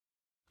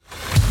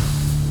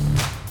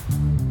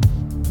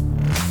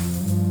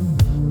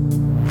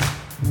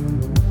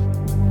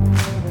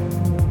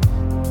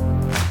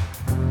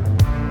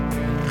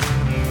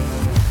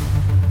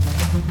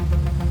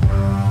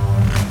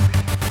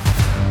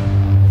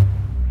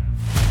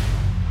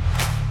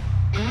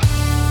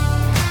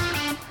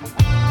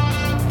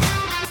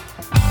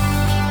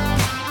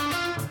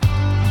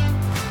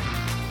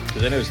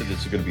Tyler said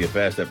this is going to be a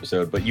fast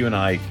episode, but you and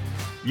I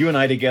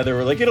together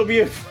were like, it'll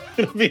be a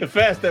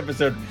fast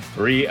episode.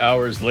 3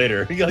 hours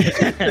later.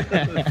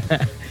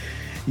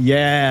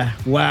 Yeah.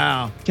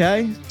 Wow.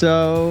 Okay.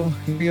 So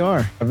here we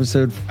are,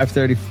 episode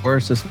 534.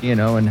 It's just,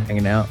 and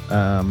hanging out,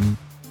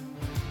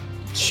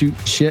 shoot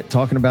shit,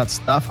 talking about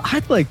stuff.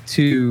 I'd like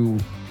to,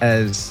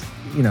 as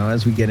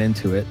we get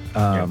into it,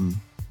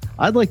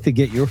 I'd like to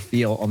get your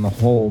feel on the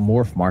whole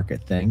morph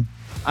market thing.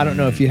 I don't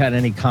know if you had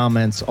any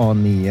comments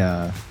on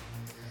the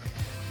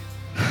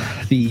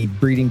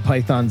breeding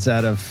pythons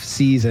out of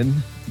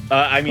season.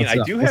 I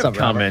do have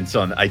comments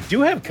on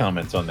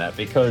that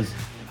because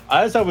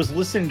as I was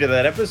listening to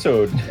that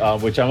episode,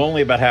 which I'm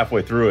only about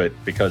halfway through it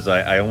because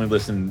I only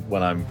listen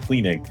when I'm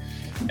cleaning,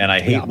 and I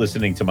hate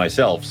listening to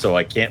myself, so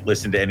I can't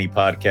listen to any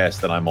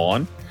podcast that I'm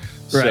on.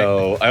 Right.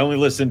 So I only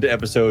listen to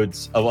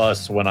episodes of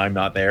us when I'm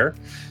not there.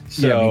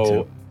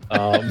 So,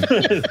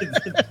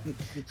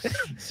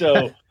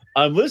 so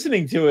I'm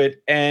listening to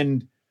it,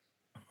 and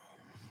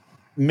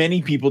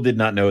many people did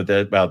not know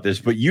about this,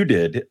 but you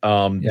did,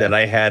 that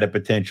I had a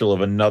potential of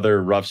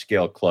another rough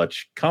scale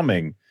clutch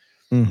coming.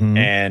 Mm-hmm.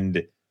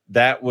 And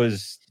that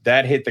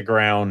hit the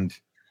ground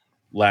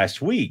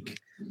last week.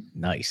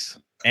 Nice.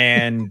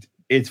 And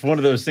it's one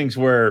of those things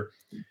where,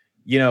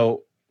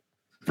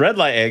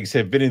 Bredli eggs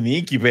have been in the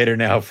incubator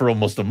now for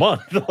almost a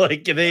month.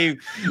 And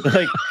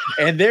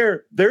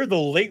they're the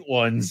late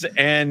ones.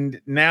 And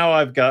now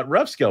I've got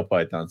rough scale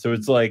python. So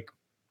it's like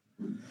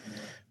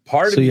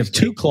you have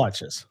two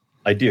clutches.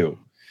 I do.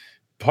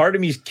 Part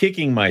of me is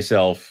kicking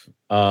myself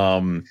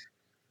about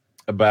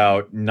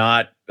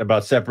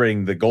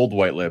separating the gold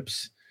white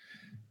lips.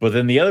 But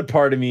then the other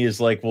part of me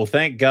is like, well,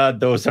 thank God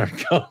those aren't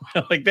coming.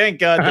 Thank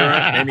God there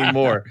aren't any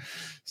more.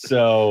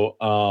 So,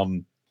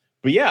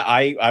 but yeah,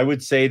 I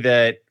would say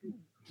that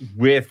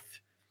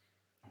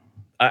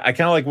I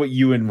kind of like what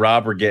you and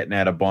Rob are getting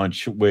at a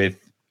bunch with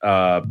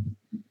that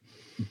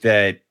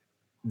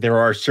there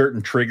are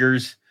certain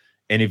triggers,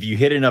 and if you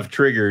hit enough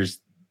triggers,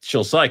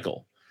 she'll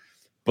cycle.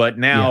 But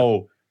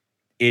now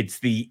is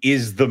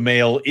the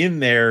male in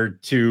there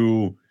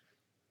to,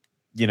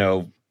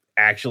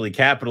 actually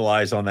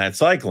capitalize on that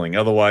cycling?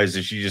 Otherwise,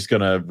 is she just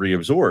going to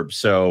reabsorb?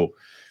 So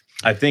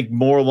I think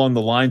more along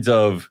the lines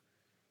of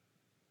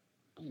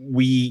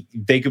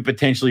they could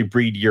potentially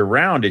breed year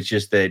round. It's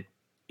just that,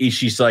 is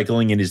she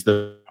cycling, and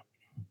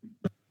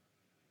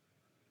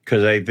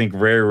because I think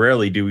very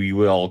rarely do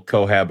we all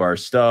cohab our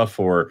stuff,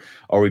 or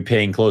are we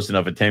paying close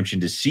enough attention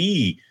to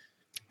see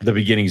the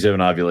beginnings of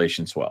an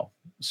ovulation swell?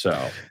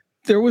 So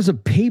there was a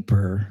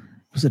paper.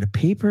 Was it a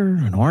paper,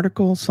 an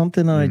article,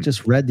 something that I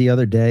just read the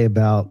other day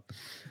about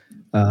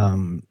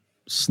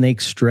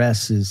snake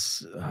stress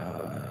is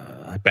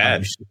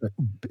bad.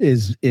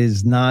 Is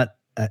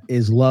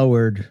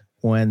lowered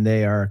when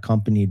they are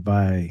accompanied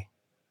by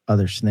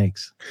other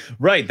snakes.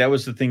 Right. That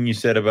was the thing you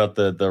said about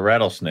the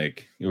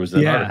rattlesnake. It was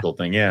an article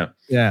thing. Yeah.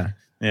 Yeah.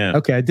 Yeah.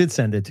 Okay, I did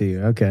send it to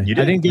you. Okay. I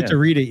didn't get to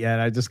read it yet.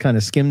 I just kind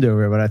of skimmed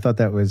over it, but I thought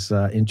that was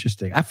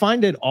interesting. I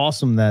find it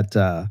awesome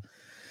that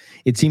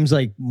it seems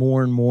like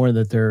more and more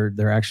that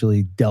they're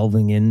actually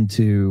delving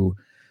into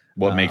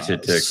what makes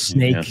it tick.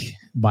 Snake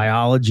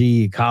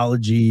biology,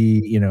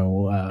 ecology,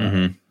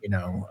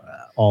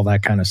 all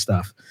that kind of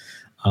stuff.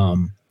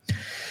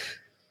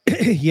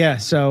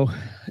 So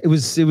it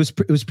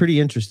was pretty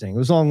interesting. It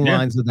was along the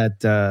lines of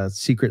that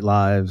Secret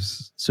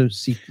Lives.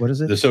 What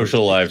is it? The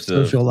Social Lives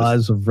of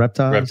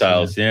Reptiles.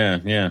 Reptiles,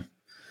 yeah.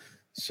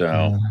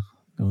 So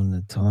going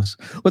to toss.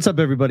 What's up,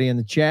 everybody in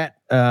the chat?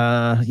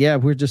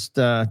 We're just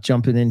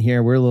jumping in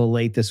here. We're a little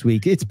late this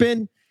week. It's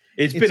been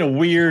a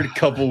weird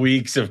couple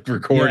weeks of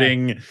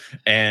recording,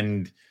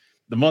 and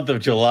the month of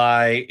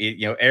July.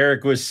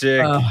 Eric was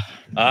sick.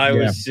 I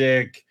was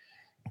sick.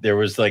 There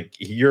was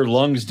your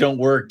lungs don't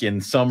work in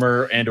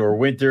summer and or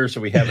winter, so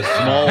we have a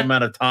small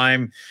amount of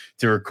time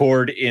to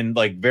record in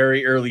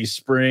very early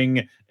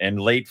spring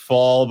and late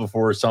fall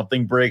before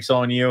something breaks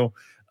on you.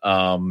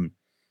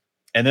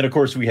 And then, of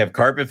course, we have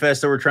Carpet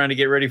Fest that we're trying to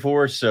get ready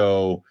for.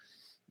 So,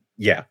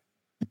 yeah,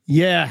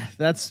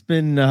 that's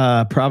been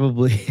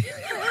probably.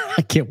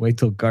 I can't wait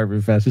till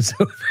Carpet Fest is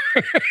over.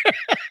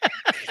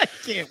 I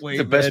can't wait.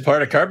 The best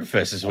part of Carpet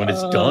Fest is when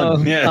it's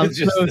done. Yeah, I'm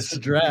so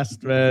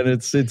stressed, man.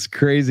 It's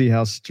crazy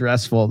how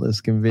stressful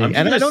this can be,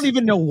 and I don't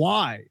even know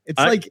why. It's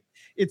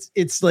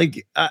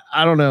like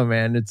I don't know,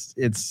 man.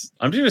 It's.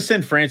 I'm just gonna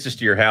send Francis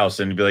to your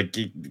house and be like,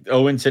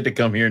 Owen said to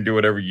come here and do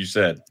whatever you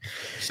said.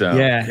 So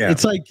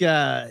it's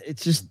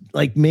it's just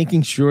like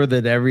making sure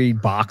that every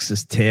box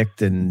is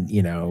ticked, and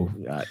the all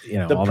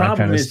problem that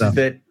kind of is stuff.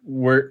 that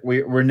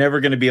we're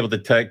never going to be able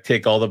to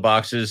tick all the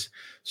boxes,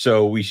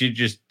 so we should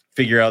just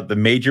figure out the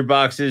major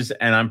boxes,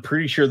 and I'm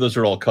pretty sure those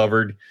are all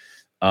covered.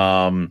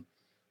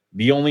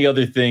 The only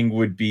other thing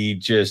would be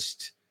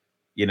just.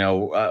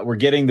 We're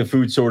getting the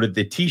food sorted.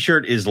 The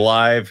t-shirt is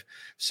live.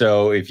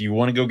 So if you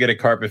want to go get a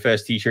Carpet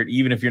Fest t-shirt,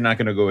 even if you're not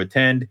going to go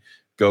attend,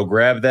 go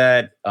grab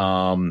that.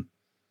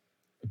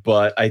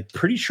 But I'm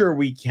pretty sure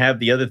we have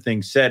the other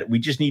thing set. We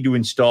just need to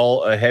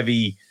install a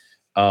heavy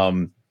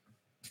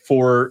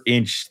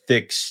 4-inch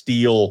thick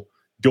steel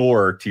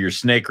door to your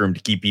snake room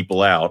to keep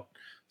people out.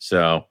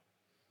 So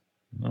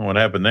I don't know what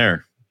happened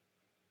there.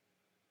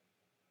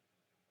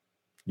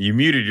 You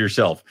muted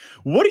yourself.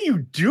 What are you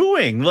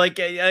doing? Like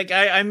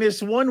I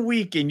miss 1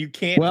 week and you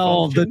can't.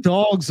 Well, function? the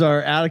dogs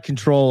are out of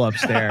control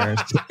upstairs,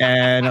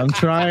 and I'm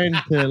trying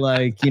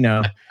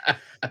to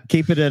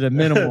keep it at a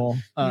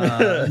minimum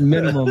of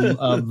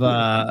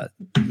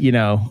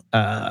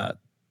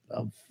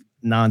of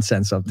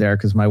nonsense up there,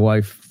 because my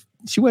wife,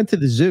 she went to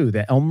the zoo,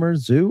 the Elmer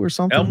Zoo or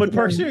something. Elmwood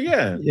Park Zoo,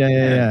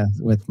 yeah,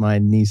 with my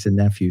niece and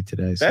nephew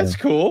today. That's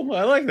cool.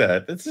 I like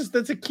that.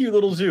 That's a cute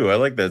little zoo. I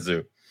like that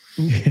zoo.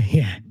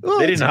 Yeah, well,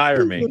 they didn't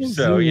hire me,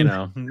 so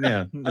yeah.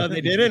 Oh,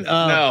 they didn't.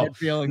 No.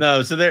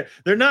 So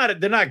they're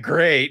not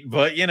great,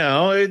 but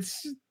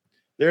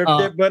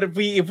but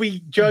if we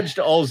judged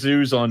all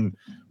zoos on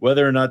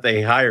whether or not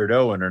they hired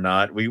Owen or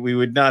not, we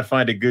would not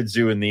find a good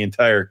zoo in the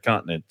entire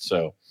continent.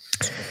 So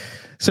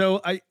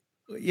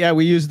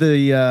we use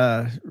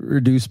the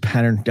reduced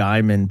pattern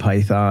diamond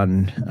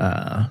python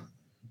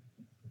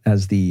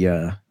as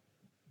the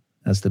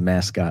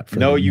mascot. For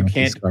no, you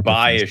can't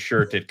buy a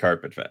shirt at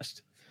Carpet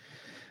Fest.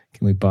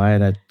 Can we buy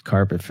it at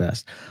Carpet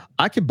Fest?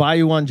 I could buy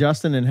you one,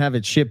 Justin, and have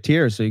it shipped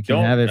here so you can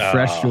have it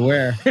fresh to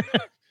wear.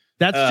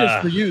 That's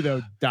just for you,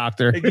 though,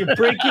 Doctor. You're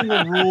breaking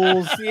the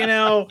rules.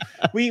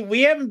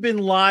 We haven't been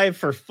live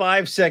for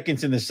 5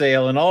 seconds in the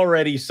sale, and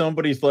already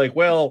somebody's like,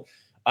 well,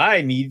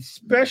 I need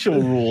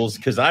special rules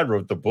because I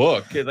wrote the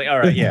book. It's like, all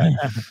right, yeah.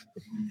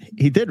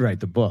 He did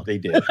write the book. They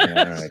did. Yeah,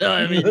 all right. So,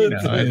 I mean,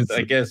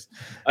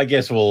 I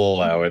guess we'll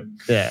allow it.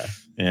 Yeah.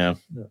 Yeah.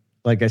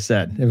 Like I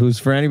said, if it was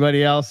for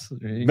anybody else,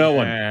 no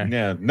one.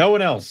 Yeah, no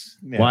one else.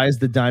 Yeah. Why is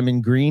the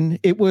diamond green?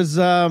 It was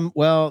they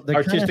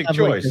artistic choice.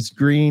 Like this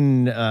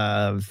green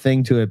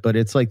thing to it, but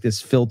it's like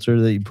this filter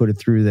that you put it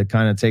through that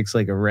kind of takes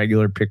like a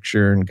regular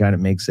picture and kind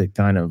of makes it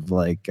kind of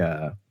like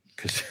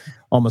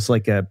almost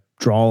like a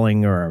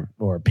drawing or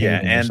a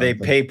painting. Yeah, and they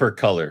pay per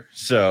color,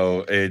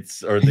 so they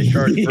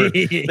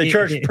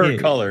charge per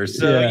color.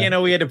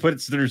 So we had to put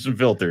it through some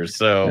filters.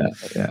 So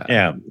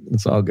yeah,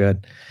 it's all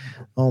good.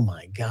 Oh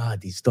my God,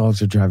 these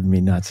dogs are driving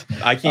me nuts.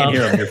 I can't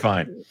hear them. You're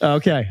fine.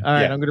 Okay, all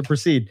right. I'm going to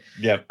proceed.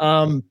 Yep.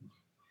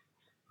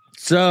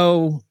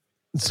 So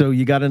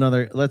you got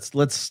another. Let's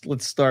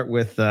start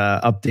with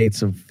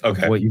updates of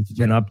what you've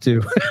been up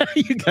to.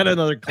 You got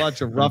another clutch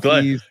of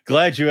roughies.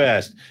 Glad you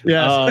asked.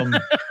 Yes.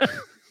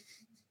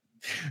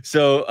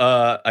 So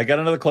I got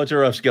another clutch of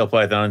rough scale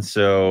pythons.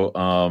 So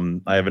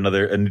I have an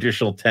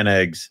additional 10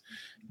 eggs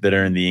that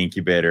are in the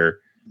incubator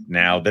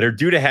now that are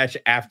due to hatch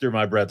after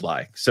my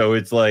bredli. So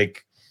it's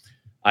like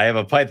I have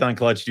a python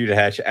clutch due to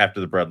hatch after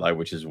the bredli,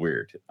 which is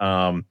weird.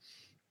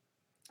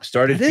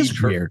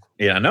 Weird.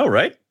 Yeah, I know,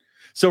 right?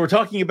 So we're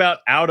talking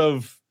about out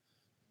of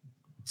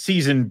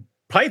season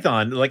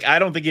python. Like, I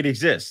don't think it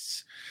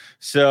exists.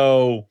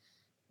 So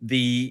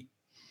we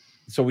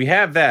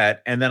have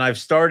that, and then I've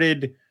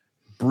started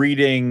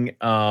breeding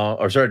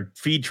or started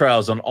feed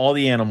trials on all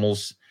the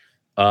animals.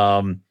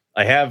 I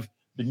have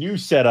the new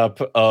setup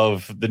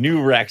of the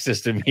new rack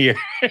system here.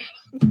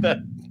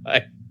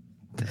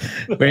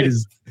 Wait,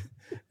 is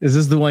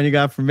this the one you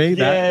got from me?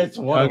 Yeah, it's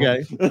one.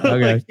 Okay.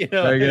 Okay.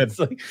 Very good.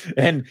 Like,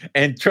 and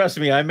trust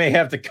me, I may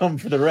have to come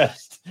for the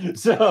rest.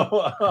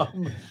 So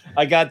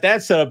I got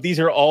that set up. These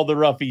are all the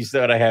roughies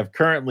that I have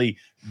currently.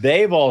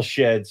 They've all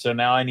shed, so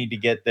now I need to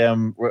get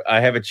them.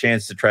 I have a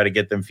chance to try to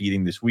get them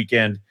feeding this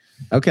weekend.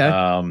 Okay.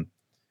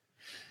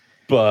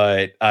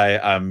 But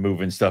I'm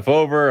moving stuff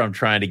over. I'm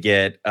trying to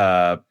get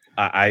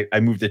I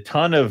moved a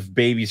ton of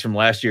babies from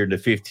last year into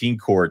 15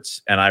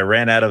 quarts, and I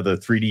ran out of the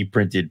 3D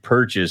printed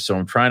perches. So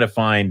I'm trying to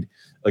find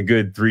a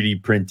good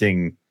 3D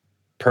printing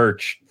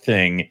perch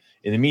thing.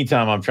 In the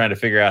meantime, I'm trying to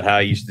figure out how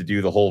I used to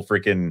do the whole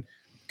freaking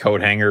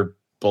coat hanger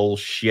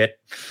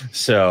bullshit.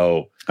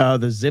 So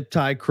the zip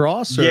tie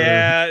cross? Or?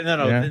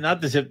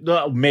 Not the zip.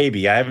 Well,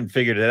 maybe I haven't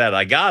figured it out.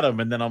 I got them,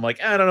 and then I'm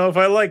like, I don't know if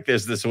I like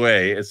this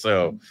way.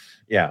 So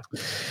yeah.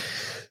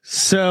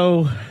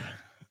 So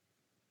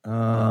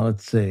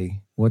let's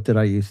see. What did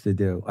I used to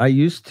do? I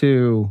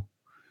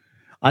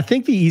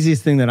think the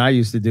easiest thing that I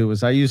used to do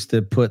was I used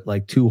to put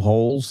like two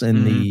holes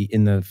in the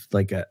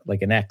like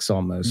an X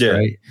almost,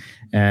 right?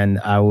 And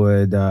I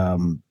would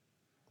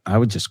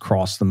just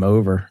cross them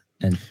over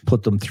and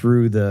put them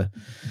through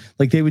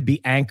they would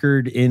be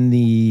anchored in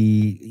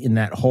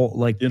that hole,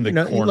 like in the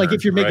corner, like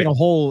if you're making a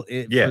hole for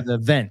the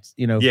vent,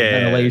 for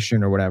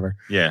ventilation or whatever.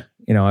 Yeah.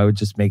 I would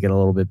just make it a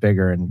little bit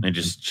bigger and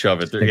just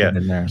shove it through. Yeah.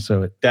 In there.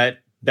 So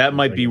that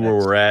might be where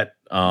we're at.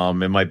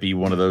 It might be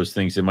one of those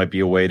things. It might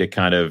be a way to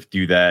kind of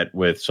do that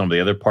with some of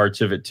the other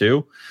parts of it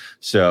too.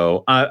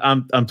 So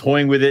I'm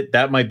toying with it.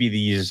 That might be the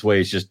easiest way,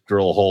 is just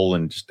drill a hole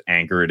and just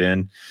anchor it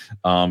in.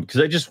 Because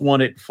I just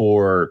want it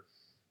for,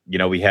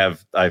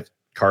 I've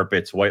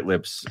carpets, white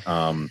lips,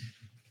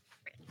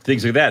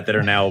 things like that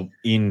are now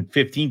in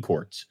 15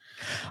 quarts.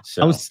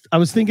 So I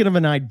was thinking of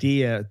an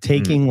idea,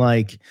 taking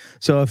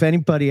so if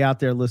anybody out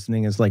there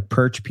listening is like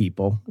perch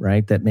people,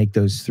 right, that make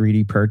those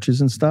 3D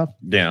perches and stuff.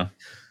 Yeah.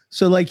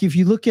 So like if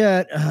you look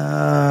at,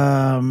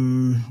 I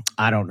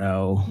don't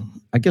know,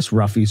 I guess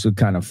roughies would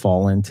kind of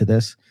fall into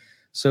this.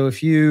 So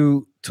if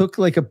you took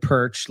like a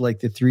perch, like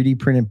the 3D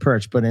printed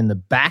perch, but in the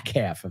back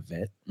half of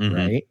it,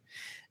 right,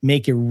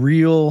 make it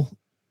real,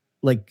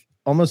 like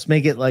almost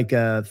make it like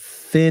a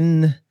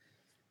thin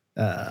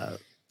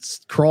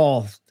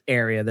crawl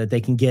area that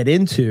they can get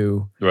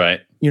into. Right.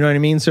 You know what I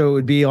mean? So it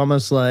would be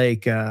almost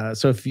like,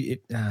 so if you,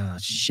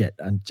 shit,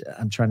 I'm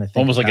trying to think.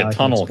 Almost like a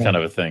tunnel kind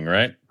of a thing,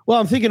 right? Well,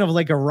 I'm thinking of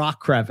like a rock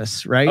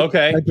crevice, right?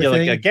 Okay. Yeah,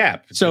 like a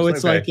gap. So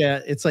it's like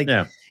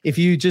if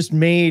you just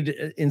made,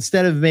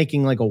 instead of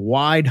making like a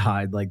wide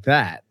hide like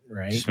that,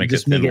 right? Just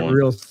make it a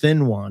real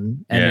thin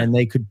one. And then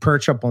they could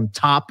perch up on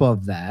top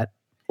of that.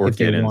 Or if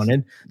they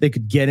wanted, they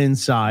could get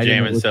inside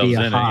and it would be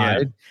a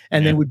hide.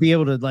 And they would be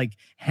able to like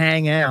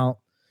hang out,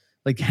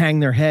 like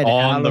hang their head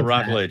on the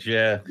rock ledge.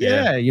 Yeah.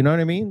 You know what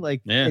I mean?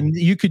 Like, and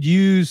you could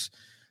use,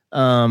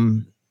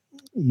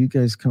 you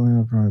guys coming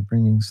up on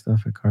bringing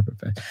stuff at Carpet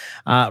Fest.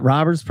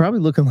 Robert's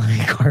probably looking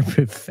like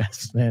Carpet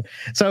Fest, man.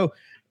 So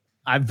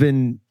I've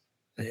been,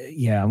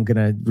 I'm going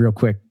to real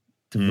quick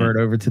divert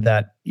over to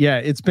that. Yeah,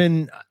 it's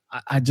been,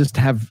 I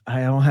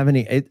don't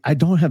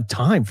have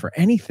time for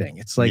anything.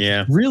 It's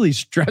like really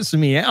stressing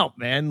me out,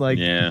 man. Like,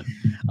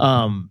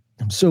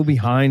 I'm so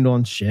behind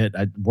on shit.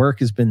 Work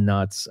has been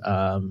nuts,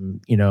 and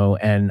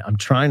I'm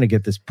trying to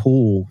get this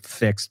pool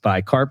fixed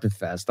by Carpet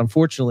Fest.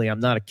 Unfortunately,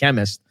 I'm not a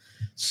chemist,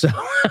 so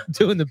I'm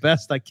doing the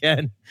best I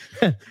can.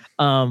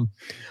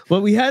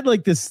 But we had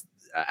like this,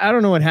 I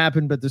don't know what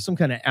happened, but there's some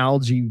kind of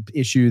algae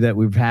issue that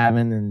we're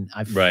having. And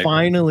I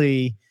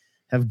finally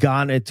have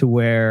gotten it to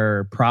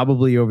where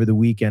probably over the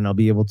weekend, I'll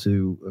be able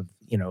to,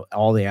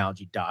 all the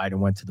algae died and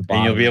went to the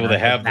bottom. And you'll be able to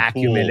have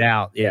vacuum it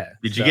out. Yeah.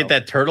 Did you get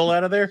that turtle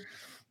out of there?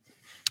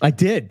 I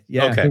did.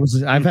 Yeah. Okay.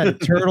 I've had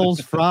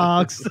turtles,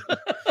 frogs,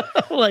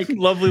 like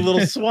lovely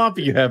little swamp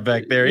you have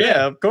back there.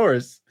 Yeah, of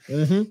course.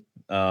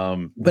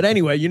 But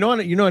anyway, you know what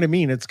I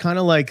mean? It's kind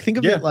of like, think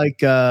of it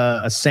like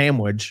a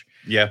sandwich.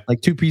 Yeah.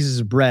 Like two pieces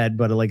of bread,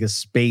 but like a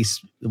space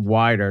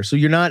wider. So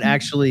you're not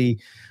actually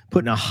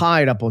putting a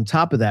hide up on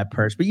top of that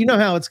perch, but you know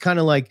how it's kind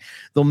of like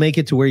they'll make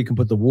it to where you can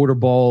put the water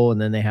bowl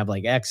and then they have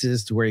like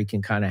X's to where you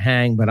can kind of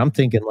hang. But I'm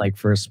thinking like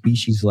for a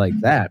species like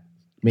that,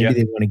 maybe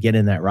they want to get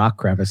in that rock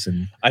crevice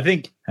and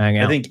hang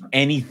out. I think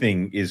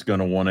anything is going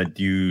to want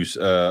to use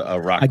a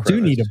rock crevice. I do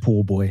need a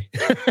pool boy.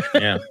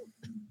 Yeah.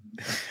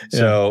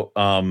 So,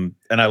 and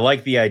I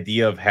like the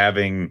idea of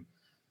having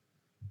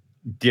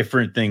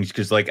different things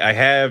because like I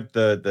have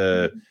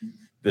the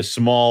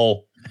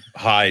small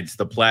hides,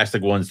 the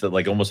plastic ones that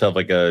like almost have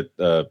like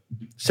a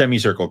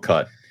semicircle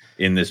cut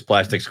in this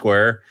plastic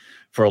square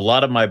for a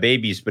lot of my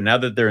babies. But now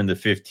that they're in the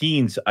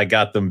 15s, I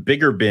got them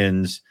bigger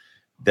bins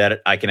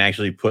that I can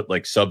actually put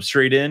like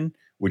substrate in,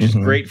 which is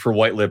great for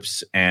white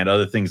lips and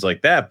other things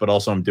like that. But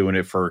also I'm doing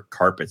it for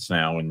carpets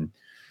now and,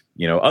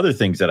 other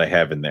things that I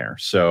have in there.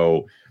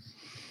 So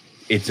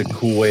it's a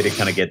cool way to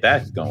kind of get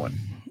that going.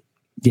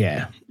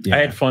 Yeah. I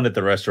had fun at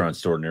the restaurant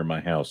store near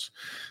my house.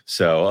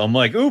 So I'm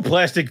like, ooh,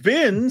 plastic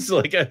bins,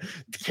 like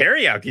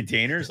carry-out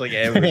containers. Like,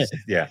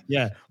 yeah.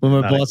 When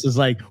my boss is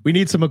like, we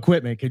need some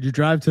equipment. Could you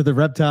drive to the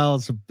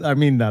reptile? I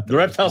mean, not the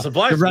reptile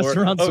supply store. The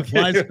restaurant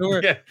supply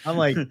store. Yeah. I'm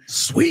like,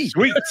 sweet.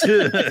 Water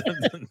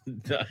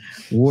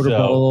So,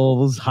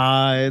 bowls,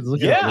 hides.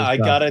 I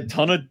got a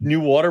ton of new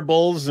water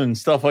bowls and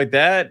stuff like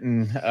that.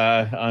 And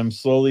I'm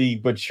slowly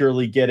but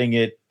surely getting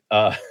it.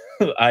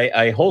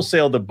 I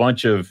wholesaled a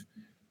bunch of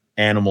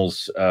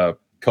animals,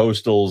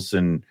 coastals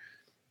and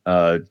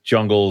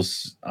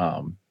jungles,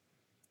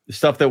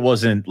 stuff that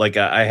wasn't like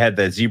I had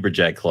that zebra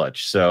jack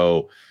clutch.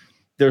 So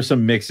there's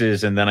some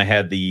mixes, and then I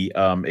had the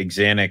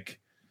Exanic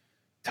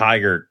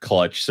tiger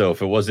clutch. So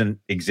if it wasn't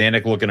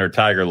Exanic looking or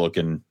tiger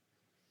looking,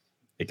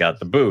 it got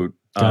the boot.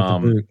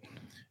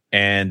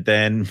 And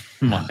then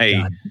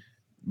my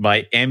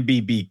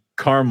MBB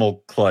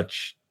caramel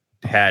clutch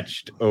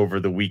hatched over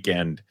the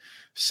weekend.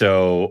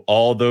 So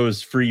all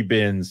those free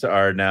bins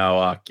are now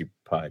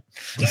occupied.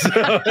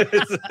 So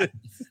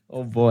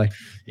oh boy.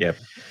 Yeah.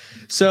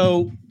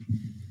 So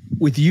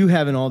with you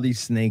having all these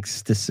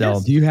snakes to sell,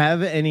 do you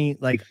have any,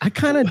 like, I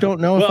kind of don't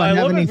know if I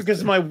have any.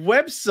 Because my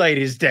website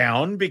is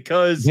down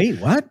because. Wait,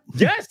 what?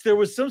 Yes, there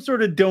was some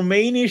sort of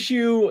domain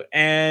issue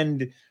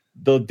and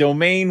the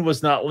domain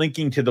was not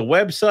linking to the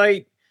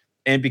website.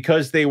 And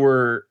because the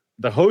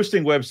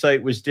hosting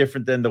website was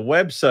different than the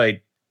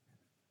website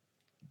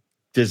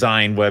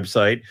design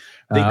website,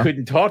 they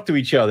couldn't talk to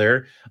each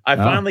other.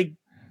 They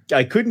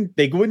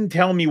wouldn't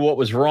tell me what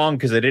was wrong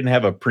because I didn't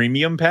have a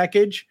premium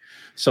package.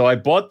 So I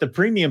bought the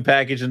premium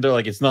package and they're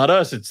like, it's not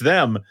us, it's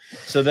them.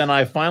 So then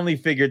I finally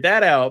figured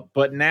that out.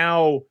 But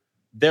now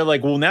they're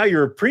like, well, now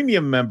you're a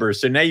premium member.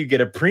 So now you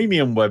get a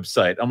premium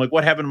website. I'm like,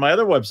 what happened to my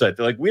other website?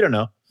 They're like, we don't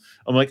know.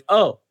 I'm like,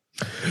 oh,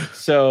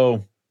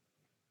 so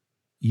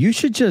you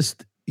should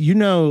just,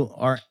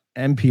 our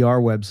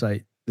NPR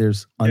website,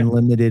 there's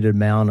unlimited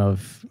amount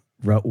of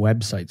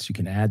websites you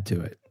can add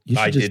to it.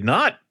 I did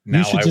not. Now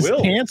you should I just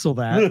will cancel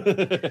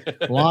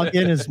that. Log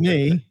in as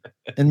me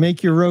and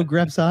make your Rogue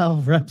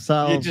Reptile.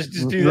 You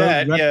just do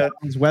that. Yeah.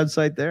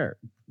 Website there.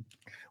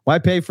 Why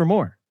pay for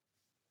more?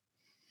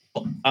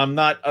 I'm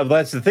not.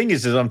 That's the thing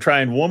is I'm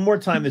trying one more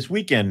time this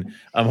weekend.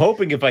 I'm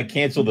hoping if I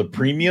cancel the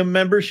premium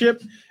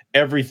membership,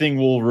 everything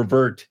will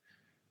revert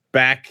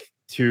back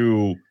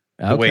to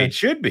the way it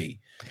should be.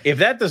 If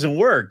that doesn't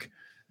work,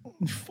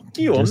 fuck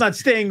you. I'm not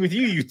staying with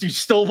you. You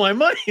stole my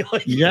money.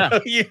 Like,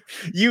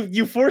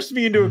 you forced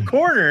me into a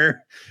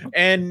corner,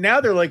 and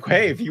now they're like,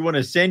 hey, if you want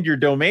to send your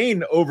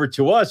domain over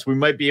to us, we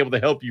might be able to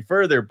help you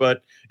further.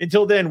 But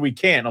until then, we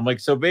can't. I'm like,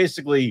 so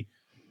basically,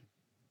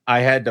 I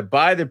had to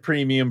buy the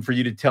premium for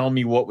you to tell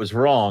me what was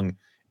wrong,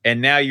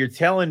 and now you're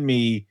telling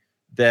me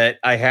that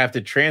I have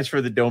to transfer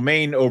the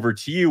domain over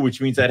to you,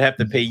 which means I'd have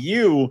to pay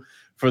you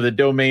for the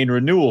domain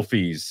renewal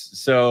fees.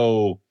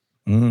 So.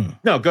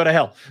 No, go to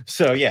hell.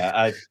 So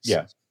yeah.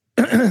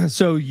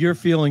 So your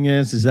feeling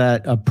is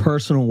that a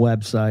personal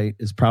website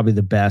is probably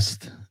the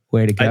best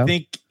way to go? I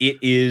think it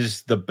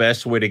is the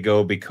best way to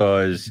go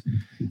because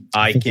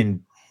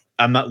I'm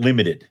not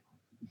limited.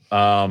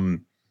 Do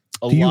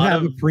you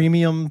have a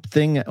premium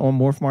thing on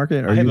Morph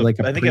Market? Or I think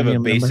I have a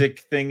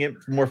basic thing at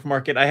Morph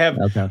Market. I have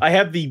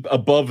the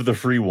above the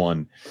free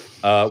one,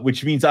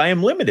 which means I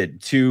am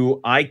limited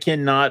to I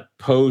cannot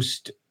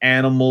post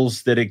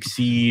animals that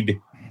exceed,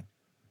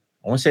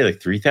 I want to say like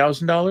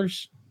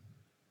 $3,000,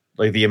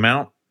 like the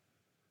amount.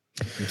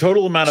 The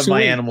total amount of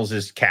my animals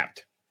is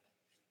capped.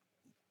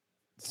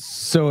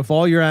 So if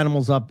all your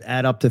animals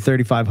add up to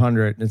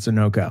 3,500, it's a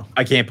no-go.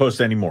 I can't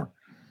post anymore.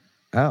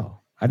 Oh,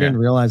 I didn't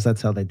realize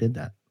that's how they did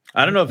that.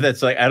 I don't know if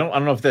that's like I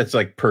don't know if that's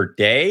like per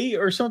day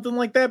or something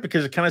like that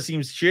because it kind of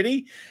seems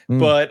shitty.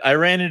 But I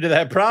ran into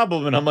that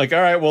problem and I'm like, all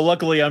right, well,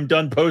 luckily I'm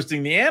done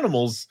posting the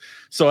animals,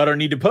 so I don't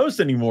need to post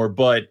anymore.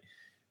 But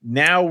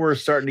now we're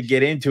starting to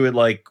get into it,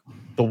 like.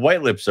 The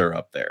white lips are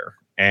up there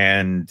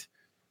and,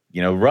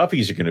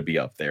 roughies are going to be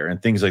up there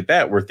and things like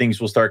that, where things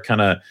will start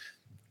kind of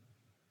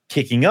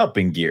kicking up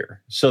in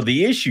gear. So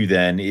the issue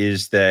then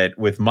is that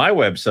with my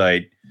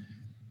website,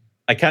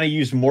 I kind of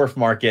use Morph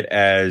Market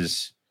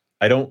as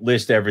I don't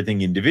list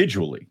everything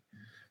individually.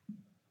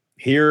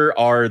 Here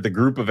are the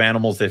group of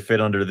animals that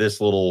fit under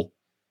this little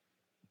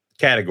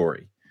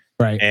category.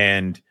 Right.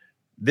 And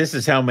this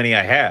is how many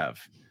I have.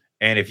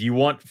 And if you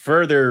want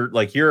further,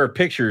 like here are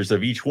pictures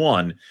of each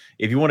one.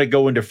 If you want to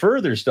go into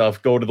further stuff,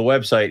 go to the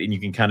website and you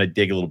can kind of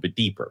dig a little bit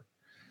deeper.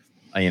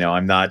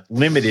 I'm not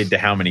limited to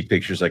how many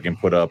pictures I can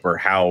put up or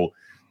how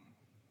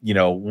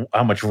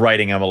much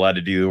writing I'm allowed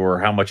to do or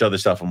how much other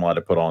stuff I'm allowed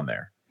to put on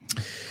there.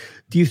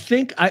 Do you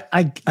think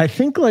I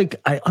think like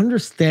I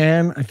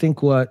understand? I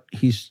think what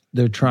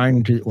they're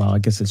trying to. Well, I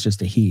guess it's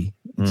just a he.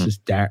 It's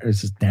just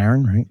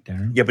Darren, right?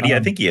 Darren. Yeah, but I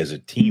think he has a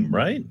team,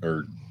 right?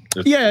 Or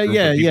yeah.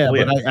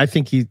 But I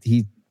think he's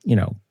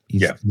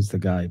the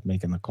guy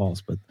making the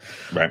calls. But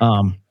right.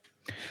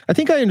 I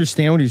think I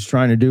understand what he's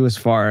trying to do as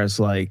far as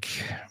like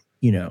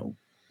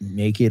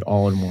make it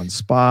all in one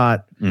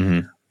spot.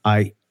 Mm-hmm.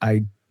 I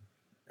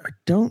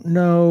don't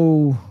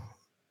know.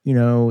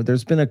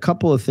 There's been a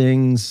couple of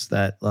things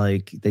that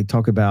like they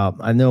talk about.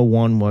 I know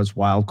one was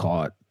wild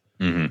caught.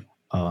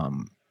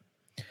 Mm-hmm.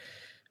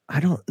 I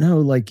don't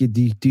know. Like,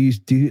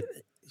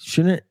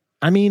 shouldn't?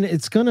 I mean,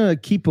 it's gonna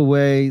keep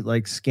away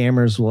like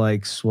scammers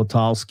like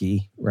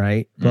Swatowski,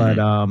 right? Mm-hmm. But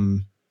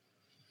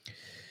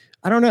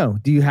I don't know.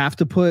 Do you have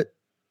to put?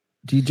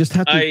 Do you just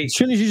have to?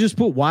 Shouldn't you just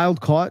put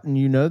wild caught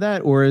and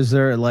that, or is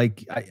there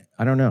like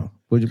I don't know.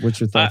 What's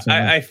your thoughts on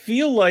that? I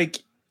feel like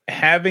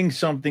having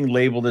something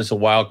labeled as a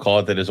wild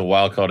caught that is a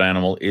wild caught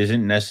animal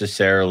isn't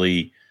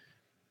necessarily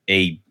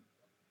a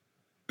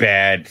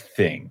bad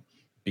thing,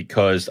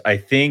 because I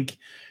think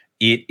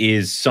it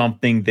is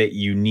something that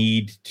you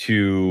need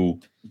to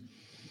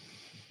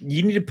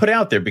put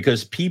out there,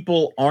 because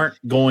people are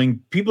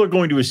going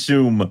to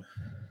assume,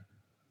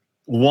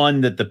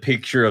 one, that the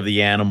picture of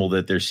the animal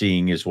that they're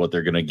seeing is what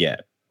they're going to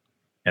get.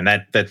 And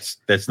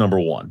that's number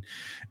one.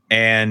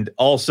 And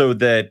also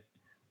that,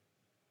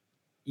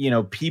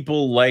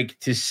 people like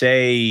to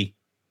say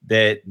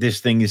that this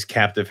thing is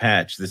captive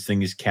hatch, this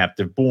thing is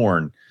captive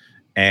born.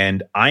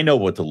 And I know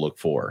what to look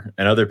for.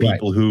 And other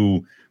people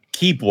who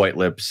keep white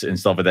lips and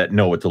stuff like that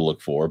know what to look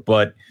for.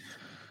 But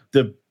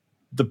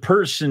the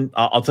person,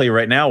 I'll tell you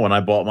right now, when I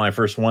bought my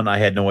first one, I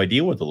had no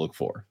idea what to look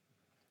for.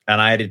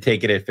 And I had to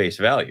take it at face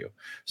value.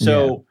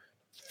 So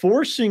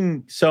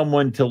forcing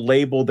someone to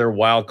label their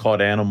wild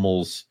caught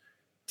animals,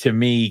 to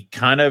me,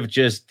 kind of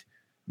just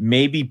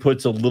maybe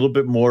puts a little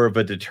bit more of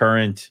a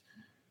deterrent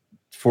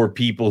for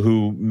people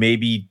who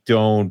maybe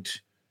don't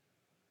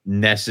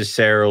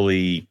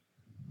necessarily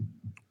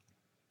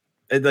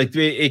like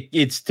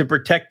it's to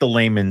protect the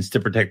layman's, to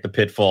protect the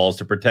pitfalls,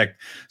 to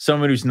protect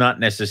someone who's not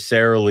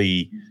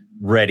necessarily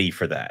ready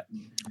for that.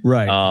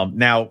 Right.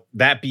 Now,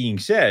 that being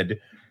said,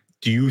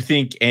 do you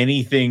think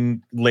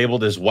anything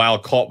labeled as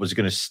wild caught was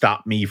going to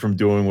stop me from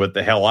doing what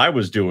the hell I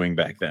was doing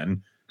back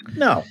then?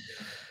 No.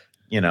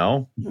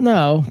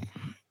 No.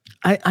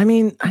 I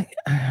mean,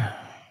 I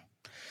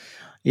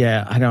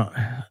don't.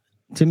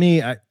 to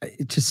me,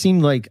 it just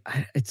seemed like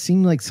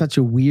such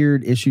a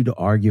weird issue to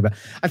argue about.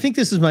 I think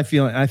this is my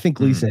feeling. I think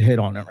Lisa hit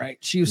on it, right?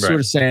 She was sort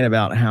of saying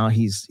about how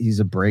he's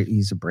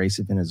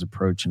abrasive in his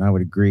approach, and I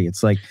would agree.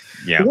 It's like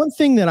the one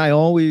thing that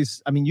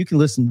you can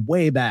listen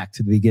way back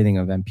to the beginning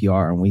of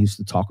NPR, and we used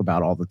to talk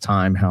about all the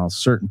time how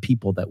certain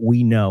people that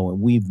we know and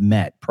we've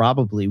met,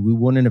 probably we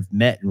wouldn't have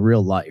met in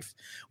real life.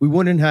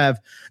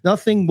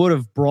 Nothing would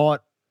have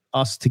brought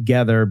us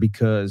together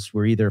because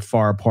we're either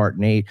far apart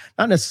in age,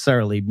 not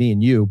necessarily me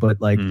and you, but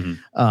like,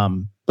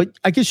 but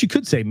I guess you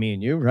could say me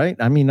and you, right?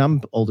 I mean,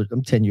 I'm older.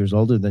 I'm 10 years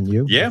older than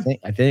you. Yeah.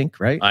 I think,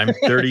 right? I'm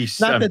 30.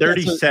 I'm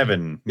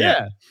 37.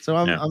 Yeah. So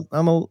I'm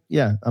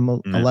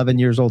 11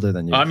 years older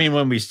than you. I mean,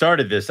 when we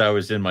started this, I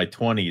was in my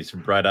 20s,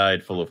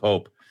 bright-eyed, full of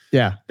hope.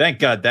 Yeah. Thank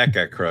God that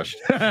got crushed.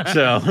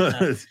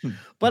 So,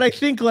 but I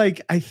think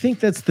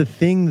that's the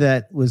thing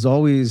that was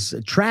always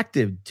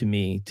attractive to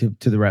me to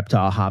the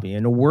reptile hobby.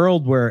 In a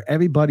world where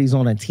everybody's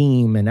on a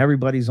team and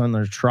everybody's on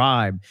their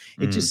tribe,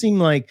 it just seemed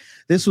like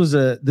this was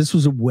a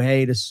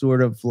way to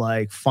sort of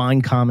like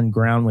find common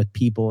ground with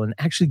people and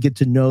actually get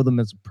to know them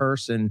as a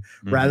person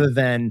rather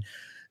than,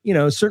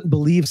 certain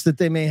beliefs that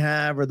they may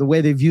have or the way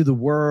they view the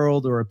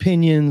world or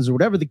opinions or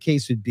whatever the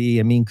case would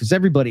be. I mean, because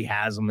everybody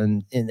has them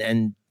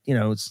and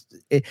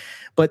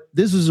but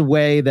this was a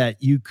way that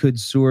you could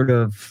sort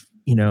of,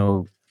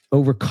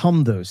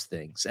 overcome those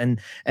things and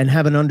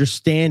have an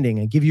understanding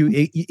and give you,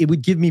 it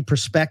would give me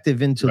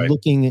perspective into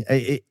looking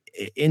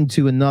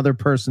into another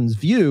person's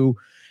view.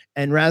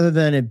 And rather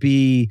than it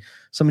be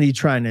somebody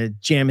trying to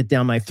jam it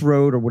down my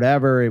throat or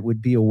whatever, it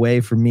would be a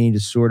way for me to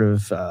sort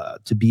of,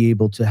 to be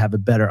able to have a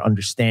better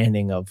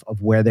understanding of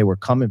where they were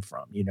coming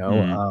from,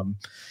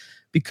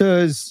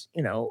 because,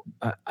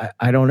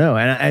 I don't know.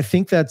 And I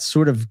think that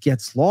sort of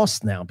gets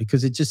lost now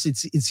because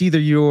it's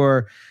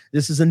either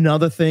this is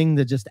another thing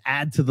that just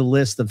add to the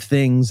list of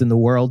things in the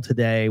world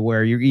today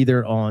where you're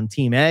either on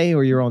team A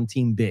or you're on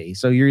team B.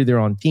 So you're either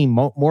on team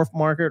morph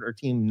market or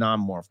team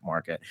non-morph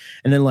market.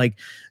 And then like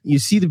you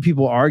see the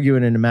people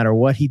arguing and no matter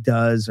what he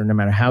does or no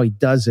matter how he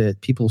does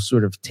it, people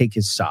sort of take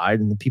his side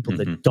and the people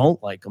that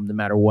don't like him, no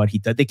matter what he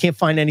does, they can't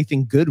find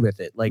anything good with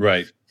it. Like,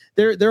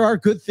 there are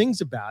good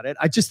things about it.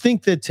 I just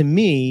think that to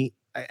me,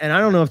 and I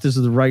don't know if this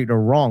is right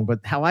or wrong, but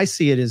how I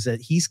see it is that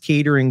he's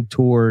catering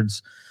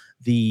towards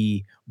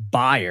the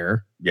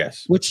buyer.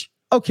 Yes. Which,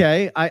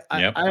 okay, I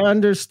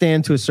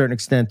understand to a certain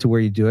extent to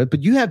where you do it,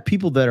 but you have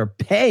people that are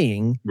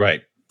paying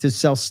to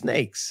sell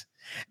snakes.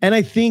 And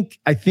I think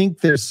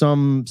there's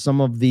some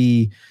of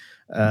the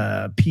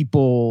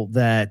people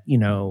that,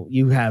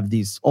 you have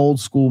these old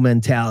school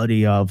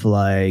mentality of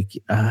like,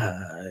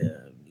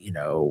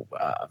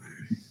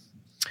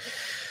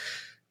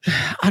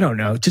 I don't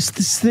know, just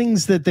these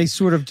things that they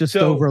sort of just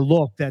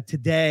overlook that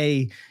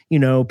today,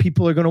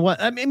 people are going to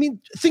want. I mean,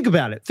 think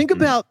about it. Think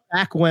about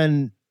back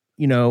when,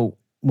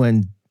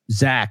 when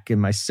Zach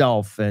and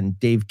myself and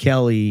Dave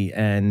Kelly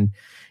and,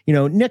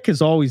 Nick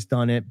has always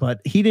done it,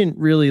 but he didn't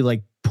really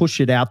like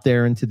push it out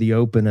there into the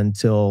open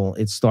until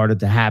it started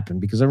to happen.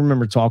 Because I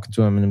remember talking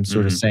to him and him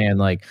sort of saying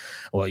like,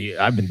 well,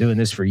 I've been doing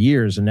this for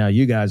years and now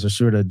you guys are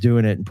sort of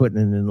doing it and putting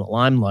it in the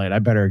limelight. I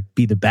better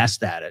be the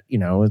best at it.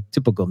 A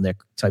typical Nick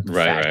type of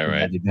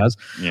that he does.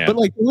 Yeah. But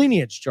like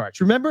lineage charts,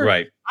 remember?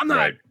 I'm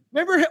not.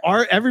 Remember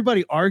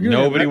everybody arguing?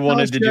 Nobody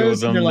wanted to do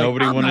them. Like,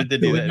 Nobody wanted to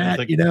do that.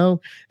 Like,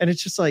 and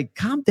it's just like,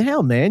 calm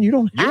down, man. You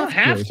don't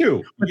have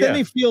to. But then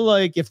they feel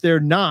like if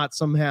they're not,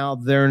 somehow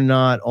they're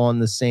not on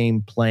the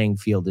same playing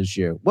field as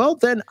you. Well,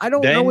 then I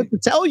don't know what to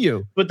tell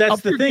you. But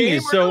that's the thing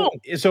is,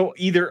 so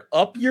either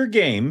up your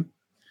game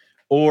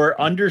or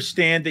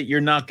understand that you're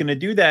not going to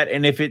do that.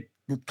 And if it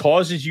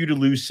causes you to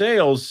lose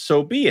sales,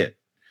 so be it.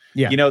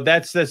 Yeah.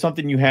 That's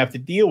something you have to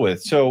deal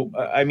with. So,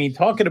 I mean,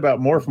 talking about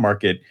morph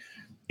market,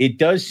 it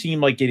does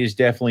seem like it is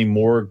definitely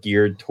more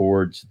geared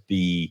towards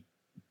the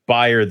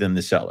buyer than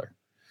the seller.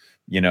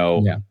 He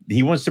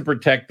wants to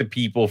protect the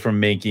people from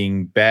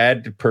making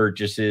bad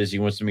purchases. He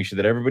wants to make sure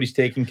that everybody's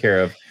taken care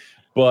of.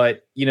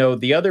 But,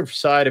 the other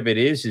side of it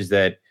is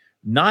that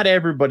not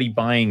everybody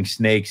buying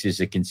snakes is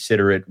a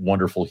considerate,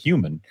 wonderful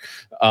human.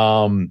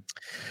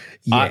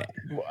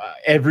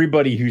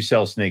 Everybody who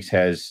sells snakes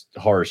has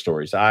horror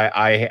stories.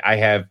 I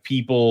have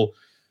people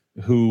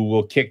who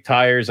will kick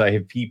tires. I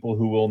have people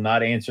who will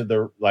not answer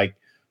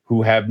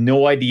who have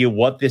no idea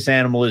what this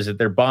animal is that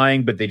they're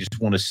buying, but they just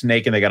want a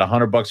snake and they got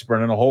 $100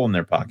 burning a hole in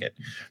their pocket.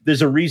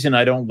 There's a reason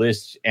I don't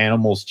list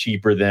animals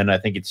cheaper than I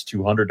think it's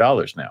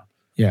 $200 now.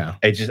 Yeah.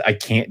 I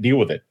can't deal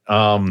with it.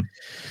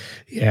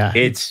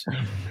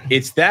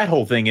 It's that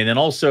whole thing. And then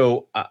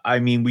also, I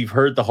mean, we've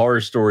heard the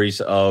horror stories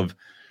of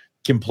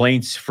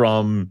complaints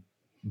from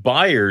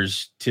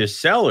buyers to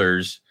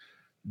sellers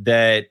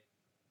that,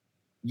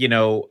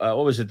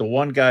 what was it? The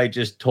one guy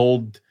just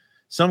told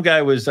some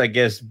guy was, I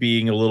guess,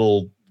 being a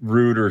little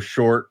rude or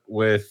short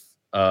with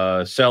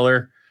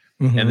seller,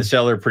 and the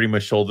seller pretty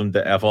much told him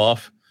to F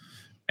off.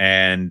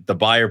 And the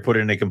buyer put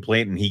in a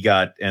complaint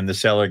and the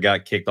seller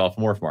got kicked off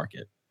morph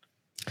market.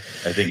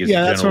 I think is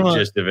the general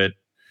gist of it.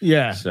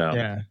 Yeah. So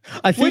yeah.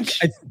 I think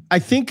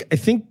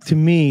to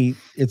me,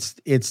 it's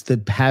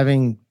the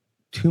having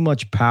too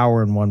much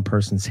power in one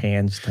person's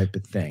hands type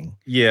of thing.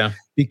 Yeah.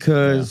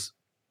 Because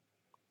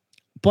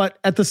but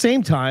at the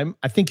same time,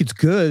 I think it's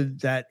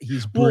good that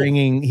he's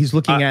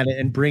looking at it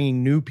and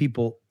bringing new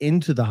people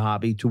into the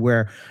hobby to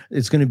where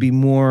it's going to be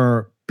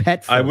more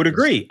pet focused. I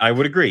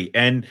would agree.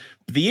 And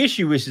the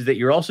issue is that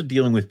you're also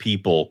dealing with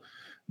people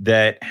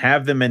that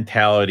have the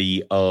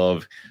mentality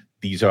of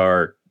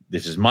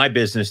this is my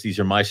business, these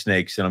are my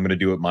snakes, and I'm going to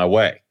do it my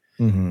way.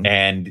 Mm-hmm.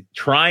 And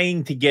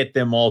trying to get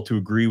them all to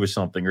agree with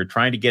something or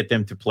trying to get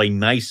them to play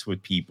nice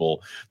with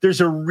people.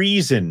 There's a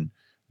reason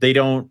they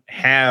don't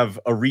have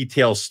a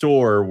retail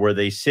store where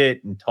they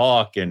sit and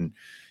talk and,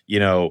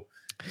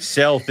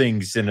 sell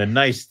things in a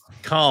nice,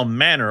 calm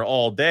manner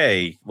all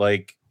day.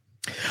 Like,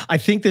 I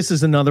think this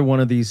is another one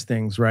of these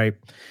things, right?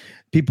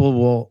 People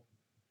will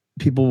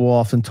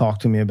often talk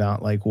to me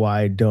about like,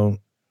 why don't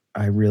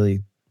I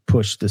really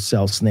push to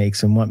sell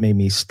snakes and what made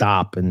me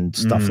stop and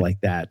stuff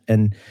like that.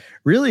 And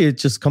really it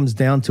just comes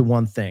down to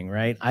one thing,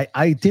 right?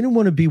 I didn't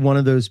want to be one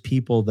of those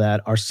people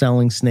that are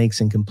selling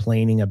snakes and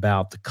complaining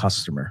about the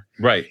customer.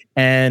 Right.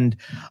 And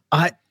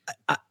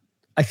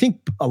I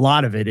think a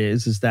lot of it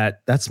is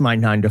that's my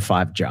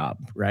 9-to-5 job,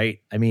 right?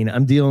 I mean,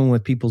 I'm dealing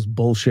with people's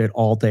bullshit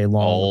all day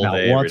long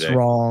about what's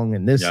wrong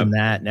and this and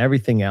that and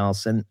everything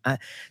else. And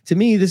to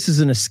me, this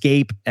is an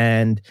escape.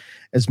 And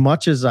as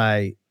much as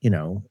I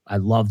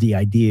love the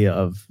idea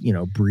of,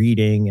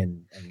 breeding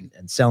and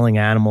selling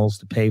animals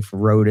to pay for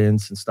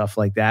rodents and stuff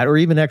like that, or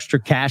even extra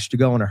cash to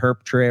go on a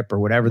herp trip or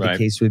whatever the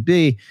case would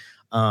be.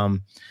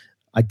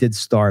 I did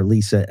star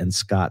Lisa and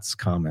Scott's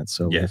comments,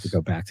 so we have to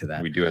go back to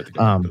that. We do have to go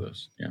back to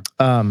those. Yeah.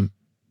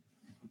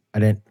 I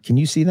didn't. Can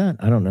you see that?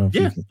 I don't know.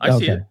 If I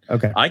see it.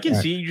 Okay. I can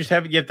see. You just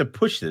have. You have to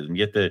push it and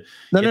get the.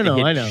 No.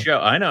 I know. Show.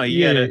 I know.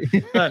 You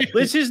gotta.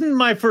 This isn't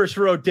my first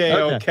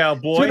rodeo,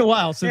 cowboy. It's been a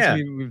while since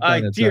we've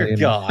done it. Dear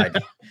God.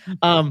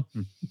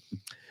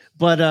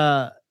 But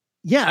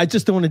I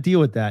just don't want to deal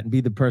with that and be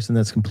the person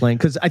that's complaining,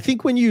 because I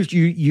think when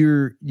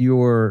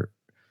you're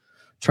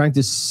trying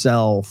to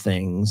sell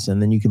things and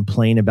then you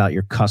complain about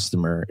your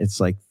customer, it's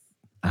like,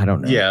 I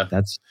don't know. Yeah,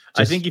 that's.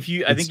 I think it's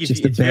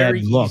very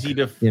easy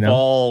to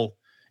fall.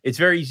 It's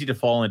very easy to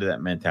fall into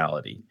that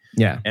mentality.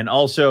 Yeah, and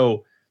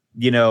also,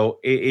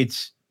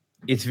 it's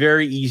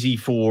very easy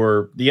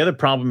for the other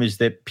problem is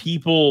that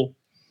people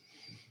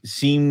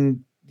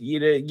seem.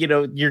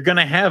 You're going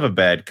to have a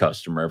bad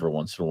customer every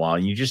once in a while,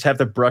 and you just have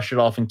to brush it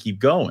off and keep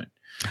going.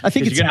 I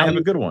think it's going to have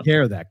a good one.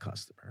 Care of that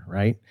customer,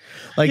 right?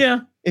 Like,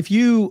 if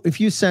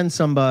you send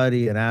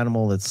somebody an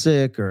animal that's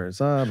sick or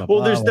there's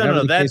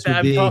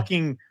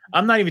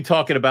I'm not even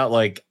talking about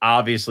like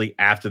obviously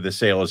after the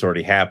sale has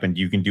already happened.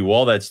 You can do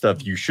all that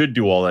stuff. You should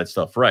do all that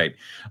stuff, right?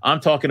 I'm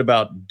talking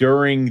about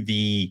during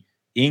the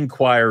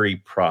inquiry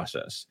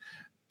process.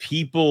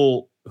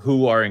 People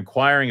who are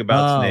inquiring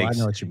about snakes, I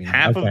know what you mean.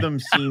 Half of them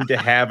seem to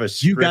have a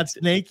script. You got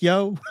snake,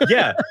 yo?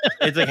 Yeah.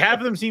 It's like half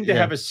of them seem to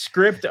have a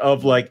script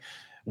of like,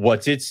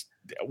 what's its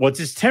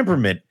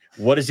temperament?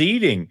 What is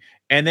eating?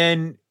 And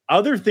then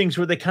other things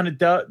where they kind of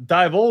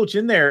divulge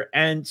in there.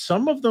 And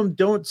some of them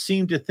don't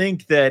seem to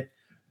think that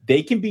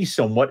they can be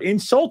somewhat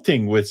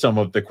insulting with some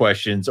of the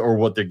questions or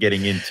what they're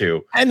getting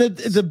into. And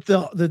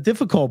the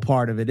difficult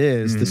part of it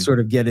is to sort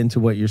of get into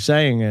what you're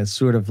saying is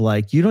sort of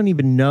like, you don't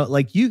even know,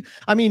 like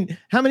how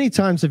many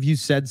times have you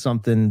said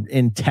something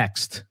in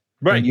text?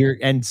 Right.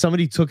 And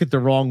somebody took it the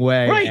wrong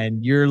way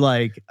and you're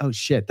like, oh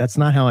shit, that's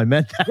not how I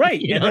meant that.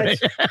 Right.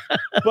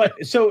 But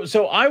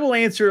so I will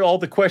answer all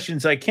the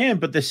questions I can,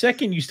 but the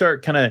second you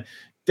start kind of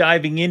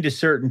diving into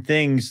certain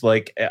things,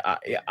 like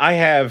I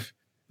have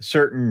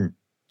certain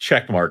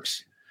check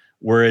marks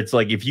where it's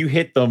like, if you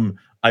hit them,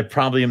 I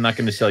probably am not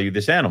going to sell you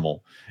this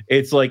animal.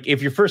 It's like,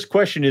 if your first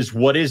question is,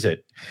 what is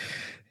it?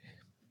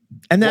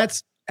 And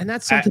that's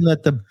something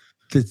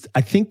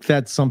I think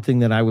that's something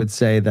that I would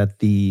say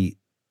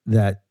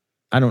that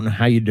I don't know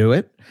how you do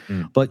it,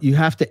 but you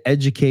have to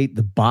educate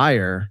the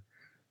buyer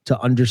to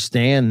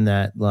understand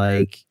that,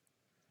 like,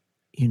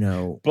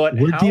 but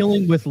we're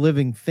dealing with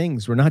living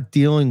things. We're not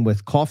dealing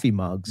with coffee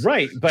mugs.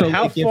 Right. But so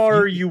how far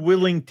are you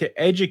willing to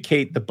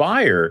educate the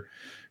buyer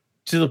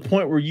to the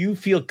point where you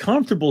feel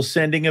comfortable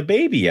sending a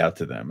baby out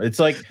to them? It's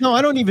like, no,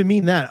 I don't even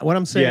mean that. What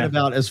I'm saying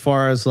about as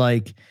far as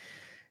like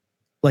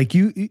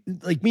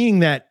meaning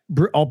that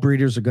all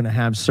breeders are going to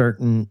have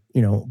certain,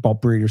 all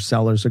breeder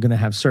sellers are going to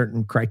have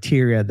certain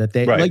criteria that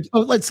they like.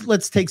 Oh,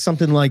 let's take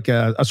something like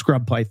a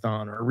scrub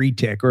python or a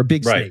retic or a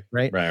big snake,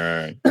 right?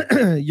 Right.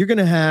 You're going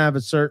to have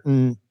a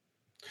certain.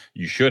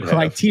 You should have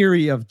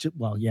criteria of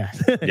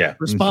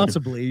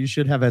responsibly. You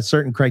should have a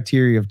certain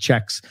criteria of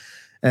checks,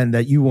 and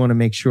that you want to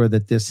make sure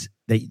that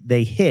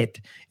they hit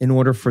in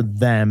order for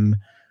them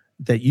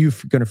that you're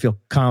going to feel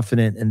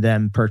confident in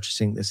them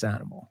purchasing this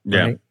animal.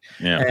 Right.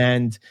 Yeah.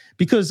 And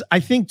because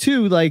I think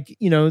too, like,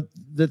 you know,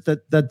 that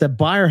the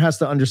buyer has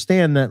to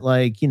understand that,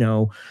 like, you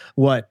know,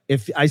 what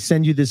if I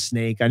send you this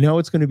snake, I know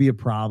it's going to be a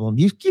problem.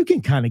 You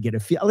can kind of get a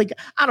feel. Like,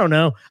 I don't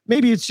know,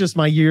 maybe it's just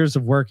my years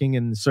of working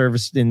in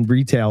service in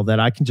retail that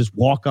I can just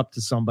walk up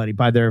to somebody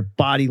by their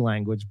body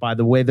language, by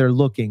the way they're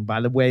looking,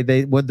 by the way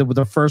what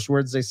the first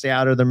words they say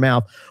out of their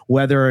mouth,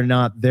 whether or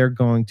not they're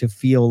going to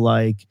feel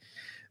like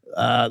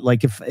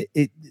if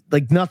it,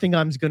 like nothing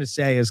I'm going to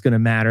say is going to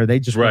matter. They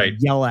just want to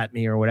yell at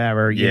me or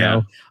whatever, you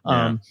know?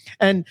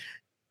 And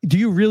do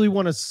you really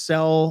want to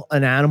sell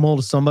an animal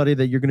to somebody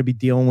that you're going to be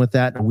dealing with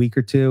that in a week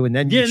or two, and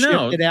then you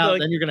ship it out,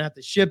 and then you're going to have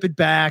to ship it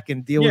back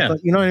and deal with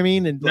it, you know what I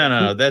mean? And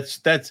that's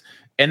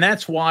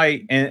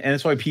why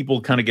that's why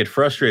people kind of get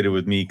frustrated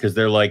with me, because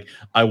they're like,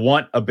 I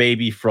want a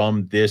baby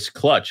from this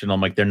clutch, and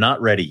I'm like, they're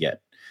not ready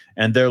yet.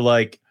 And they're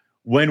like,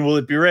 when will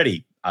it be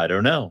ready? I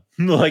don't know.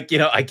 Like, you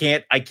know, I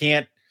can't.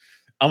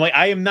 I'm like,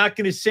 I am not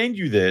going to send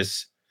you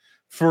this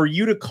for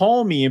you to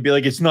call me and be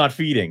like, it's not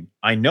feeding.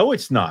 I know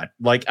it's not.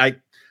 Like,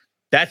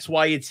 that's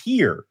why it's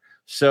here.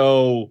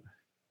 So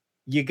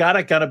you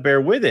gotta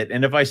bear with it.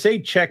 And if I say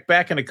check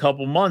back in a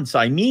couple months,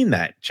 I mean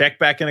that. Check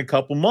back in a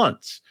couple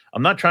months.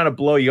 I'm not trying to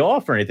blow you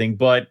off or anything,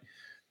 but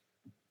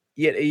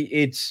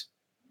it's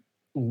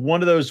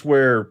one of those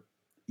where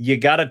you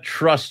gotta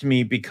trust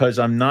me, because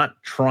I'm not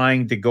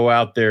trying to go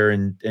out there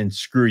and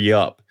screw you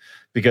up,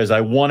 because I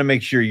want to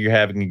make sure you're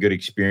having a good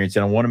experience,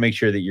 and I want to make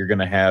sure that you're going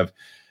to have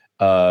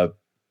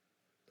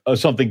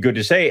something good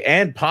to say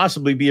and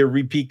possibly be a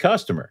repeat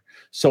customer.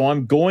 So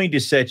I'm going to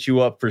set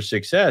you up for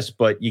success,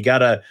 but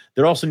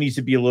there also needs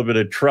to be a little bit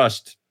of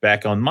trust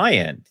back on my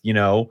end. You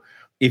know,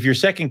 if your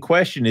second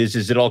question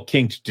is it all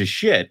kinked to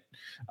shit?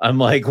 I'm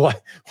like,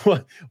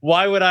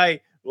 why would I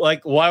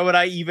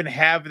even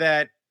have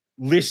that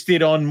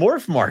listed on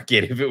Morph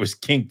Market if it was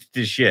kinked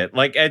to shit?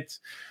 Like,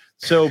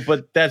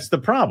 but that's the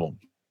problem.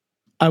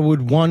 I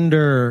would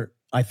wonder,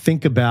 I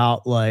think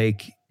about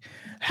like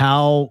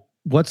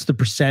what's the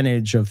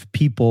percentage of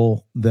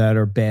people that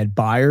are bad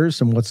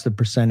buyers and what's the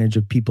percentage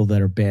of people that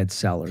are bad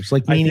sellers?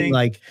 Like, meaning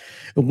like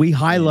we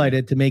highlight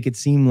it to make it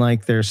seem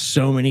like there's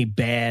so many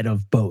bad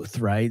of both,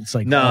 right? It's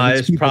like, no,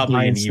 it's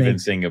probably an even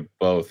thing of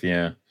both.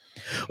 Yeah.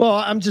 Well,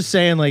 I'm just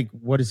saying, like,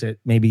 what is it?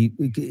 Maybe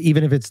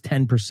even if it's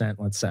 10%,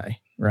 let's say,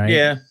 right?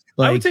 Yeah.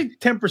 Like, I would say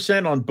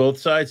 10% on both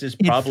sides is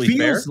probably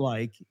fair. It feels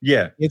like,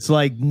 it's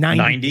like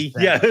 90.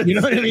 Yeah. You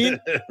know what I mean?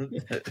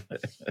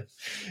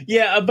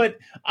 Yeah. But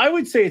I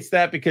would say it's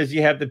that, because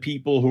you have the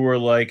people who are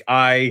like,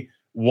 I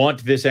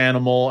want this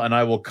animal and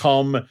I will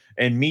come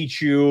and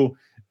meet you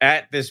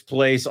at this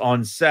place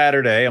on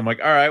Saturday. I'm like,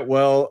 all right,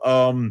 well,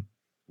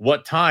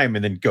 what time?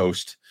 And then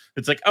ghost.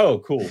 It's like, oh,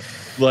 cool.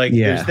 Like,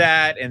 there's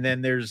that. And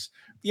then there's,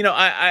 you know,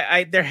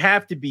 there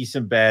have to be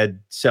some bad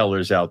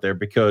sellers out there,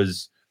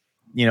 because,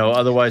 you know,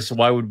 otherwise,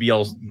 why would we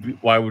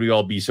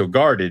all be so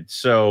guarded?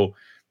 So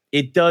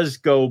it does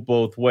go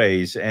both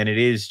ways, and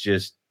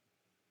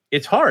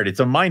it's hard. It's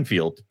a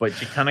minefield, but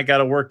you kind of got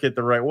to work it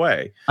the right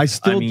way.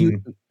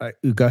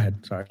 Go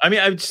ahead. Sorry. I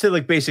mean, I would just say,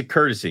 like, basic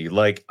courtesy.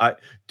 Like, I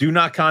do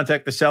not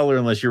contact the seller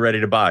unless you're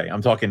ready to buy.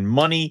 I'm talking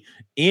money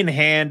in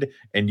hand,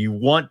 and you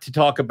want to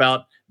talk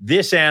about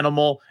this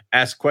animal,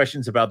 ask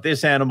questions about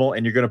this animal,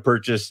 and you're going to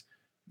purchase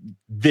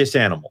this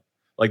animal.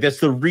 Like, that's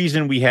the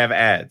reason we have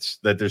ads,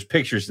 that there's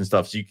pictures and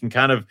stuff. So you can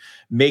kind of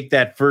make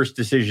that first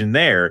decision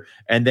there.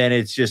 And then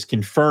it's just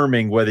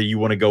confirming whether you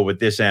want to go with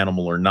this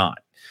animal or not.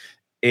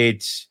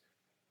 It's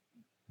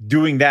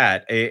doing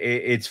that.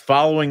 It's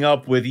following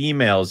up with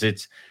emails.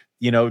 It's,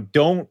 you know,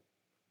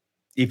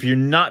 if you're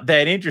not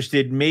that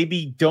interested,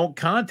 maybe don't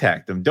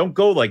contact them. Don't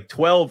go like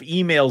 12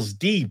 emails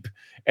deep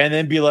and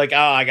then be like, oh,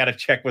 I got to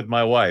check with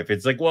my wife.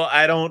 It's like, well,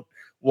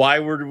 why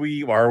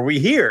are we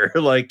here?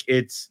 Like,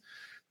 it's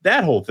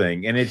that whole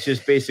thing. And it's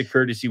just basic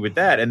courtesy with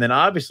that. And then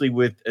obviously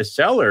with a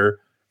seller,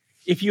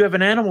 if you have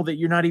an animal that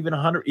you're not even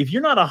if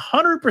you're not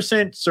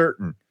 100%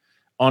 certain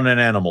on an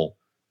animal,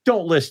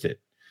 don't list it.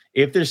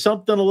 If there's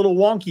something a little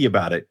wonky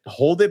about it,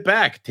 hold it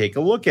back, take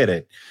a look at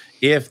it.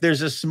 If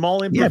there's a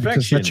small imperfection,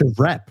 because that's your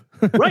rep.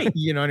 Right.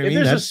 You know what I mean?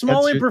 If there's a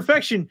small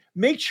imperfection,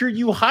 make sure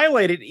you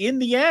highlight it in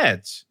the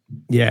ads.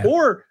 Yeah.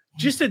 Or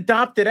just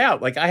adopt it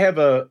out. Like, I have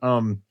a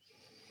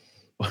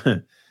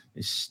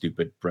this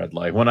stupid bread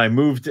light. When I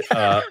moved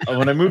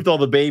all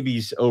the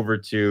babies over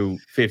to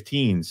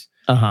 15s,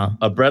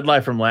 a bread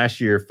light from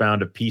last year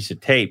found a piece of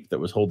tape that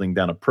was holding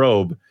down a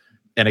probe,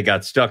 and it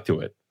got stuck to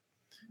it,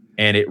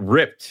 and it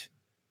ripped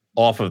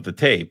off of the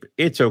tape.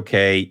 It's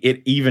okay.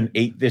 It even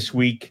ate this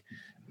week,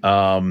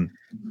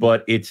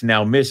 but it's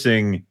now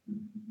missing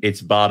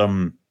its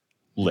bottom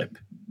lip.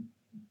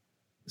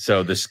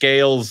 So the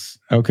scales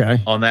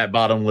on that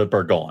bottom lip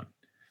are gone.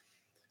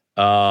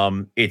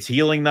 It's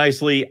healing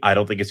nicely. I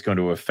don't think it's going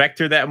to affect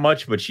her that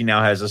much, but she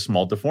now has a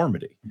small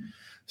deformity.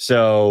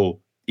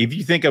 So if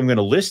you think I'm going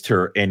to list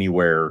her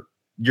anywhere,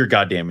 you're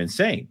goddamn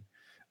insane.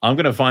 I'm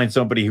going to find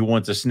somebody who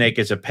wants a snake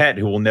as a pet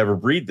who will never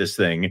breed this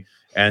thing,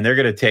 and they're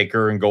going to take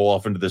her and go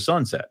off into the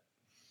sunset.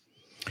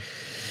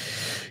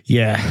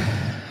 Yeah.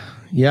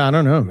 Yeah. I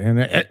don't know,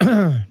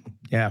 man.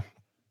 Yeah.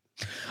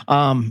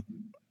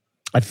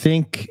 I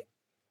think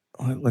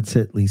let's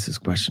hit Lisa's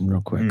question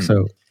real quick.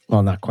 So,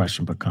 well, not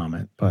question, but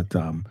comment. But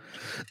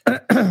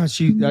I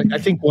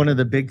think one of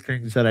the big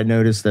things that I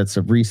noticed that's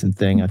a recent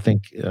thing. I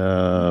think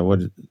where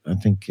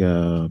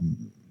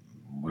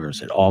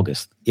is it?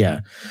 August.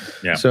 Yeah.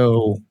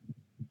 So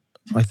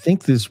I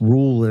think this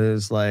rule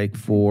is like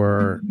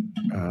for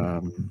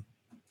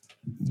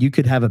you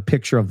could have a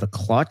picture of the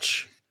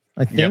clutch,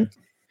 I think. Yep.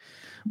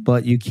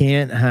 But you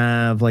can't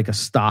have like a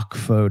stock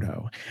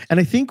photo. And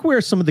I think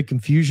where some of the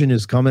confusion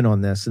is coming on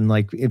this, and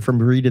like from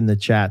reading the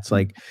chats,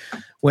 like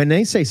when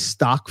they say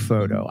stock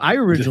photo, I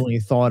originally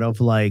thought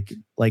of like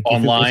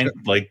online,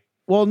 like,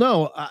 well,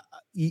 no,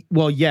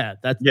 yeah,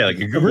 that's like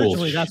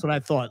originally that's what I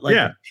thought.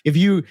 Like, if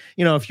you're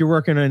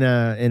working in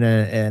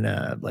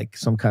a like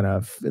some kind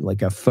of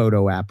like a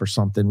photo app or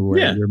something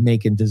where you're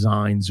making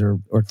designs or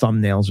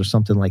thumbnails or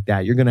something like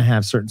that, you're going to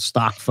have certain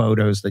stock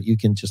photos that you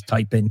can just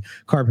type in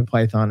carpet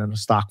python and a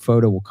stock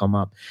photo will come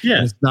up. Yeah,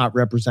 and it's not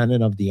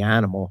representative of the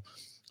animal.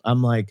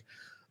 I'm like,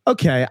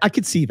 okay, I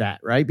could see that,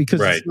 right? Because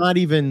it's not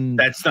even...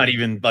 That's not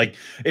even, like,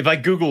 if I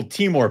Google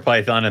Timor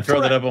Python and throw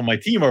that up on my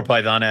Timor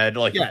Python ad,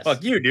 like,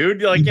 fuck you, dude.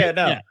 You're like,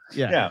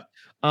 yeah.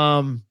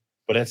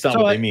 But that's not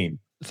what they mean.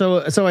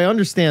 So I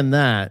understand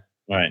that.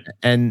 Right.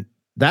 And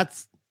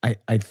that's...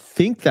 I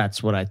think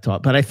that's what I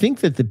thought. But I think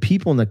that the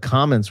people in the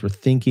comments were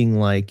thinking,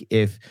 like,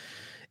 if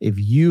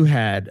you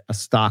had a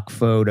stock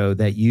photo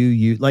that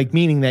you like,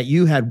 meaning that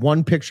you had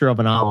one picture of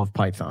an olive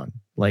python.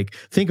 Like,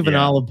 think of an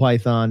olive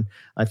python.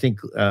 I think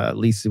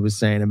Lisa was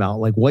saying about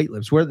like white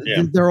lips, where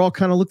they're all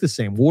kind of look the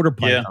same. Water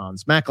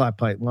pythons, macklot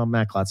python. Well,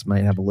 macklots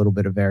might have a little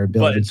bit of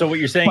variability. But so what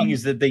you're saying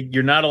is that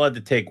you're not allowed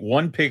to take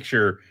one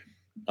picture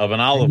of an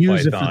olive python,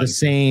 use it for the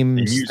same,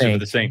 and use it for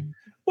the same.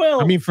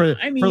 Well, I mean, for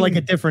like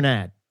a different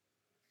ad.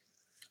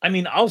 I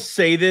mean, I'll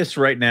say this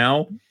right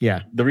now.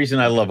 Yeah. The reason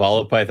I love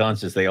olive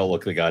pythons is they all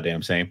look the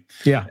goddamn same.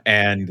 Yeah.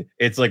 And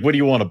it's like, what do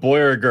you want, a boy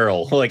or a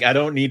girl? Like, I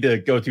don't need to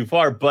go too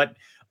far, but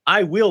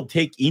I will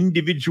take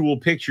individual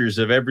pictures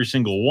of every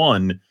single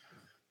one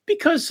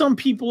because some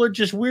people are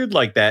just weird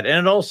like that.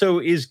 And it also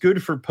is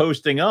good for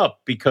posting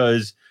up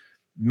because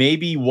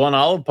maybe one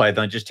olive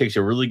python just takes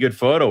a really good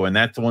photo and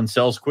that one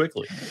sells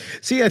quickly.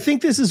 See, I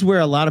think this is where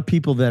a lot of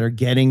people that are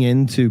getting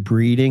into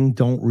breeding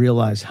don't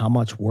realize how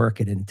much work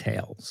it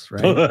entails,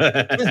 right?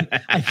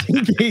 I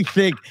think they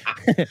think,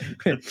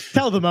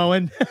 tell them,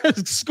 Owen,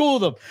 school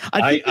them.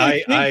 I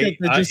think that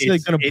they're just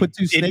like going to put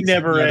two snakes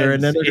together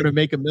and then they're going to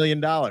make $1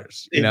 million.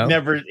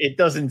 It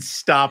doesn't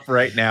stop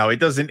right now. It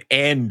doesn't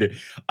end.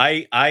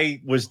 I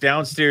was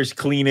downstairs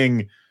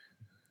cleaning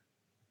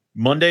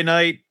Monday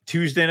night,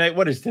 Tuesday night.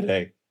 What is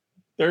today?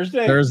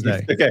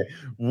 Thursday? Okay.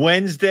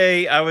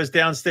 Wednesday, I was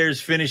downstairs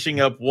finishing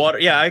up water.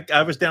 Yeah,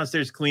 I was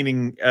downstairs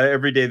cleaning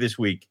every day this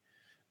week.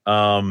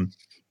 And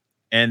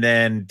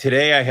then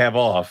today I have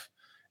off.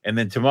 And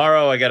then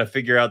tomorrow I got to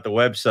figure out the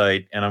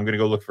website and I'm going to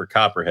go look for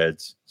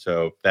copperheads.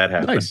 So that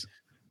happened. Nice.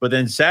 But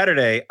then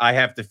Saturday I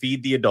have to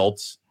feed the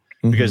adults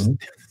because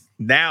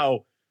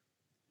now,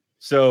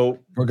 so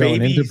we're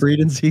going into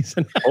breeding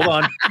season.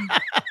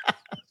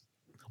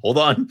 Hold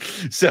on.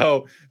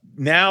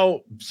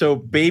 So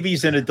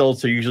babies and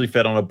adults are usually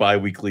fed on a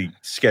bi-weekly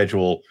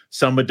schedule.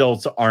 Some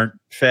adults aren't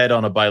fed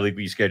on a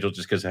bi-weekly schedule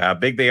just because of how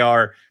big they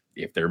are,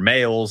 if they're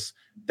males,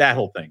 that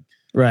whole thing.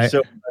 Right. So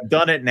what I've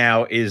done it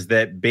now is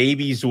that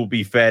babies will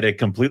be fed a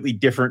completely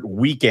different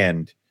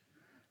weekend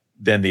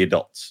than the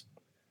adults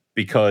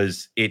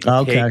because it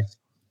takes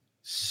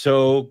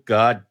so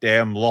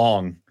goddamn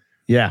long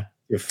to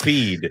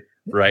feed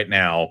right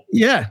now.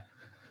 Yeah.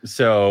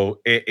 So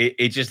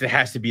it just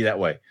has to be that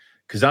way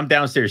because I'm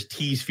downstairs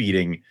tease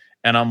feeding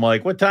and I'm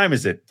like, what time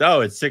is it?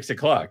 Oh, it's 6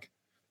 o'clock.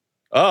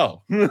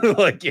 Oh,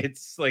 like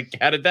it's like,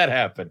 how did that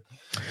happen?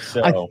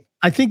 So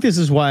I think this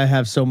is why I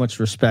have so much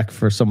respect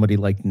for somebody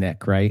like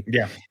Nick, right?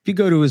 Yeah. If you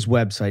go to his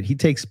website, he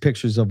takes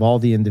pictures of all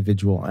the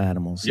individual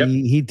animals. Yep.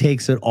 He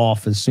takes it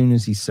off as soon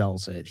as he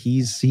sells it.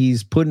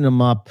 He's putting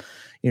them up,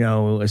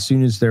 as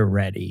soon as they're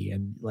ready.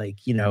 And like,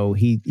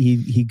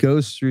 he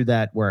goes through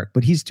that work,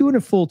 but he's doing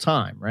it full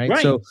time. Right.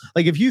 So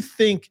like, if you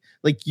think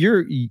like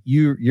you're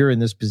in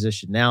this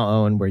position now,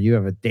 Owen, where you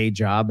have a day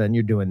job and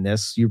you're doing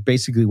this, you're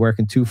basically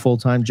working 2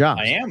 full-time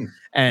jobs. I am.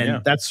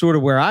 And that's sort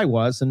of where I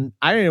was. And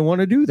I didn't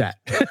want to do that.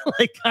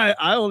 Like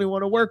I only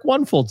want to work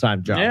 1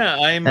 full-time job.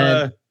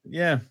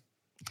 Yeah.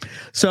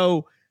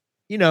 So,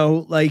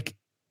 like,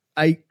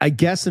 I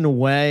guess in a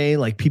way,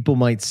 like people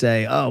might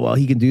say, oh, well,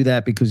 he can do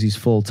that because he's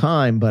full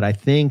time. But I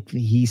think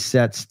he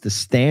sets the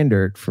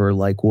standard for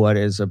like what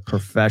is a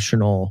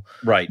professional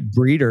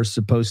breeder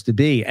supposed to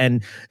be.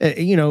 And,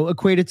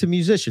 equate it to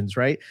musicians,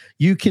 right?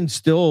 You can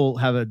still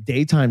have a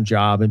daytime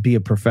job and be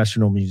a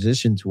professional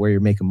musician to where you're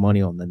making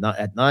money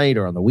at night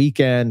or on the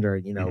weekend or,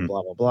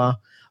 blah, blah, blah.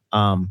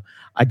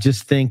 I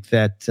just think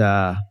that,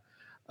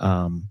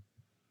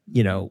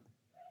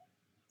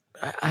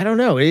 I don't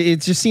know.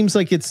 It just seems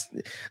like it's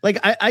like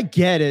I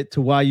get it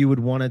to why you would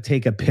want to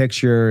take a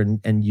picture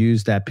and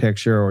use that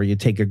picture, or you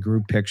take a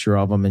group picture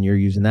of them and you're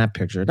using that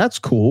picture. That's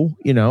cool.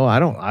 I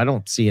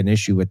don't see an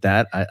issue with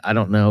that. I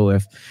don't know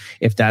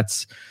if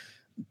that's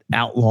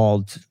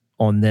outlawed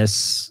on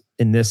this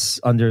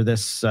under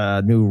this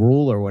new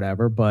rule or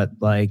whatever. But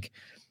like,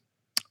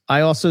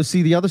 I also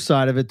see the other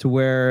side of it to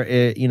where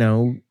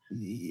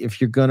if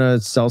you're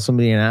gonna sell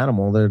somebody an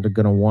animal, they're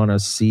gonna want to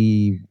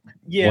see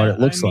what it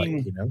looks like,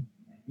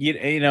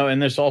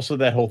 and there's also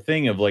that whole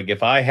thing of like,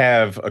 if I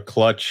have a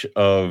clutch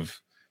of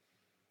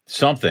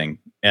something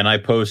and I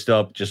post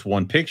up just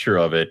one picture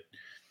of it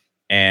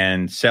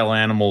and sell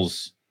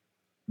animals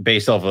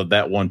based off of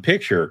that one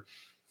picture,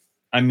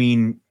 I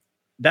mean,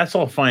 that's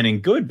all fine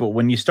and good. But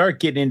when you start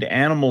getting into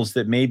animals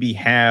that maybe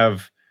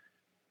have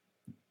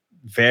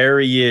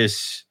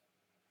various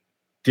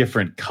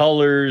different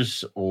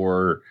colors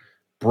or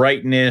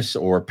brightness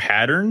or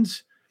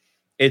patterns,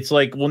 it's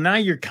like, well, now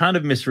you're kind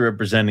of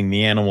misrepresenting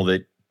the animal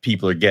that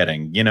people are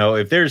getting.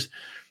 If there's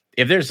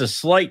a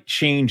slight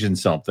change in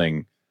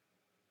something,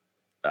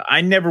 I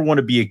never want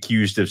to be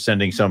accused of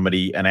sending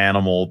somebody an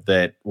animal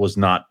that was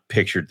not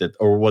pictured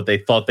or what they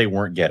thought they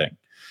weren't getting.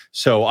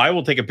 So I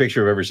will take a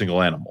picture of every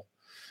single animal.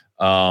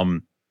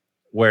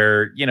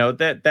 Where,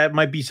 that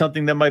might be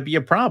something that might be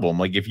a problem.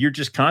 Like if you're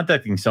just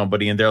contacting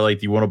somebody and they're like,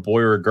 do you want a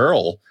boy or a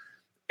girl?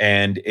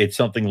 And it's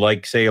something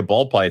like, say, a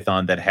ball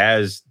python that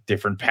has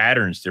different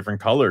patterns, different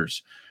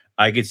colors.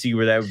 I could see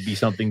where that would be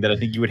something that I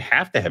think you would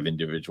have to have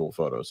individual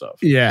photos of.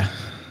 Yeah.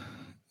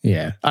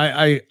 Yeah.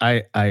 I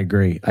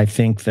agree. I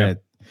think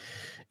that,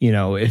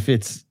 if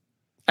it's,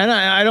 and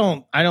I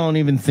don't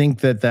even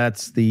think that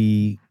that's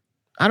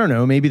I don't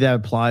know, maybe that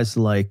applies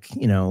to like,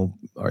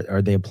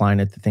 are they applying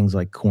it to things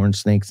like corn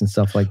snakes and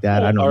stuff like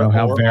that? I don't know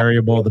how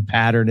variable the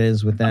pattern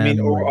is with them. I mean,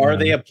 or are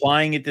they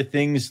applying it to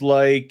things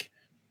like,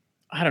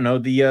 I don't know,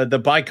 the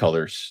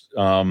bicolors,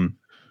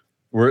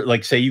 where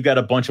like, say you got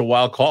a bunch of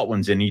wild caught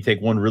ones and you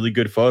take one really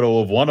good photo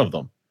of one of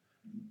them.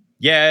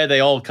 Yeah, they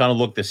all kind of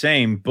look the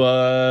same,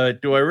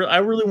 but do I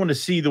really want to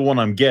see the one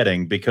I'm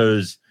getting?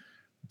 Because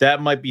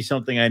that might be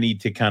something I need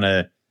to kind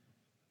of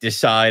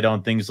decide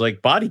on, things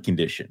like body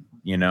condition.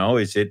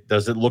 Does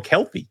it look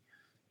healthy?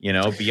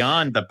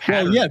 Beyond the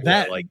pattern. Well,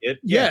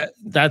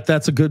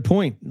 that's a good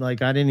point.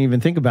 Like, I didn't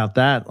even think about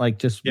that. Like,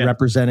 just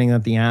representing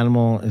that the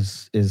animal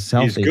is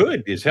healthy.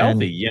 Is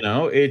healthy.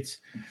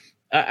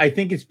 I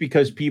think it's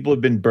because people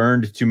have been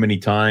burned too many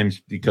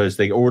times because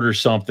they order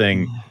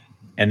something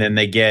and then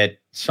they get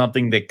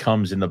something that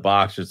comes in the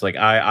box. It's like,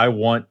 I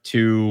want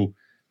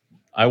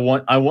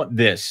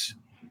this.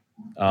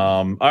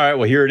 All right,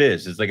 well, here it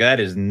is. It's like, that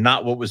is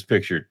not what was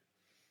pictured.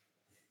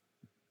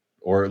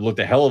 Or it looked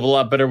a hell of a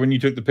lot better when you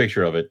took the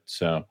picture of it.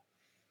 So,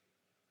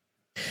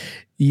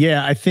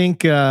 yeah, I think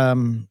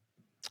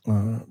Pedrick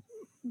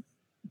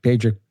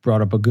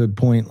brought up a good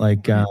point,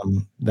 like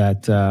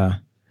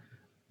that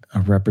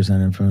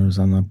represented photos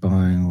I'm not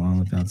buying one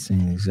without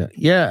seeing the exact.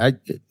 Yeah,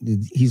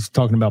 he's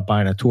talking about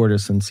buying a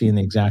tortoise and seeing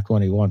the exact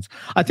one he wants.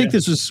 I think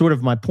this is sort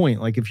of my point.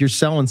 Like, if you're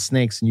selling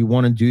snakes and you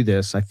want to do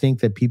this, I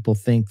think that people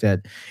think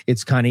that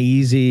it's kind of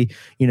easy.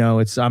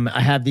 It's I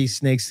have these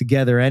snakes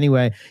together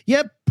anyway.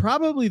 Yeah,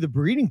 probably the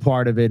breeding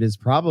part of it is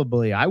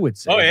probably, I would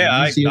say,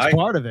 the easiest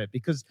part of it,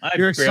 because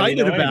you're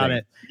excited about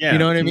it. Yeah. You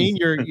know what I mean?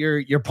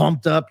 You're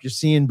pumped up. You're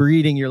seeing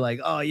breeding. You're like,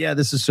 oh yeah,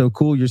 this is so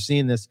cool. You're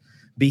seeing this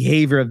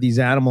behavior of these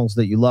animals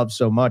that you love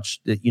so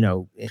much, that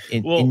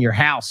in your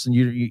house, and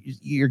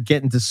you're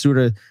getting to sort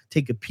of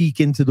take a peek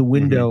into the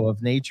window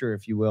of nature,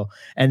 if you will.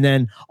 And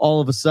then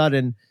all of a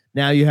sudden,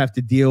 now you have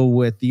to deal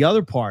with the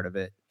other part of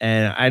it.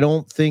 And I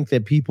don't think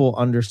that people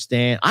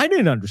understand. I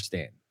didn't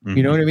understand.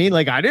 You know what I mean?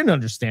 Like, I didn't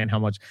understand how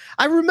much.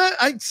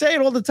 I say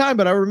it all the time,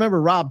 but I remember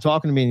Rob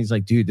talking to me and he's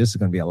like, dude, this is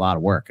going to be a lot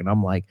of work. And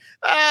I'm like,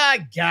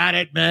 I got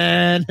it,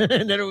 man.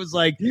 And then it was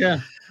like,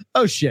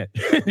 oh shit.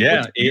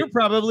 Yeah. You're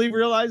probably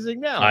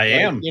realizing now. I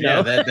am.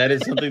 That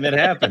is something that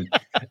happened.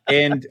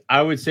 And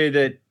I would say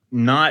that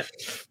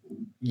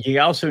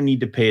you also need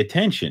to pay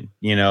attention.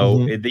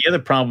 The other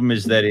problem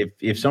is that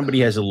if somebody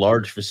has a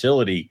large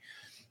facility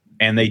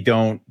and they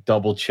don't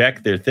double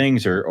check their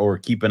things or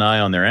keep an eye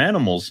on their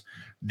animals,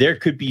 there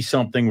could be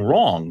something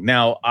wrong.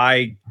 Now,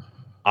 I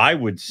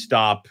would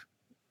stop.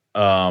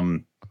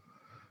 Like,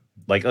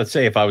 let's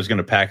say if I was going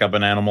to pack up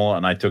an animal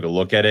and I took a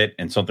look at it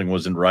and something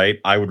wasn't right,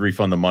 I would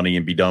refund the money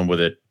and be done with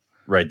it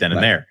right then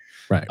and there.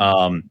 Right.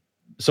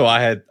 So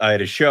I had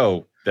a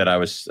show that I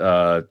was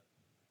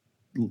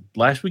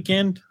last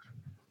weekend.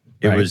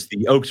 It was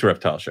the Oaks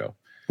Reptile Show.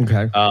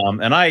 Okay.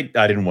 And I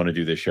didn't want to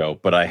do this show,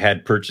 but I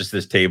had purchased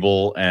this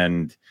table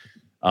and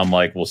I'm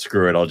like, well,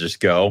 screw it. I'll just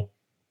go.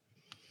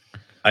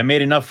 I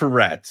made enough for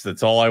rats.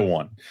 That's all I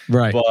want.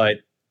 Right. But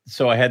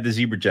so I had the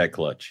zebra jag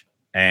clutch,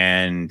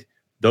 and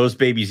those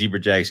baby zebra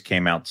jags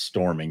came out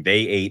storming. They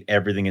ate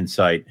everything in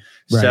sight.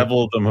 Right.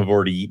 Several of them have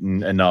already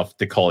eaten enough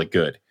to call it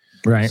good.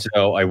 Right.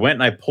 So I went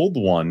and I pulled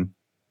one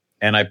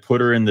and I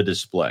put her in the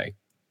display,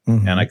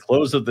 and I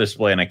closed the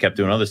display and I kept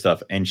doing other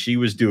stuff. And she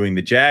was doing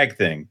the jag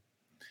thing,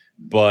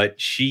 but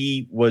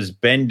she was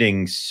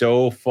bending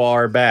so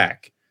far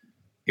back.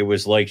 It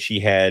was like she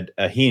had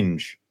a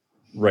hinge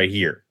right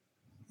here.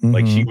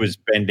 Like she was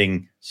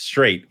bending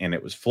straight and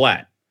it was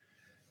flat.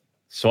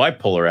 So I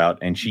pull her out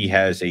and she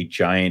has a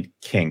giant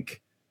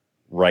kink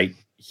right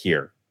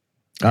here.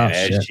 Oh,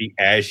 and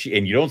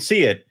and you don't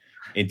see it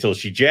until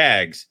she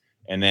jags,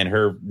 and then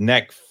her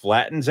neck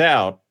flattens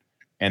out,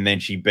 and then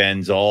she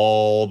bends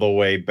all the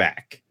way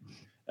back.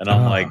 And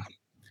I'm like,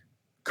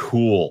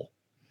 cool.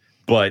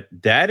 But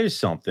that is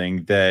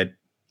something that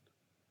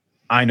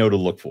I know to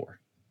look for.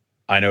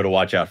 I know to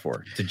watch out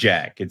for. It's a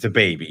jag. It's a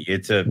baby.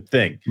 It's a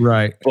thing.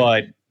 Right.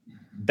 But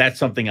that's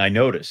something I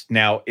noticed.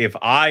 Now, if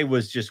I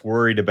was just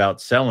worried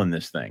about selling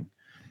this thing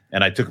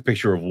and I took a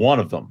picture of one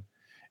of them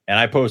and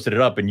I posted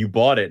it up and you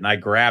bought it and I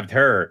grabbed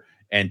her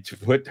and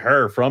put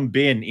her from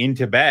bin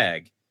into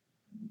bag,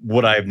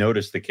 would I have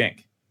noticed the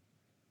kink?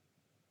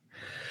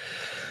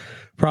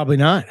 Probably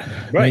not.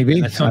 Right.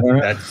 Maybe. That's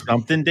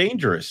something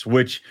dangerous,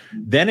 which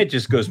then it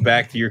just goes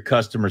back to your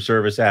customer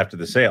service after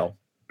the sale.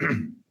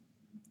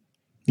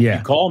 Yeah.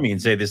 You call me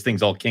and say this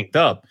thing's all kinked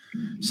up.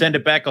 Send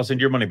it back. I'll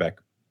send your money back.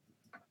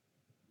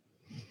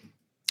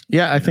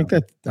 Yeah, I think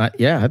that.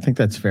 I think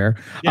that's fair.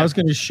 Yeah. I was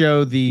going to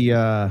show the.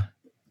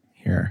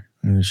 Here,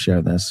 I'm going to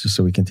show this just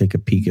so we can take a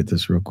peek at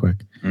this real quick.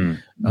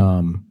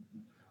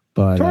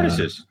 But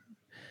tortoises.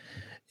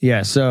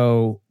 Yeah.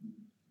 So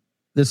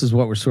this is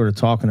what we're sort of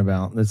talking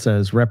about. It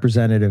says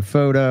representative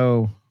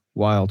photo,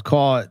 wild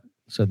caught.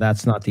 So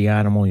that's not the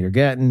animal you're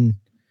getting.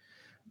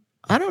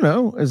 I don't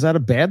know. Is that a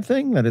bad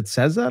thing that it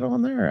says that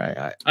on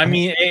there? I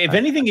mean, if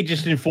anything, it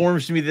just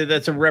informs me that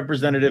that's a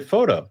representative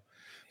photo.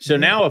 So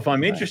now if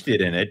I'm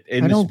interested in it,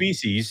 in the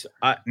species,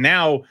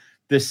 now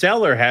the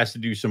seller has to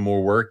do some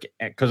more work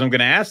because I'm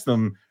going to ask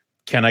them,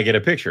 can I get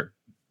a picture?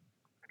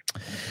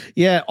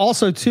 Yeah.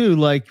 Also, too,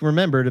 like,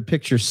 remember, the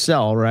pictures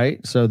sell,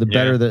 right? So the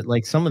better that,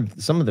 like, some of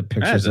the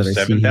pictures that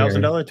I see here.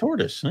 $7,000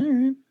 tortoise. All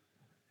right.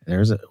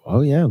 There's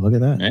oh, yeah. Look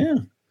at that. Yeah.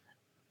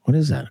 What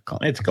is that?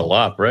 It's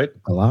Galop, right?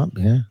 Galop,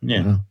 yeah.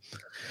 Yeah.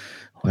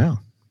 Wow.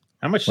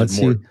 How much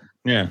is more?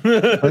 Yeah.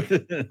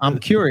 I'm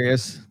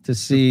curious to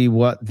see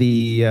what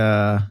the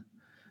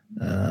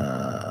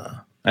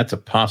that's a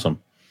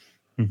possum.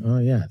 Oh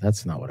yeah,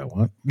 that's not what I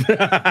want.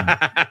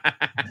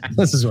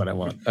 This is what I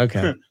want.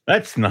 Okay.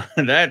 That's not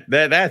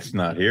that's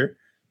not here.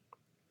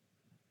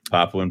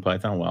 Papuan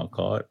python wild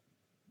caught.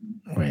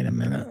 Wait a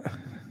minute.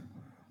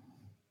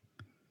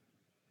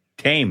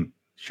 Tame.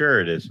 Sure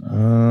it is.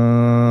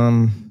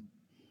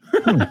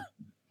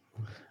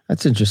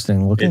 That's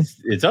interesting looking.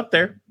 It's up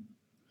there.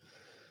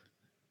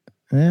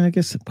 Yeah, I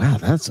guess. Wow,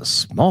 that's a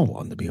small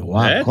one to be a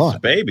wild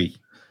caught. Baby.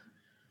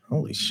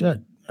 Holy shit.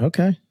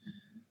 Okay.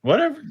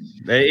 Whatever.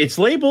 It's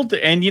labeled,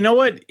 and you know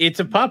what? It's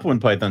a Papuan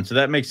python, so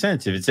that makes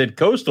sense. If it said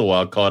coastal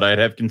wild caught, I'd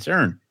have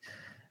concern.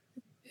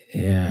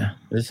 Yeah.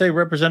 Does it say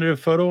representative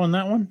photo on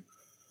that one?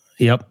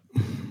 Yep.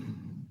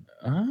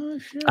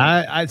 Sure.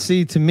 I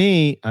see. To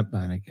me,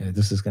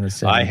 this is going to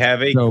say. I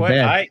have a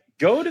question.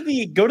 Go to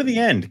the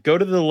end. Go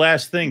to the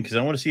last thing because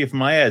I want to see if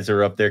my ads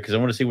are up there because I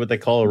want to see what they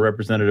call a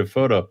representative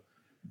photo.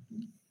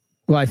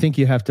 Well, I think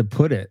you have to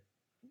put it.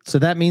 So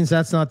that means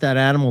that's not that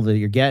animal that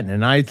you're getting.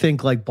 And I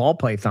think like ball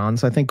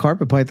pythons, I think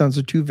carpet pythons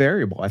are too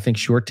variable. I think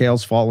short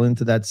tails fall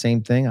into that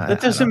same thing. That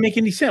doesn't make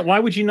any sense. Why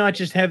would you not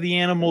just have the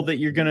animal that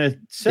you're going to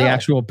sell? The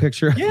actual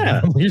picture.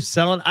 Yeah. You're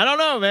selling. I don't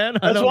know, man.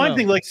 That's one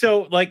thing. Like,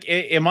 so like,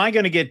 am I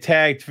going to get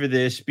tagged for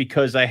this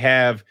because I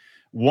have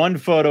one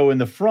photo in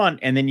the front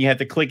and then you have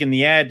to click in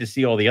the ad to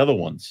see all the other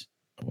ones?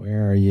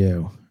 Where are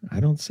you? I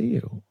don't see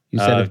you. You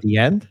said at the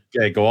end?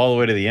 Yeah, go all the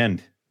way to the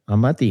end.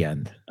 I'm at the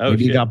end. Oh,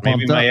 maybe you got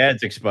bumped up. My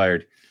ad's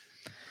expired.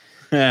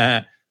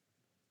 Yeah,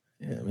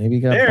 maybe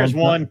you got. There's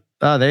one. Up.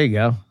 Oh, there you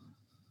go.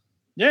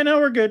 Yeah, no,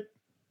 we're good.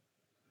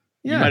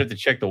 Yeah. You might have to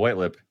check the white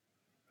lip.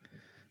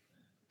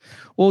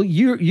 Well,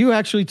 you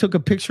actually took a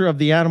picture of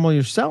the animal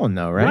you're selling,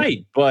 though, right?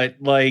 Right, but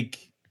like,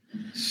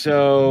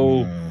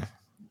 so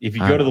if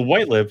you go to the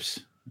white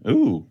lips,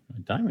 ooh, a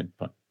diamond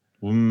punt.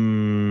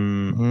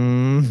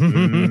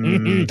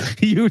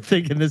 You were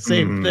thinking the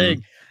same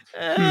thing.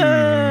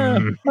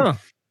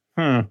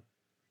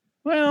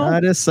 Well,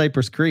 that is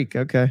Cypress Creek.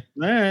 Okay.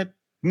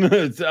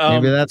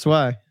 Maybe that's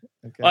why.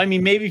 Okay. I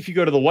mean, maybe if you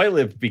go to the white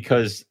lip,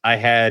 because I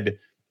had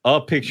a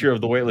picture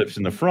of the white lips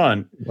in the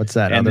front. What's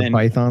that? Other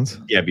pythons?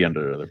 Yeah, be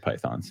under other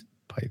pythons.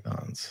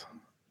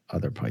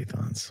 Other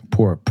pythons.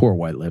 Poor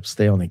white lips.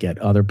 They only get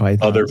other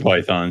pythons. Other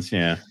pythons,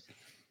 yeah.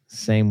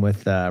 Same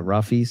with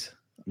roughies.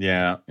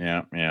 Yeah.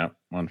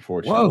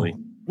 Unfortunately.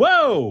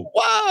 Whoa!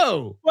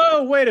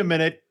 Wait a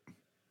minute.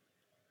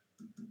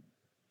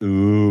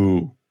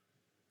 Ooh.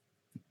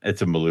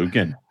 It's a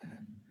Malucan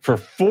for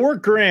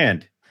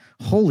 $4,000.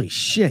 Holy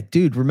shit,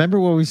 dude. Remember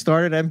when we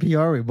started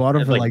NPR? We bought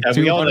them for like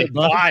 $200.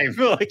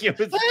 Like it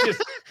was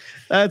just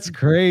that's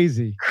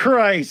crazy.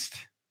 Christ.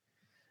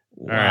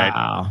 Wow. All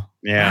right.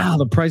 Yeah. Wow,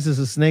 the prices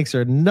of snakes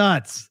are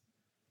nuts.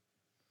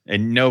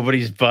 And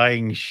nobody's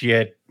buying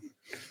shit.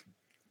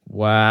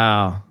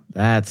 Wow.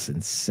 That's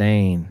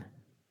insane.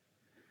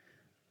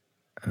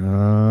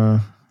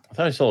 I thought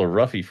thought I saw a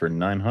roughie for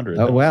 900.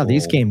 Oh, wow.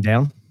 These came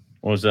down.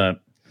 What was that?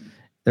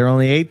 They're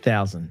only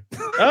 8,000.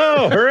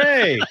 Oh,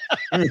 hooray.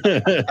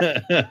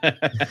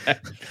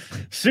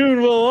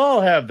 Soon we'll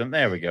all have them.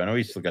 There we go. No,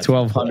 we still got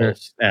 1,200.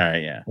 All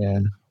right, yeah. Yeah.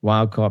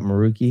 Wild caught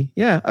Maruki.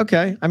 Yeah.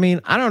 Okay. I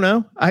mean, I don't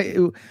know. I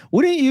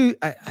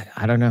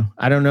don't know.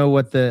 I don't know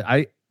what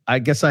I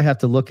guess I have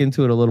to look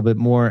into it a little bit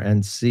more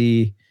and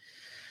see.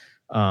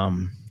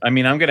 I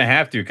mean, I'm going to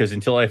have to, because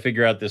until I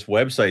figure out this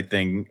website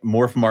thing,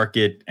 Morph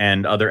Market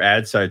and other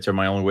ad sites are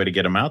my only way to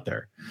get them out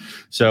there.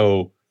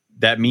 So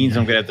that means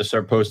I'm going to have to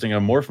start posting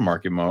on Morph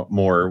Market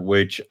more,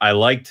 which I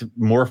liked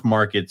Morph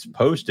Market's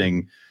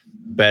posting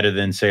better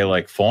than, say,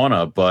 like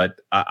Fauna, but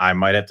I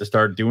might have to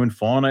start doing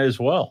Fauna as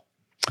well.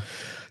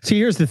 See,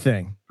 here's the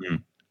thing.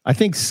 I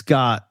think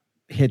Scott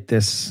hit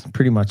this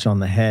pretty much on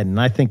the head, and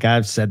I think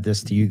I've said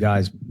this to you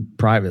guys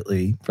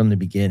privately from the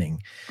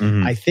beginning.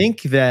 I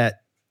think that,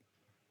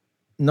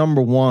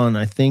 number one,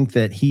 I think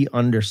that he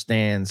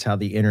understands how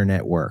the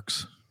internet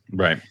works.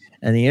 Right.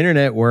 And the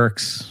internet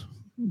works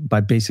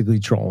by basically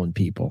trolling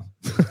people.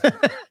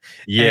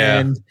 Yeah.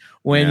 And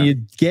when you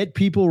get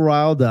people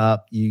riled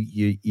up,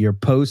 your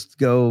posts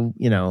go,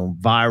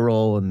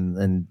 viral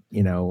and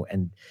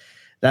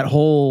that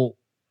whole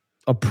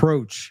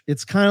approach,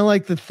 it's kind of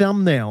like the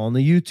thumbnail on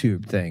the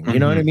YouTube thing. You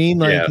know what I mean?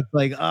 Like, it's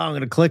like, oh, I'm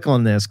going to click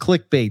on this,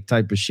 clickbait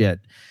type of shit.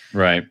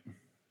 Right.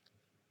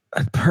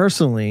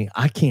 Personally,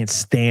 I can't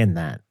stand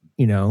that,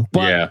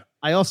 but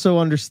I also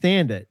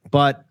understand it.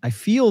 But I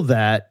feel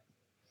that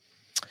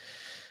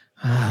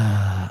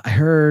I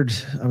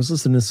was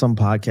listening to some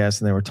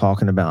podcast and they were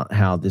talking about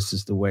how this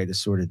is the way to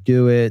sort of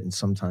do it. And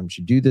sometimes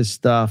you do this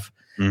stuff.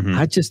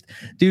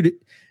 Dude,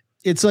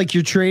 it's like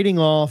you're trading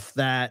off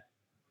that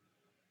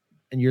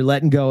and you're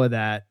letting go of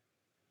that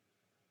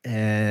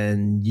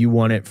and you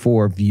want it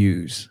for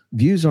views.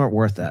 Views aren't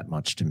worth that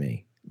much to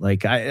me.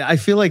 Like, I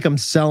feel like I'm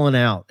selling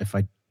out if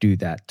I do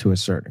that to a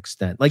certain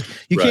extent. Like,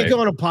 you can't go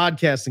on a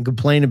podcast and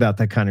complain about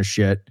that kind of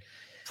shit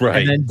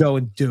and then go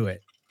and do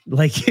it.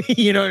 Like,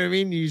 you know what I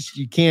mean?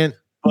 You can't.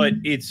 But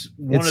it's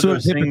one of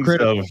those things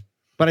of.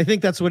 But I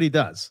think that's what he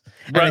does.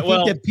 And I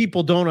think that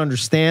people don't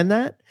understand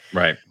that.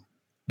 Right.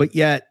 But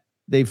yet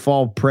they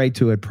fall prey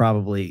to it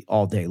probably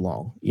all day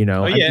long.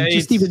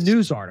 Just even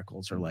news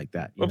articles are like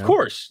that. Of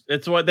course.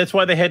 That's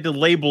why they had to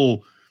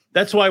label.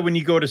 That's why when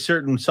you go to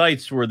certain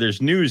sites where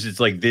there's news, it's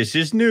like, this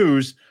is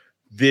news.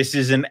 This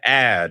is an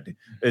ad.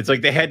 It's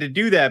like they had to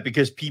do that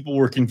because people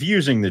were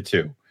confusing the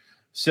two.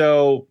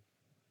 So,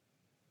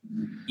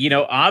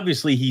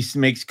 obviously he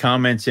makes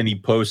comments and he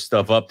posts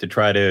stuff up to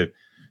try to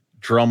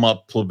drum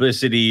up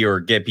publicity or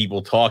get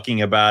people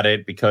talking about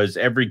it, because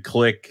every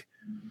click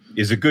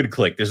is a good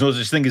click. There's no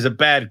such thing as a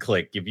bad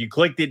click. If you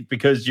clicked it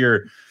because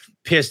you're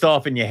pissed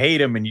off and you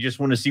hate him and you just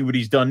want to see what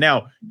he's done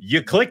now,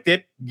 you clicked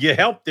it, you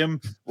helped him.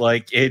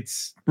 Like,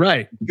 it's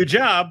right. Good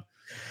job.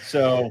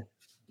 So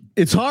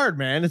it's hard,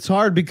 man. It's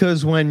hard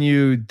because when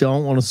you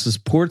don't want to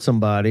support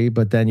somebody,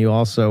 but then you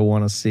also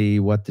want to see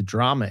what the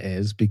drama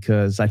is,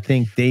 because I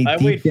think deep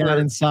down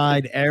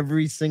inside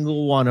every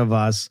single one of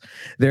us,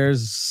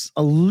 there's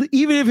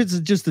even if it's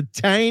just a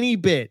tiny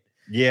bit,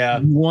 you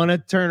want to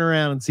turn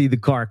around and see the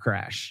car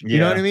crash. You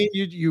know what I mean?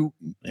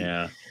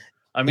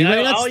 I mean, you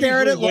may not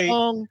stare at it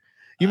long.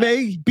 You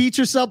may beat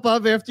yourself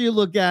up after you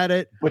look at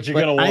it, but you're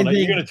going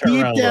to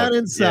turn around. Deep down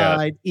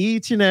inside,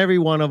 each and every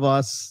one of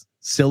us,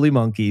 silly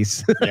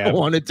monkeys,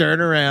 want to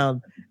turn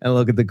around and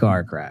look at the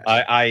car crash.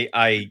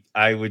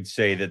 I would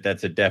say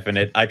that's a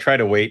definite. I try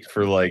to wait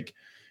for like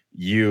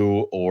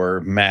you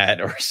or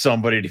Matt or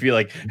somebody to be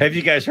like, have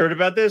you guys heard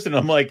about this? And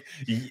I'm like,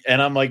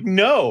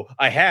 no,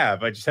 I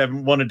have. I just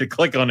haven't wanted to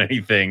click on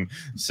anything.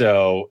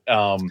 So,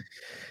 but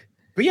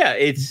yeah,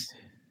 it's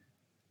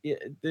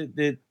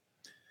to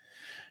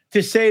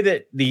say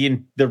that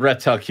the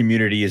reptile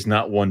community is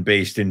not one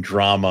based in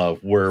drama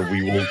where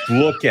we will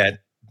look at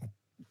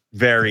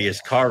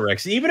various car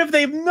wrecks, even if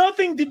they have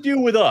nothing to do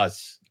with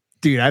us.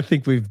 Dude, I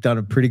think we've done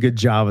a pretty good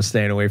job of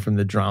staying away from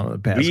the drama the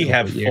past We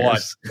have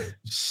fought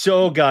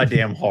so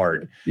goddamn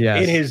hard.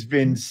 It has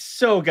been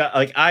so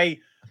I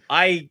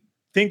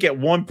think at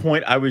one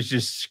point I was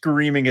just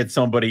screaming at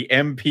somebody,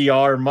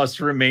 NPR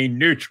must remain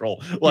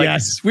neutral. Like,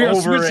 yes, we are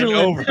over and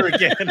over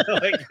again.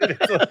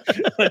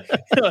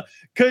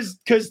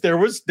 Because there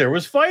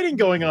was fighting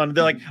going on.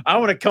 They're like, I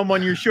want to come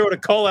on your show to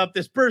call out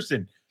this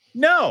person.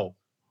 No.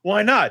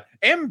 Why not?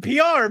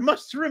 NPR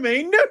must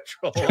remain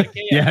neutral. Like,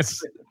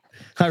 yes,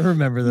 I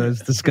remember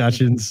those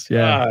discussions.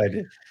 Yeah,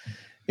 God.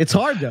 It's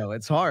hard though.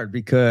 It's hard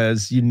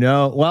because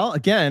well,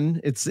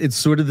 again, it's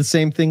sort of the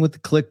same thing with the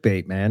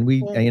clickbait, man.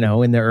 We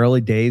in the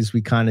early days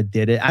we kind of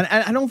did it.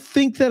 I don't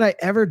think that I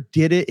ever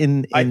did it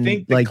in I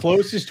think the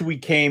closest we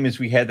came is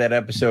we had that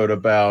episode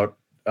about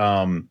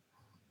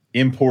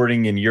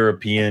importing and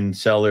European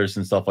sellers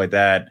and stuff like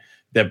that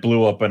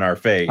blew up in our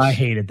face. I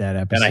hated that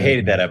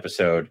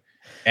episode.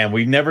 And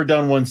we've never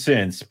done one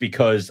since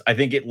because I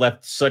think it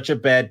left such a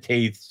bad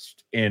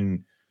taste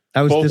in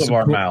both of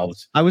our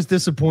mouths. I was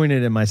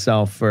disappointed in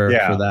myself for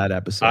that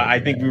episode. I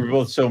think we were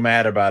both so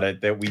mad about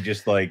it that we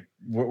just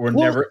we're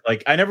never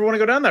like, I never want to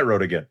go down that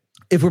road again.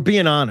 If we're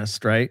being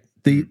honest, right?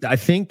 I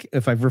think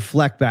if I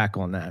reflect back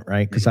on that,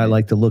 right? Because I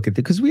like to look at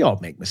because we all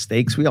make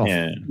mistakes. We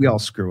all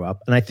screw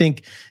up. And I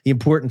think the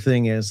important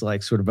thing is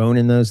like sort of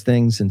owning those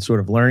things and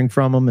sort of learning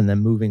from them and then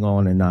moving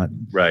on and not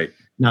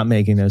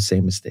making those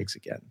same mistakes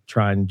again.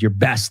 Trying your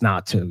best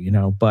not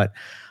to, but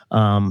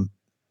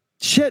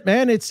shit,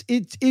 man,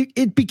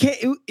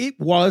 it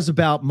was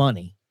about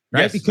money,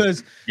 right? Yes.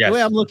 Because the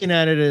way I'm looking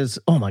at it is,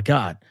 oh my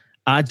God,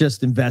 I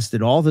just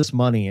invested all this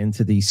money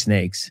into these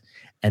snakes.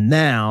 And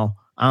now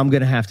I'm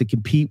going to have to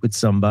compete with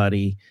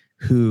somebody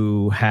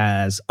who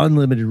has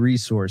unlimited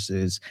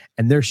resources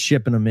and they're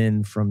shipping them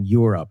in from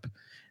Europe.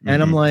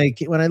 And I'm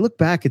like, when I look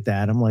back at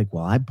that, I'm like,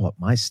 well, I bought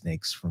my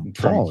snakes from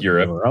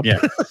Europe.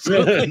 Yeah.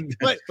 So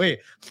wait.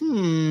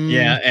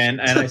 Yeah. And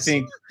I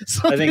think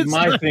my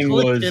thing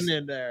was,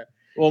 in there.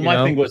 Well,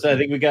 my thing was, I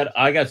think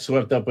I got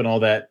swept up in all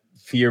that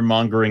fear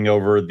mongering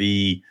over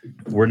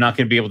we're not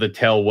going to be able to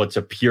tell what's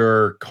a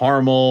pure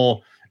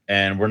caramel.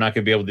 And we're not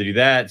going to be able to do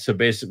that. So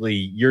basically,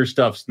 your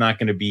stuff's not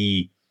going to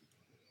be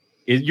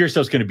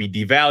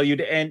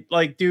devalued. And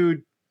like,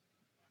 dude,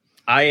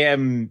 I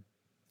am,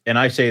 and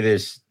I say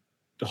this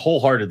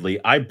wholeheartedly,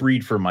 I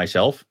breed for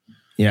myself.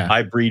 Yeah.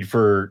 I breed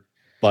for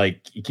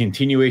like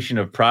continuation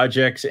of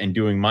projects and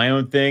doing my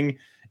own thing.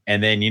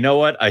 And then you know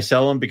what? I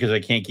sell them because I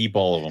can't keep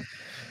all of them.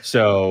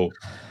 So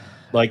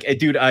like,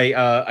 dude,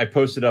 I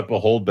posted up a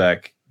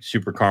holdback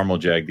super caramel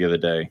jag the other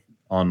day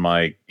on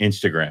my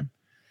Instagram.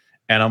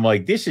 And I'm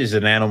like, this is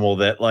an animal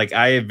that like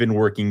I have been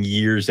working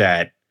years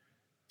to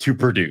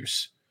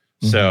produce.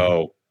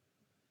 So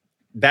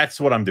that's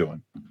what I'm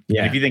doing.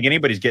 Yeah. And if you think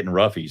anybody's getting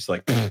roughies,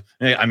 like,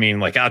 I mean,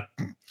 like, I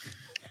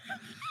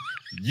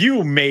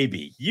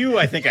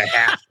think I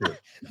have to.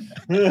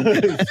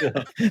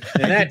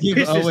 And that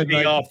pisses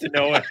me off to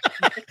no end.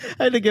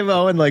 I had to give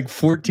Owen like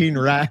 14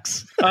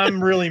 racks.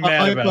 I'm really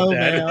mad about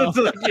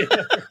that.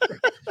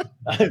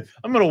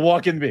 I'm going to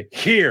walk in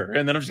here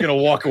and then I'm just going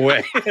to walk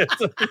away.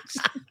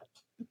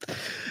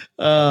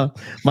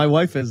 My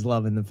wife is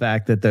loving the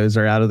fact that those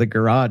are out of the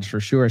garage for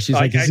sure. She's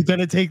like, is he going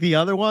to take the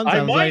other ones?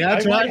 I was like,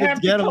 I tried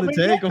to get him to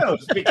take them.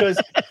 Because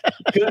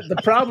the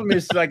problem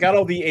is I got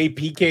all the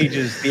AP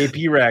cages, the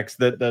AP racks,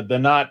 the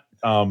not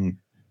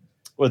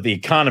the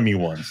economy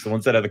ones, the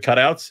ones that have the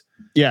cutouts.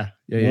 Yeah.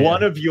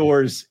 One of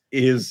yours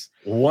is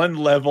one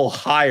level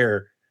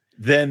higher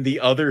than the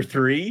other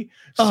three.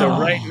 So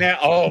right now,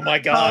 oh my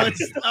God.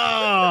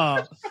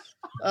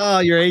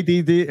 Your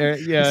ADD.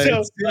 Yeah.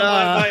 So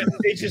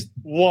it's just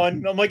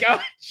one. I'm like,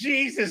 oh,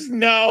 Jesus,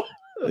 no.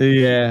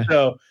 Yeah.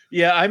 So,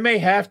 yeah, I may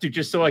have to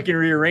just so I can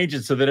rearrange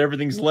it so that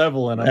everything's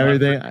level and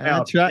everything.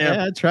 I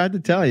tried to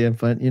tell you,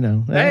 but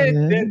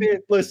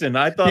listen,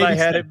 I thought I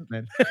had it.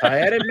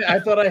 I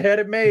thought I had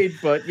it made,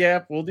 but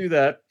yeah, we'll do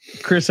that.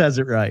 Chris has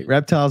it right.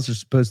 Reptiles are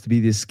supposed to be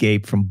the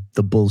escape from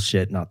the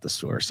bullshit, not the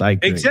source. I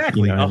agree.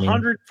 Exactly,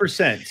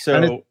 100%.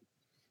 So,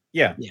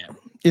 yeah,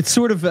 it's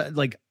sort of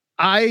like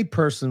I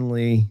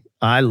personally.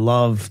 I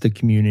love the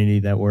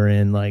community that we're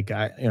in. Like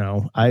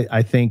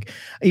I think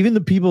even the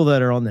people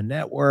that are on the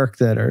network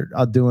that are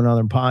doing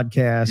other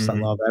podcasts, I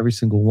love every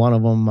single one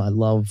of them. I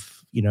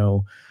love, I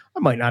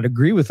might not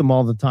agree with them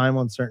all the time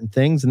on certain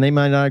things and they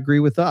might not agree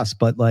with us,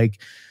 but like,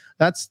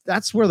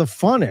 that's where the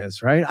fun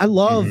is, right? I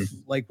love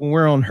like when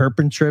we're on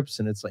herping trips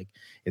and it's like,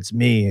 it's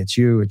me, it's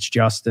you, it's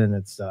Justin.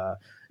 It's,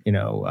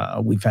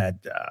 we've had,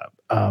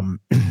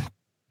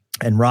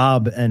 and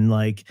Rob and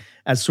like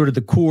as sort of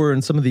the core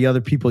and some of the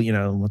other people,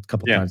 a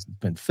couple of times it's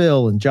been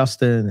Phil and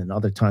Justin and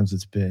other times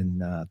it's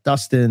been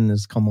Dustin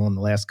has come on the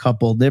last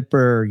couple,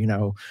 Nipper,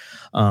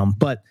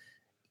 but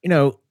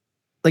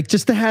like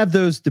just to have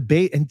those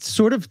debate and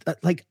sort of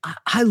like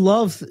I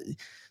love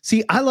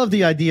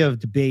the idea of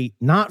debate,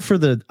 not for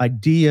the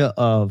idea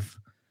of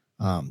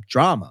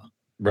drama.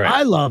 Right.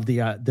 I love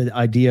the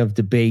idea of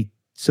debate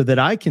so that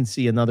I can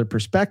see another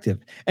perspective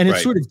and it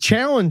sort of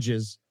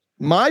challenges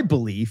my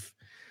belief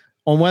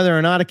on whether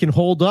or not it can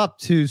hold up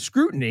to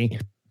scrutiny.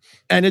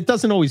 And it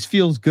doesn't always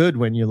feel good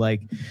when you're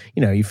like,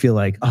 you feel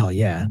like, oh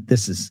yeah,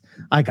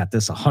 I got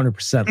this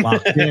 100%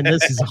 locked in.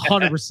 This is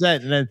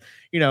 100%. And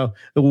then,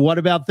 what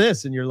about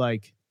this? And you're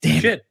like,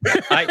 damn shit.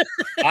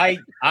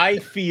 I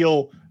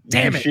feel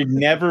you should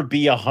never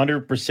be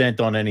 100%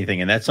 on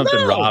anything. And that's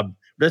something Rob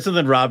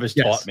has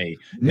taught me.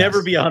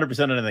 Never be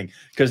 100% on anything.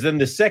 Because then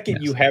the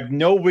second you have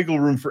no wiggle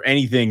room for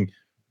anything,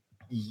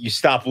 you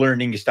stop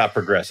learning, you stop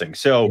progressing.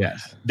 So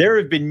there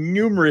have been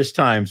numerous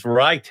times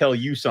where I tell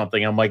you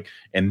something, I'm like,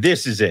 and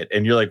this is it.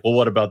 And you're like, well,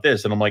 what about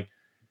this? And I'm like,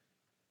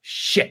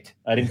 shit,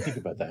 I didn't think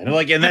about that. And I'm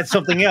like, and that's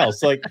something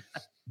else. Like,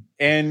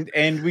 and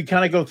we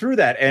kind of go through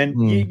that.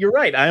 And you're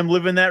right. I am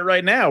living that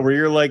right now where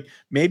you're like,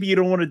 maybe you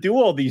don't want to do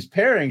all these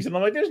pairings. And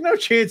I'm like, there's no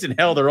chance in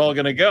hell they're all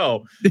going to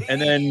go.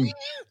 And then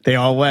they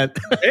all went.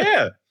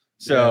 Yeah.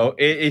 So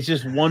it's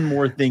just one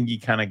more thing you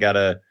kind of got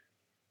to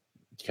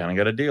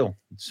deal.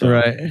 So.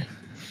 Right.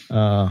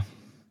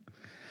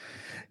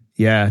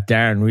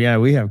 Darren.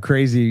 We have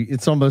crazy.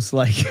 It's almost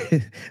like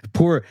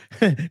poor.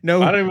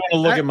 No, I don't even want to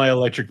look at my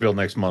electric bill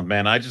next month,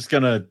 man. I just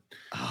gonna.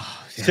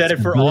 set it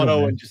for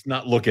auto and just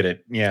not look at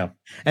it. Yeah.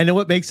 And then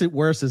what makes it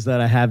worse is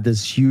that I have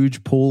this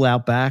huge pool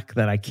out back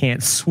that I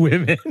can't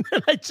swim in.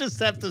 And I just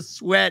have to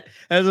sweat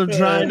as I'm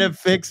trying to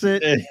fix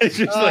it. It's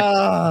just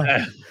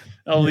like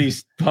all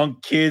these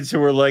punk kids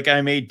who are like,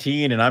 I'm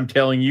 18 and I'm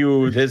telling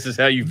you this is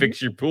how you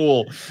fix your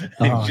pool.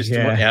 I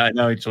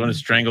know. I just want to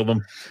strangle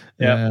them.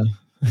 Yeah.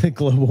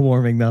 Global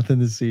warming, nothing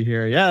to see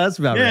here. Yeah, that's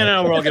about right. Yeah,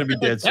 no, we're all going to be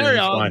dead soon. It's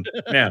fine.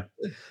 Yeah.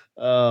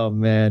 Oh,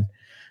 man.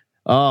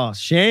 Oh,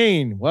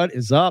 Shane, what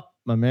is up,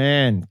 my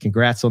man?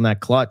 Congrats on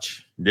that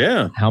clutch.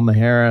 Yeah.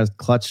 Halmahera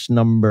clutch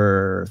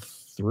number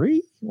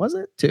 3, was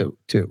it? 2.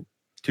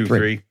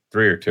 3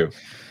 or 2.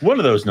 One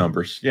of those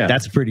numbers. Yeah.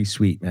 That's pretty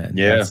sweet, man.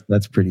 Yeah.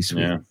 That's pretty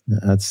sweet. Yeah.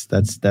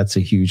 That's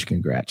a huge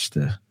congrats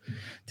to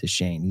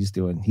Shane.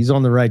 He's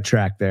on the right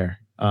track there.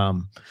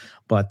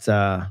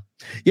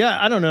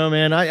 Yeah, I don't know,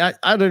 man. I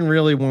didn't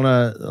really want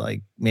to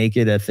like make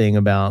it a thing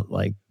about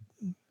like,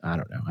 I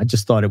don't know. I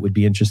just thought it would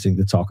be interesting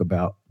to talk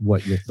about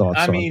what your thoughts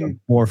on the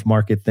morph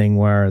market thing,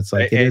 where it's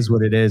like, it is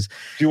what it is.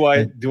 Do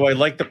I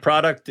like the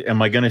product?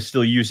 Am I going to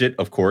still use it?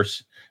 Of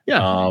course.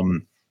 Yeah.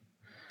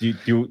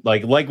 Do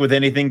like with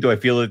anything, do I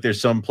feel that there's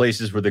some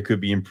places where there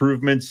could be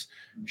improvements?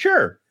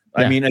 Sure.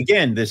 Yeah. I mean,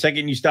 again, the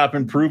second you stop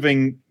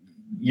improving,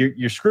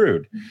 you're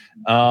screwed.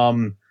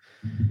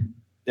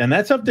 And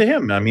that's up to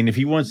him. I mean, if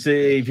he wants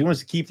to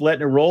keep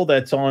letting it roll,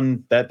 that's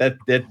on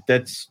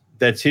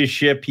that's his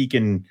ship. He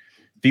can,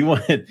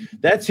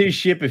 that's his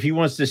ship. If he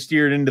wants to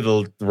steer it into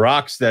the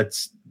rocks,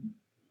 that's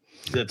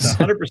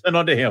 100%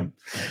 onto him.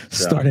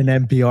 Start an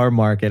NPR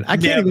market. I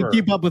can't even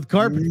keep up with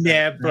carpet.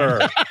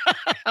 Never.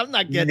 I'm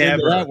not getting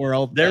into that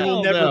world. There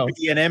will never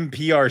be an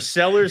NPR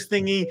sellers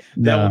thingy.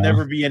 That will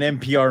never be an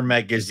NPR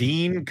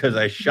magazine because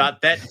I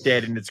shot that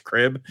dead in its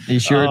crib. You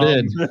sure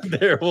did.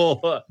 There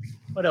will.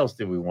 What else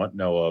do we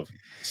know of?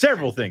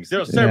 Several things.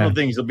 There are several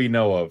things that we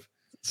know of.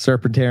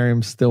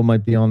 Serpentarium still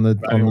might be on the.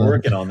 I'm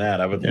working on that.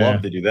 I would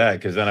love to do that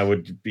because then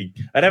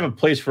I'd have a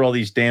place for all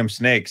these damn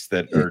snakes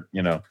that are,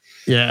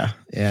 Yeah,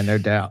 no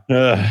doubt.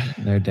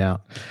 No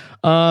doubt.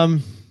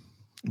 I'm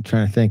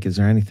trying to think. Is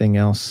there anything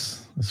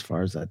else as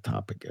far as that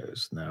topic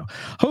goes? No.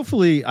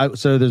 Hopefully,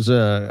 so there's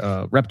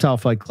a Reptile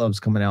Fight Club's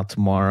coming out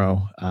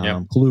tomorrow.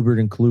 Colubrid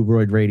and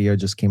Colubroid Radio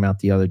just came out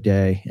the other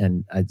day,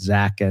 and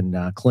Zach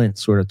and Clint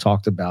sort of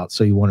talked about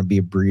So You Want to Be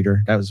a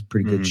Breeder. That was a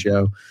pretty good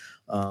show.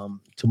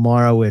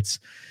 Tomorrow, it's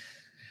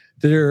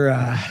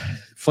their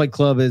Fight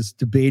Club is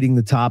debating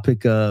the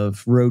topic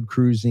of road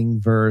cruising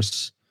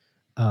versus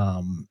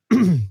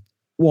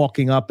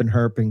walking up and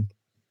herping.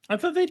 I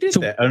thought they did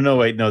that. Oh, no,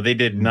 wait. No, they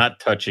did not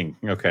touching.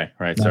 Okay.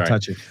 Right. Not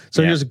touching.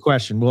 So here's a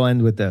question. We'll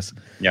end with this.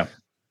 Yeah.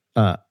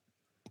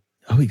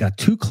 We got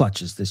 2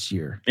 clutches this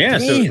year. Yeah.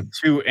 Damn. So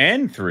 2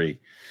 and 3.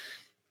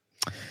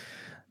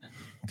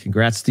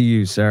 Congrats to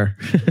you, sir.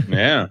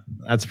 Yeah.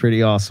 That's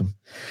pretty awesome.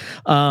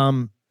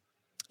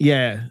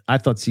 Yeah, I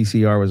thought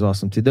CCR was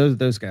awesome too.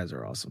 Those guys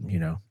are awesome.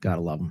 Gotta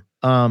love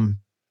them.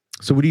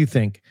 So what do you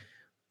think?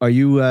 Are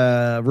you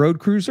a road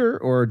cruiser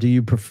or do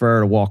you prefer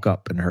to walk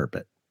up and herp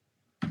it?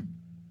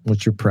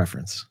 What's your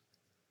preference?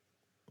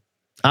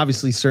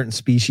 Obviously, certain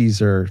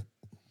species are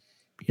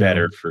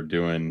better for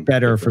doing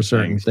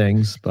certain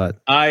things,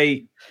 but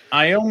I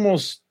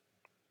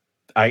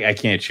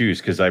can't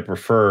choose because I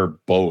prefer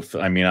both.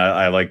 I mean,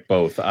 I like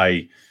both.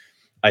 I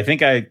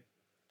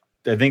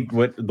think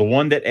what the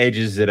one that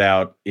edges it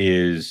out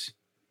is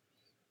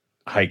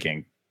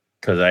hiking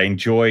because I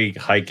enjoy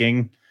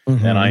hiking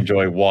and I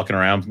enjoy walking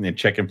around and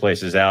checking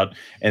places out.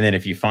 And then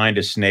if you find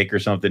a snake or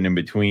something in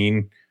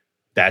between,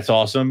 that's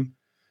awesome.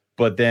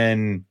 But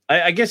then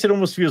I guess it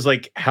almost feels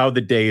like how the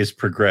day is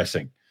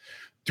progressing.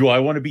 Do I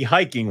want to be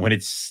hiking when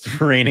it's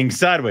raining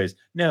sideways?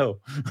 No,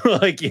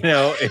 it's you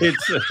don't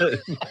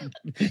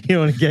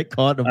want to get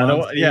caught. I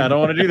don't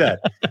want to do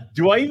that.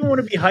 Do I even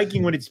want to be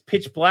hiking when it's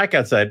pitch black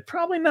outside?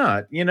 Probably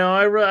not.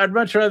 I'd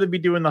much rather be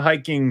doing the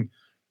hiking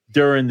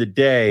during the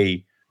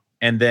day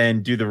and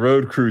then do the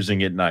road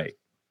cruising at night,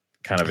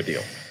 kind of a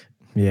deal.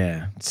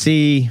 Yeah.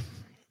 See,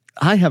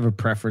 I have a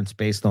preference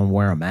based on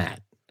where I'm at.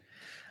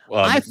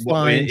 I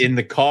find in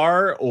the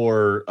car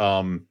or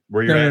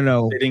where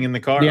you're sitting in the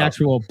car? The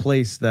actual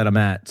place that I'm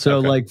at. So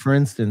like, for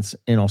instance,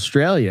 in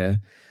Australia,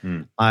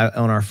 on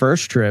our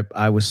first trip,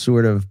 I was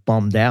sort of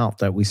bummed out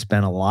that we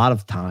spent a lot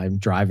of time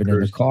driving in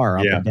the car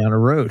up and down a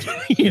road,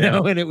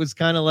 and it was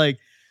kind of like,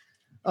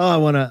 I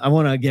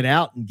want to get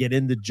out and get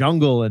in the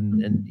jungle.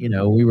 And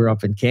we were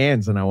up in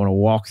Cairns and I want to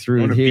walk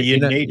through here. Be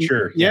in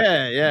nature.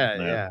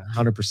 Yeah.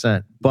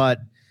 100%. But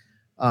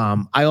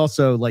I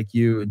also, like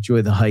you,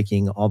 enjoy the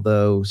hiking,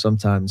 although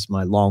sometimes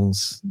my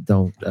lungs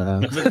don't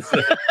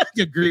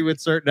agree with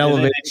certain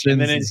elevations. And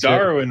then in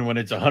Darwin, when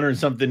it's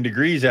 100-something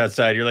degrees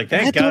outside, you're like,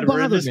 thank God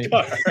we're in this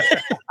car.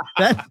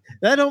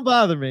 that don't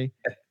bother me.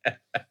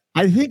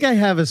 I think I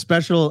have a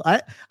special,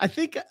 I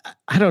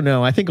don't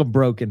know. I think I'm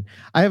broken.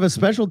 I have a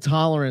special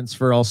tolerance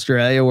for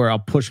Australia where I'll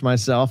push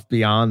myself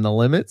beyond the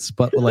limits.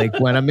 But like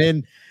when I'm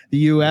in the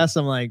US,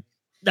 I'm like,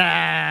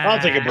 I'll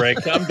take a break.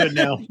 I'm good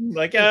now.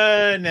 Like,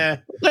 nah.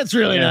 That's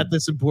really not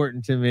this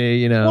important to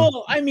me,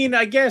 Well, I mean,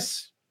 I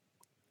guess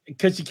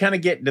because you kind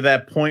of get to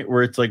that point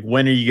where it's like,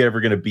 when are you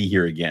ever going to be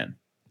here again?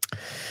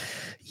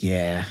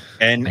 Yeah.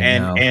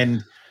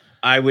 And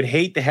I would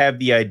hate to have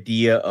the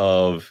idea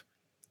of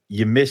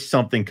you missed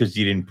something because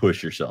you didn't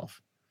push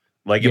yourself.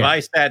 Like if I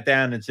sat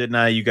down and said,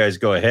 "Nah, you guys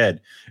go ahead,"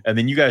 and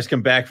then you guys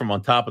come back from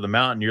on top of the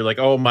mountain, you're like,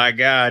 "Oh my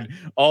God,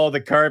 all the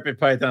carpet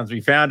pythons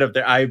we found up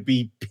there," I'd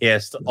be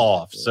pissed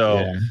off.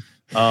 So,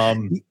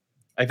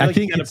 I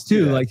think it's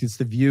too like it's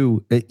the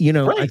view. I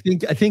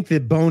think the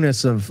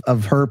bonus of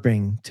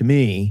herping to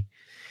me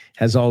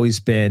has always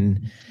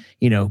been,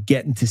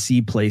 getting to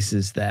see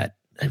places that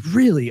it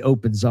really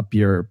opens up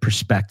your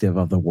perspective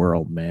of the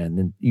world, man.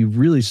 And you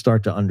really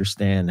start to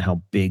understand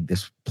how big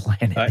this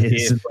planet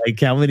is, and like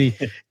how many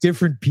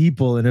different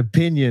people and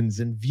opinions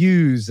and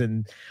views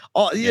and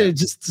all,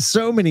 just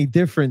so many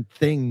different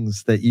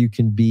things that you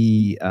can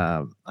be.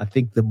 I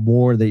think the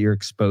more that you're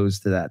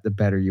exposed to that, the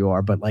better you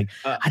are. But like,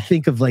 I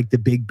think of like the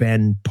Big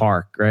Bend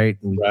Park, right?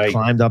 And we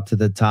climbed up to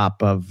the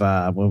top of,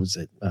 what was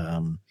it?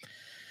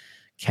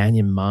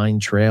 Canyon Mine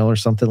Trail or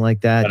something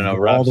like that. I don't know.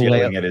 Rob's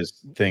yelling at his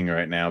thing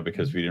right now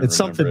because we didn't. It's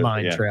something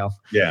Mine Trail.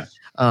 Yeah.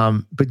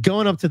 But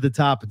going up to the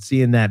top and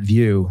seeing that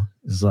view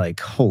is like,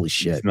 holy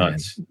shit, it's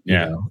nuts. Man.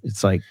 Yeah,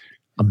 it's like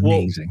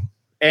amazing. Well,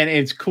 and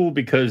it's cool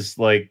because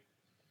like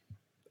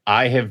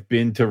I have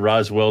been to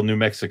Roswell, New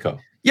Mexico.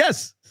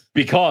 Yes.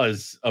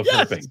 Because of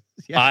herping.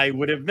 Yeah. I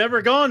would have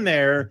never gone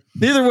there.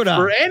 Neither would I.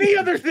 For any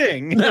other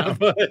thing. No.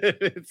 But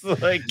it's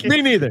like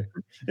me neither.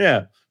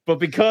 Yeah. But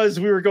because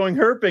we were going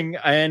herping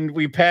and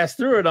we passed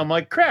through it, I'm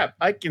like, crap,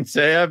 I can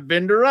say I've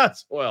been to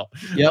Roswell.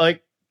 Yeah,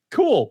 like,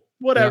 cool,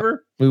 whatever. Yep.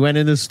 We went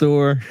in the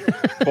store,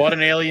 bought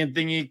an alien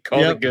thingy,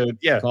 called it good.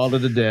 Yeah. Called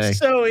it a day.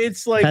 So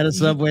it's like had a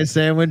Subway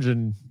sandwich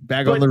and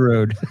back on the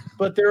road.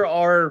 But there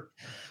are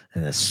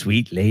and a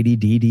sweet lady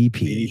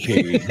DDP.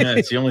 Yeah,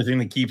 it's the only thing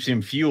that keeps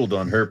him fueled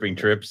on herping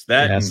trips.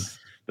 That and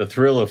the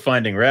thrill of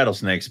finding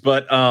rattlesnakes.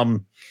 But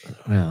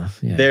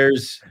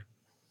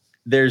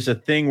there's a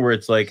thing where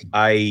it's like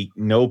I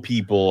know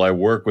people, I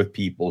work with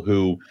people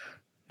who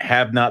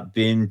have not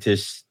been to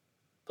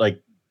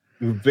like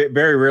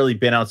very rarely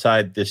been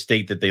outside the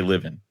state that they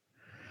live in.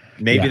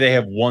 Maybe they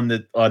have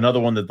another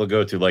one that they'll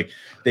go to. Like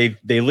they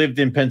lived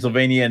in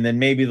Pennsylvania and then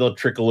maybe they'll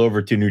trickle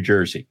over to New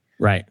Jersey.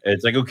 Right.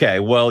 It's like, okay,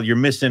 well, you're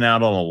missing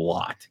out on a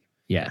lot.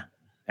 Yeah.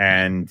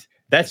 And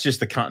that's just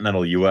the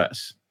continental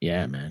US.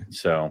 Yeah, man.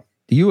 So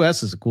the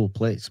U.S. is a cool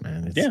place,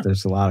 man.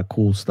 There's a lot of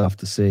cool stuff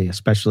to see,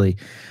 especially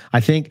I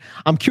think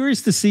I'm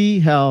curious to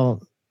see how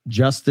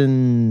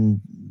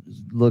Justin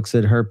looks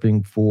at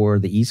herping for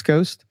the East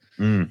Coast,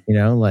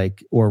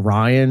 like, or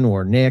Ryan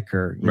or Nick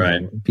or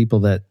know, people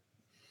that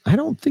I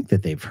don't think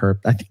that they've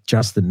herped. I think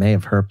Justin may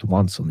have herped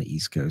once on the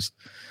East Coast,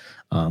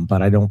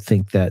 but I don't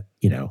think that,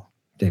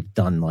 they've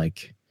done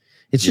like,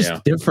 it's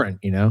just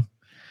different,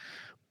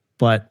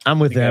 But I'm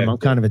with them. I'm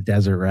kind of a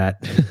desert rat.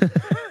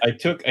 I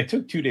took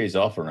 2 days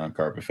off around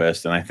Carpet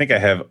Fest, and I think I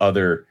have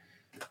other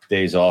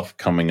days off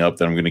coming up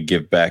that I'm going to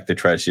give back to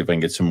try to see if I can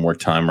get some more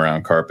time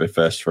around Carpet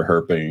Fest for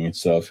herping and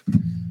stuff.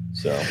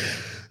 So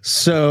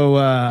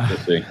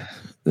let's see.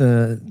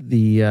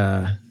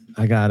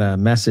 I got a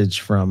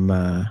message from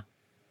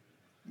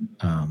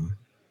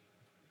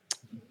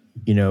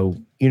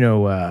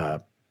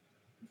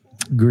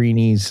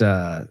Greenie's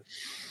the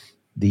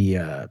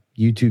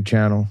YouTube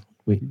channel.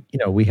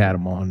 We had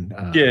him on.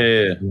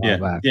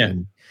 Back,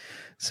 and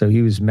so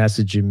he was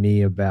messaging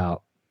me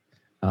about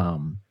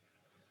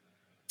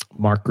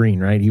Mark Green,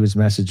 right? He was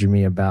messaging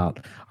me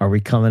about, are we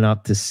coming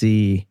up to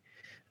see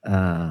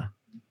the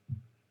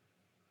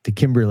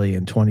Kimberly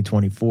in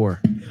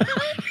 2024?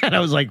 And I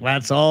was like,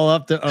 that's all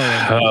up to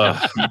Owen.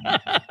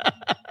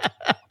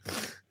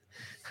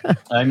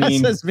 I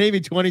mean, says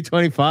maybe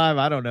 2025.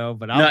 I don't know,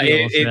 but I'll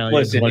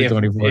listen.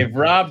 If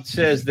Rob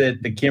says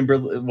that the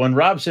Kimberly, when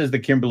Rob says the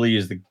Kimberly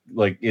is the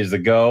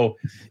go,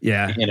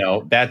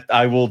 that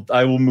I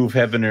will move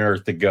heaven and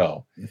earth to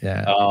go.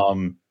 Yeah.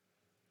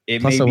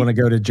 Plus, I want to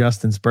go to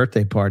Justin's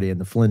birthday party in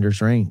the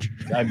Flinders Range.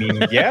 I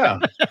mean, yeah.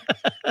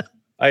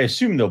 I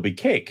assume there'll be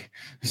cake.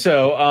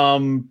 So,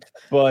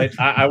 but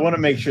I want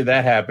to make sure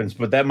that happens.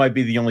 But that might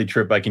be the only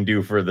trip I can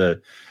do for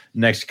the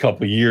next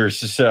couple of years.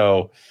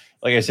 So.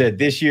 Like I said,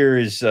 this year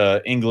is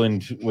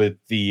England with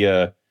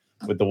the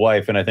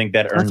wife, and I think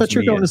that earns. I thought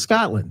you were going to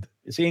Scotland.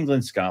 It's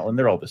England, Scotland.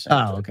 They're all the same.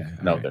 Oh, okay.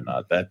 No, they're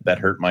not. That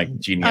hurt my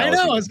genealogy. I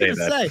know. I was going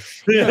to say.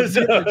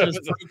 Just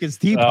break his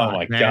teapot, oh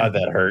my God,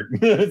 that hurt.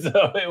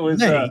 So it was.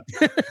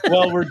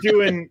 Well, we're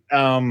doing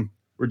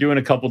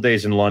a couple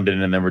days in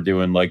London, and then we're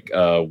doing like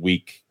a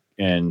week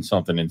and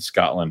something in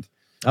Scotland.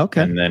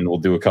 Okay. And then we'll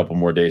do a couple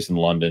more days in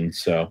London.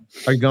 So,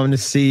 are you going to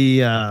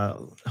see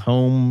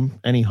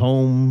any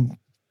home?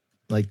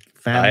 Like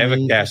family? I have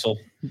a castle.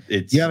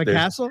 You have a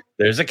castle?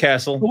 There's a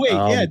castle. Oh,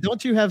 wait,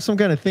 don't you have some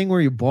kind of thing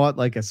where you bought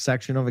like a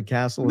section of a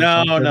castle?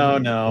 No.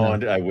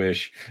 I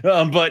wish.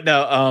 But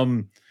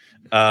no.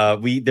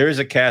 There's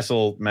a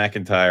castle,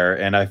 McIntyre,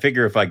 and I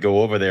figure if I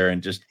go over there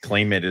and just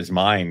claim it as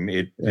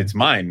mine, it's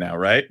mine now,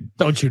 right?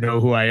 Don't you know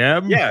who I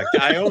am? Yeah,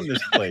 I own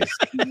this place.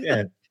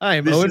 Yeah, I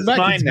am Owen McIntyre.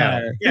 Mine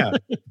now. Yeah.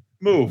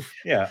 move.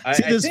 Yeah.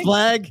 See this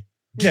flag?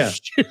 Yeah.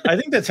 I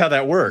think that's how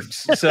that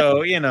works.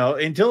 So,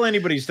 until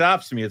anybody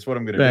stops me, it's what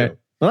I'm going to do.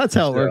 Well, that's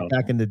how it worked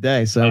back in the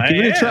day. So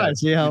give it a try.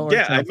 See how it works.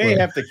 Yeah, I may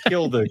have to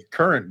kill the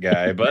current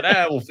guy, but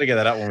we'll figure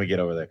that out when we get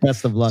over there.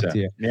 Best of luck to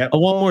you. Yeah.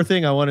 One more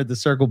thing, I wanted to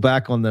circle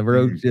back on the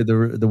road,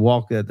 the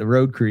walk at the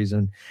road cruise,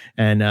 and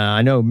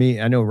I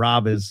know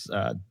Rob is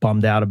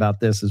bummed out about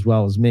this as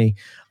well as me.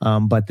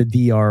 But the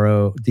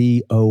DORs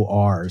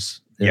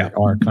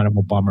are kind of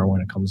a bummer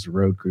when it comes to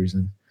road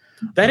cruising.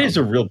 That is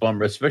a real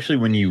bummer, especially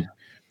when you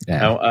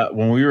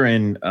when we were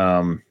in.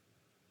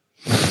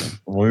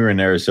 When we were in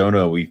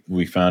Arizona,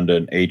 we found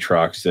an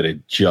Atrox that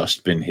had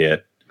just been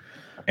hit,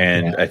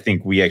 and I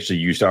think we actually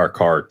used our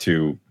car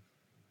to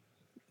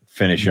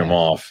finish him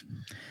off.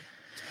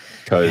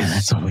 Because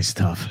that's always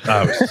tough.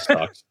 It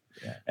sucks.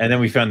 And then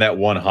we found that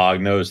one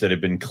hognose that had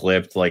been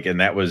clipped,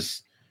 and that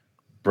was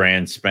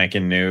brand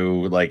spanking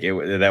new.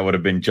 That would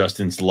have been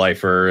Justin's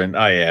lifer, and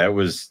it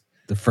was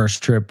the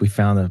first trip. We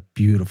found a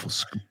beautiful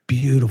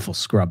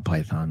scrub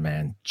python.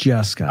 Man,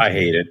 I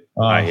hate it.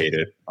 I hate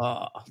it.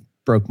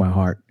 Broke my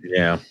heart.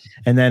 Yeah.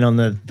 And then on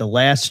the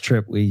last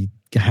trip, we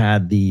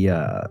had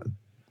the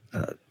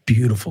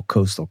beautiful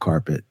coastal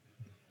carpet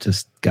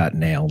just got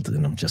nailed,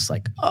 and I'm just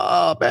like,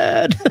 oh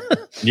man.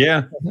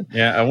 Yeah.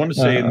 I want to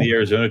say in the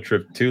Arizona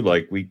trip too,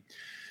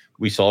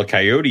 we saw a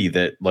coyote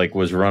that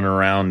was running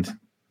around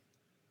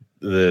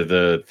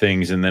the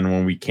things, and then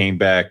when we came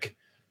back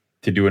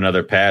to do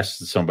another pass,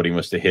 somebody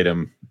must have hit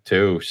him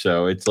too.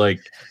 So it's I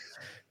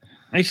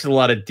used a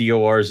lot of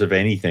DORs of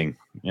anything,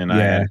 and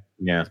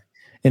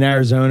In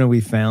Arizona,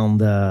 we found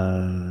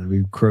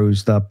we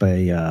cruised up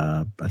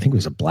I think it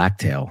was a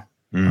blacktail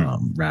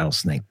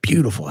rattlesnake.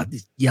 Beautiful, had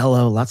this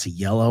yellow, lots of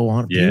yellow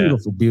on it. Yeah.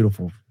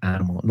 Beautiful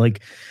animal.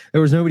 There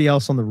was nobody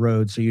else on the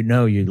road, so you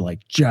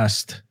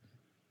just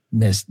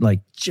missed.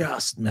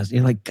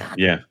 You're like,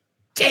 God,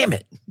 damn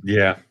it.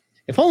 Yeah.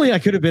 If only I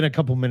could have been a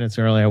couple minutes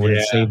early, I would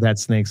have saved that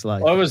snake's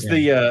life. What was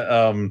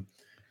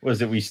was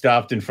it we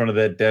stopped in front of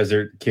that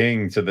Desert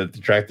King so that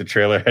the tractor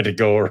trailer had to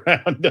go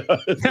around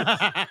us?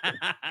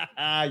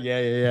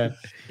 Yeah.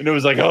 And it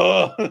was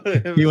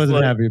he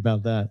wasn't happy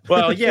about that.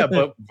 Well, yeah,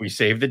 but we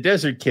saved the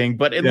Desert King,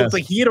 but it looked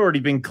like he had already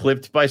been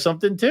clipped by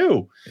something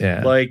too.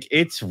 Yeah.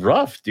 It's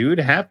rough, dude.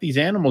 Half these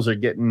animals are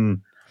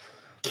getting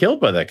killed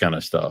by that kind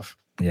of stuff.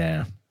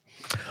 Yeah.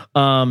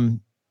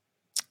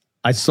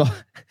 I saw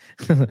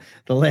the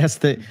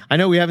last thing. I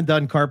know we haven't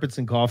done carpets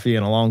and coffee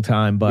in a long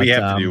time, but we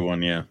have to do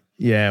one, yeah.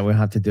 Yeah, we'll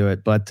have to do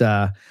it. But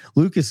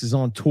Lucas is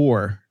on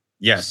tour.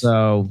 Yes.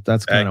 So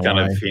that's kind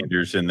of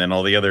hinders. And then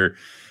all the other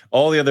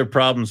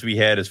problems we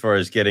had as far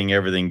as getting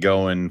everything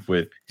going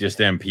with just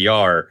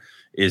NPR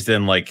is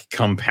then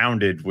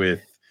compounded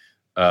with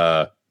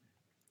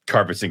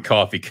carpets and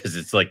coffee, because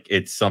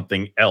it's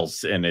something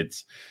else, and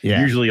it's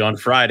usually on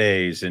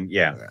Fridays, and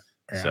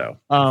so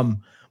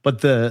but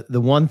the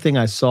one thing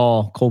I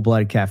saw,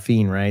 Cold-Blooded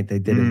Caffeine, right? They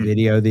did a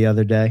video the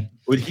other day.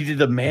 He did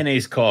the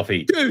mayonnaise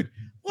coffee, dude.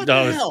 What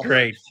the hell? Was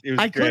great. It was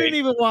I great. Couldn't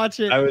even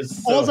watch it. I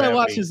was so all happy. I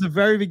watched is the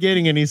very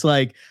beginning, and he's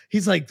like,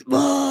 what's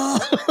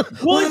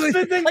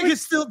the thing? I can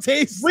still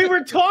taste. We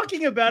were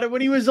talking about it when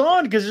he was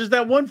on, because there's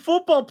that one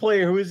football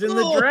player who was in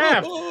the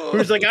draft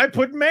who's like, I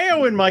put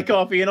mayo in my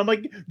coffee, and I'm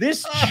like,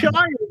 this child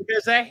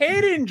has a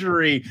head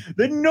injury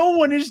that no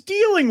one is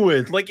dealing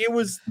with. It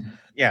was,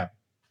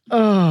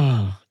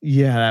 Oh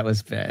yeah, that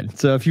was bad.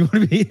 So if you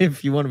want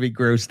to be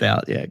grossed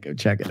out, go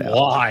check it out.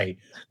 Why?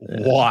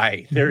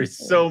 There's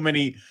so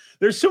many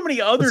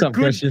other good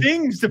Christian?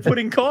 Things to put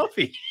in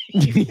coffee.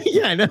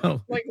 Yeah, I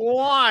know.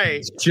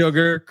 Why?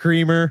 Sugar,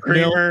 creamer.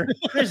 Milk.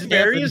 There's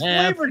various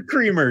flavored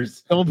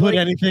creamers. Don't put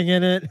anything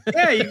in it.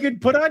 Yeah, you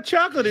could put hot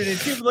chocolate in it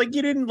too.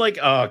 You didn't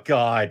oh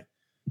God.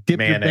 Dip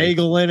your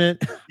bagel in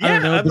it. Yeah, I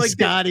don't know,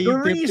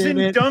 the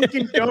reason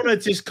Dunkin'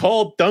 Donuts is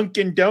called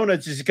Dunkin'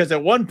 Donuts is because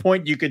at one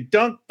point you could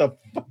dunk the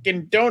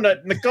fucking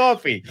donut in the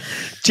coffee.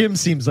 Jim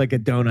seems like a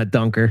donut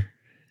dunker.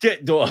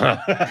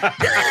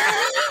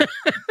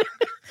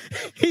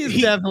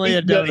 He's definitely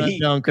a donut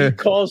dunker. He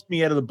calls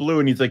me out of the blue,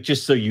 and he's like,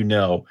 just so you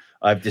know,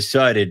 I've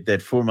decided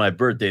that for my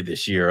birthday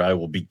this year, I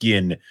will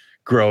begin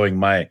growing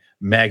my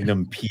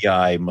Magnum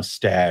PI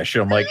mustache.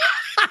 And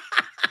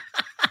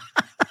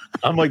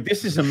I'm like,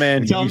 this is a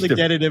man who used to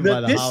get it in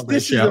by the holiday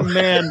this show.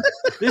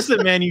 This is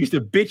a man who used to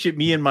bitch at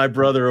me and my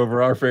brother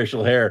over our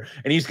facial hair,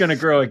 and he's going to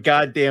grow a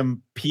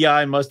goddamn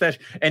PI mustache.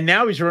 And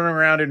now he's running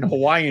around in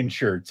Hawaiian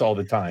shirts all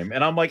the time.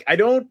 And I'm like, I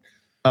don't.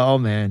 Oh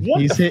man,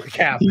 he's hit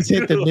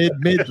the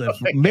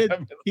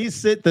midlife.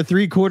 He's hit the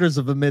 3/4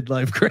 of a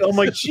midlife crisis. I'm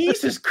like,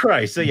 Jesus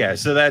Christ.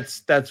 So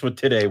that's what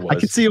today was. I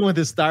could see him with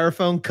his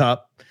styrofoam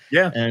cup.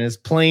 Yeah. And his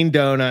plain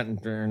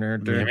donut.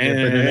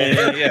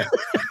 Yeah.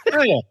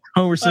 Oh, yeah.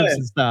 Homer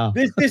Simpson style.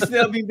 This is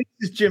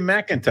Jim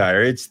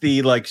McIntyre. It's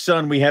the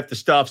son, we have to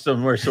stop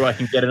somewhere so I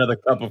can get another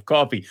cup of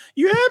coffee.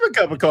 You have a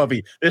cup of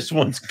coffee. This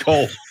one's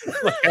cold.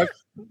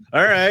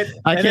 All right.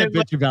 I can't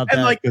bitch about that.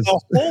 And like a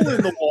hole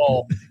in the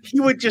wall, he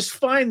would just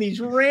find these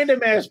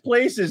random ass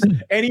places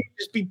and he'd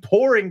just be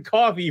pouring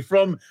coffee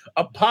from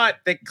a pot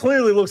that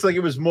clearly looks like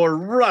it was more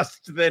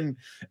rust than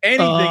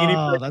anything.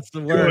 Oh, and that's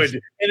the worst.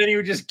 And then he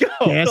would just go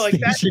gas like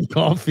station that.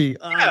 coffee.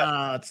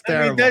 Yeah. It's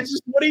terrible. I mean, that's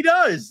just what he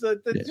does.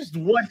 That's just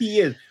what he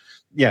is.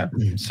 Yeah.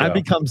 So. I've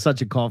become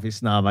such a coffee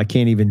snob. I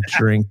can't even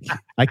drink.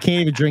 I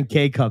can't even drink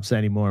K-cups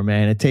anymore,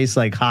 man. It tastes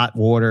like hot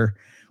water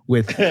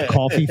with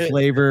coffee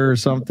flavor or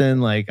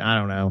something. Like, I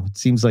don't know. It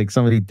seems like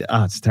somebody,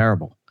 it's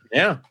terrible.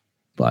 Yeah.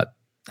 But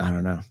I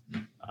don't know.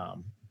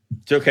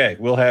 It's okay.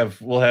 We'll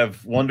have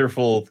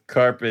wonderful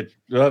carpet.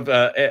 We'll have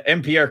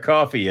NPR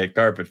coffee at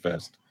Carpet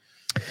Fest.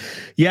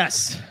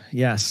 Yes.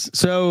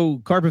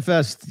 So Carpet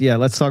Fest. Yeah.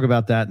 Let's talk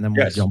about that. And then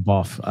we'll jump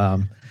off. I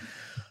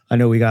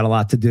know we got a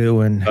lot to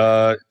do. And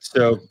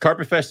so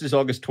Carpet Fest is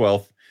August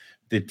 12th.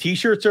 The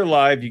t-shirts are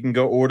live. You can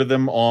go order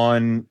them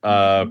on,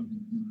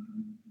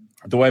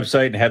 the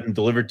website and have them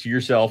delivered to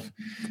yourself.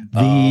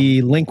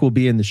 The link will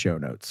be in the show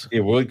notes. It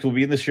will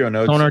be in the show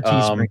notes. On our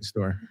Teespring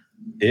store.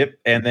 Yep.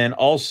 And then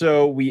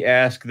also we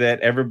ask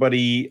that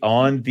everybody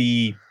on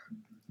the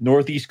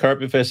Northeast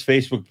Carpet Fest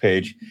Facebook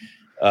page,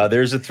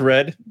 there's a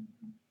thread.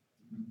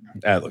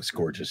 That looks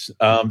gorgeous.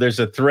 There's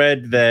a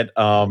thread that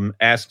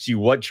asks you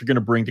what you're going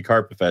to bring to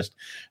Carpet Fest.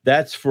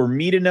 That's for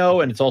me to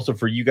know, and it's also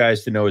for you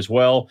guys to know as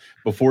well.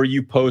 Before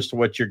you post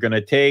what you're going to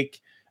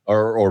take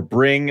or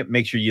bring,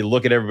 make sure you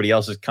look at everybody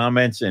else's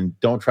comments and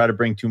don't try to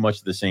bring too much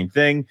of the same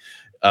thing.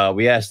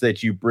 We ask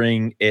that you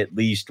bring at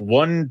least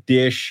one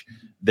dish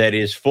that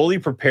is fully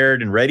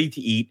prepared and ready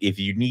to eat. If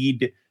you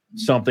need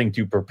something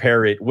to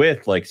prepare it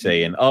with, like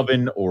say an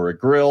oven or a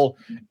grill,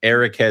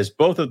 Eric has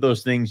both of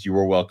those things. You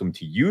are welcome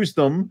to use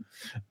them,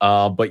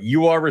 but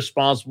you are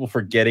responsible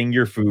for getting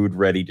your food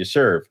ready to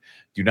serve.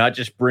 Do not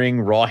just bring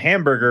raw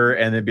hamburger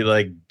and then be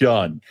like,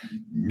 done.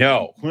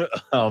 No.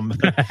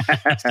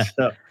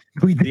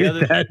 We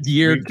did that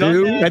year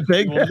too, I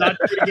think. We'll not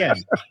do it again.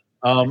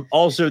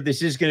 Also,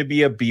 this is going to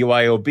be a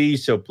BYOB,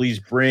 so please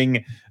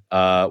bring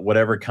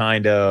whatever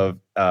kind of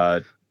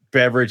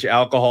beverage,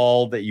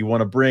 alcohol that you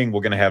want to bring. We're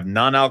going to have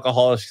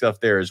non-alcoholic stuff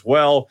there as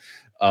well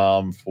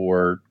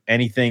for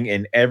anything,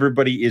 and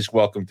everybody is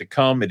welcome to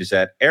come. It is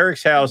at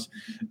Eric's house.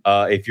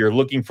 If you're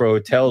looking for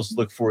hotels,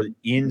 look for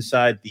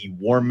inside the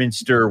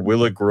Warminster,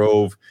 Willow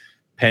Grove,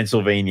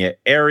 Pennsylvania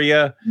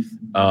area.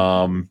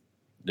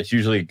 That's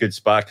usually a good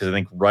spot because I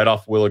think right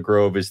off Willow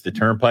Grove is the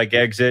Turnpike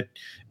exit,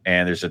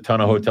 and there's a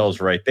ton of hotels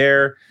right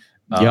there.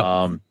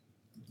 Yep.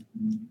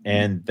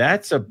 And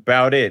that's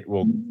about it.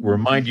 We'll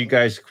remind you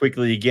guys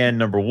quickly again.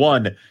 Number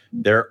one,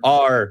 there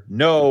are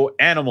no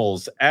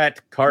animals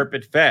at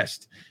Carpet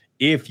Fest.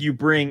 If you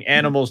bring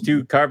animals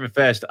to Carpet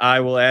Fest, I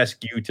will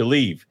ask you to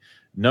leave.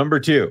 Number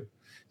two,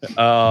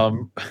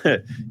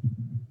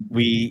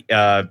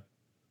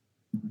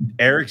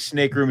 Eric's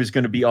snake room is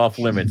going to be off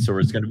limits, so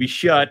it's going to be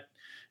shut.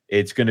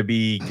 It's going to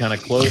be kind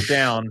of closed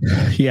down.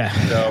 Yeah.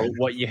 So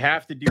what you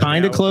have to do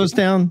kind of closed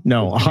down?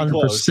 No,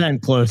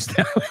 100% closed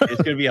down.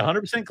 It's going to be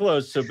 100%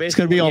 closed. So basically, it's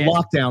going to be on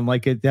lockdown,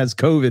 like it has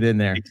COVID in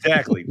there.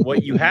 Exactly.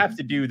 What you have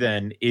to do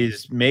then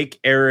is make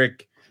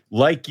Eric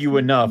like you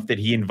enough that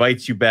he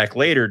invites you back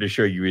later to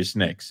show you his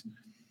snakes.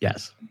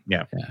 Yes.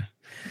 Yeah.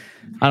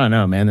 I don't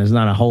know, man. There's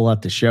not a whole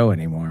lot to show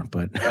anymore,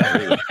 but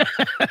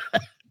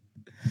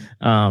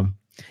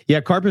yeah,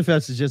 Carpet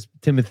Fest is just,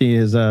 Timothy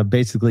is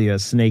basically a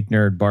snake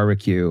nerd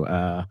barbecue.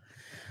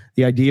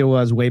 The idea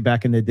was way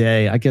back in the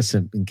day, I guess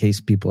in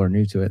case people are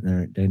new to it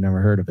and they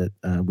never heard of it,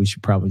 we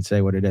should probably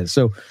say what it is.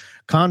 So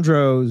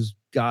Chondro's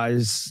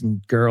guys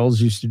and girls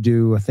used to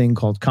do a thing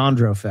called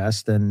Chondro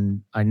Fest.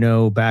 And I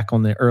know back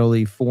on the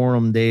early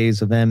forum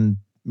days of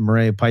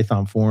Maria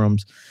Python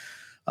forums,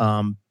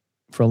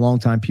 for a long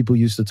time, people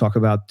used to talk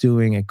about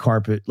doing a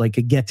carpet, like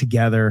a get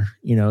together,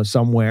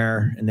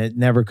 somewhere, and it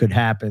never could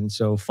happen.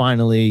 So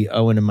finally,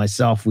 Owen and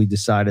myself, we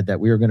decided that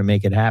we were going to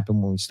make it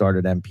happen when we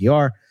started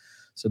NPR.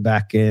 So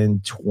back in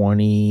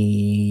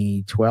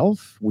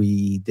 2012,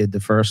 we did the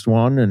first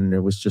one, and it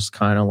was just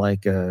kind of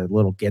like a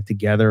little get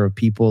together of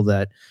people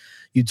that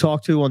you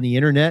talk to on the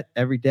internet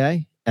every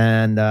day.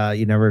 And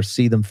you never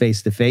see them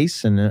face to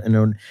face, and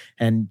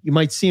you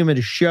might see them at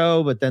a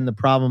show, but then the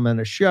problem at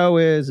a show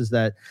is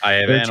that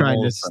they're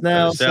trying to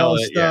sell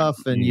stuff,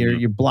 and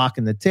you're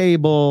blocking the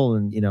table,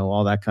 and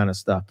all that kind of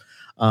stuff.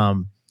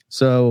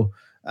 So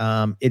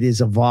it is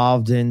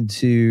evolved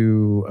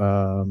into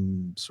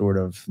sort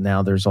of,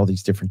 now there's all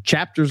these different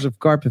chapters of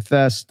Carpet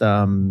Fest.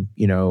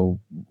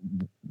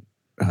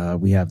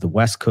 We have the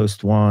West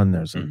Coast one.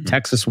 There's a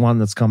Texas one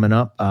that's coming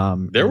up.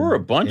 There were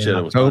a bunch in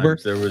October.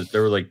 There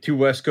were like two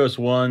West Coast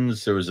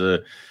ones. There was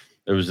a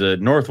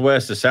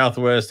Northwest, a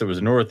Southwest. There was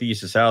a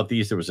Northeast, a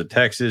Southeast. There was a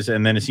Texas,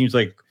 and then it seems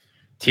like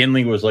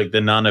Tinley was like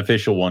the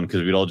non-official one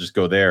because we'd all just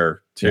go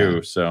there too.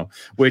 Yeah. So,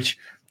 which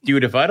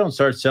Dude, if I don't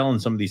start selling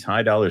some of these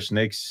high dollar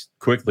snakes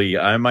quickly,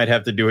 I might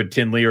have to do a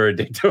Tinley or a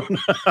Daytona.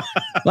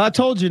 Well, I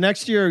told you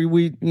next year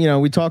we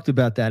talked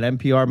about that.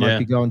 NPR might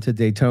be going to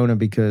Daytona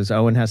because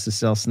Owen has to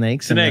sell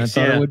snakes. And I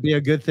thought it would be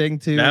a good thing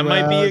to that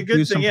might be a good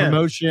do thing, some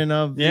promotion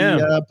of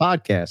the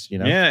podcast.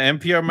 Yeah,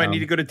 NPR might need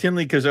to go to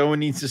Tinley because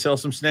Owen needs to sell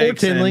some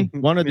snakes. Or Tinley,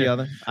 one or the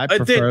other. I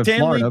prefer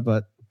Florida,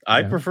 but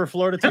I prefer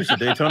Florida too. So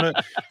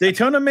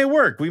Daytona may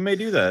work. We may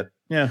do that.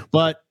 Yeah,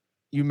 but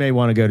you may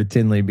want to go to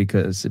Tinley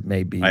because it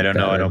may be. I don't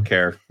know. I don't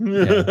care.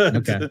 Yeah.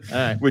 Okay. All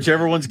right.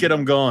 Whichever ones get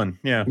them gone.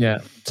 Yeah. Yeah.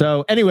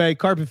 So anyway,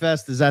 Carpet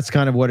Fest that's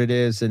kind of what it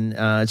is, and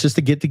it's just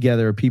a get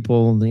together of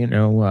people,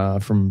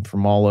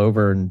 from all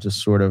over, and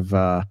just sort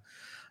of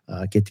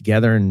get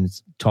together and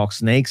talk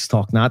snakes,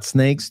 talk not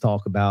snakes,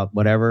 talk about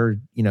whatever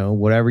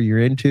you're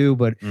into.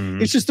 But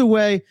it's just a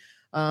way.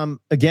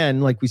 Again,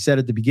 like we said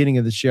at the beginning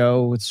of the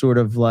show, it sort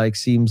of like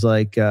seems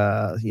like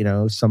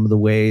some of the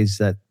ways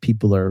that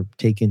people are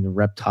taking the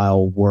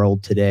reptile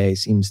world today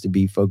seems to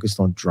be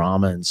focused on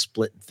drama and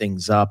splitting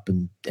things up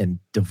and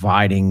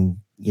dividing,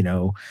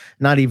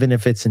 not even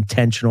if it's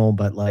intentional,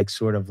 but like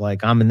sort of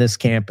like I'm in this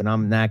camp and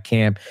I'm in that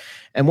camp.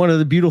 And one of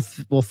the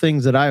beautiful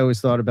things that I always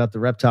thought about the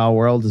reptile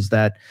world is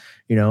that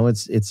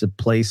it's a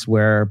place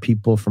where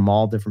people from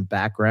all different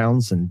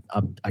backgrounds and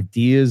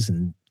ideas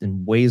and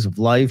ways of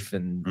life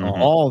and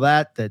all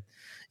that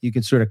you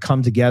can sort of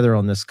come together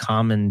on this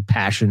common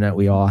passion that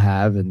we all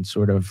have, and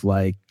sort of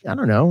like, I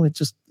don't know, it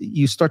just,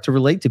 you start to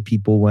relate to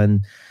people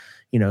when,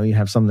 you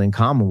have something in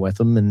common with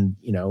them. And,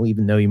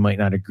 even though you might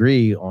not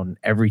agree on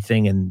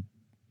everything and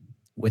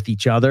with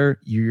each other,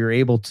 you're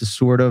able to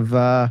sort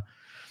of,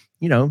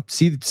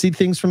 see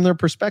things from their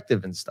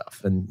perspective and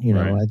stuff. And,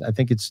 right. I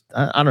think it's,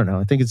 I don't know.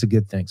 I think it's a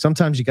good thing.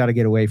 Sometimes you got to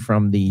get away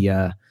from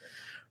the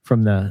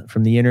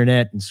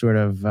internet and sort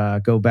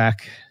of go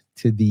back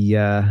to the,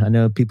 I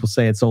know people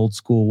say it's old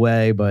school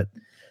way, but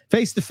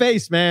face to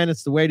face, man,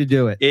 it's the way to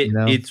do it.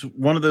 It's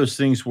one of those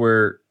things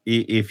where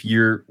if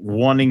you're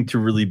wanting to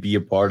really be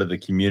a part of the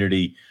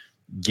community,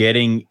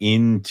 getting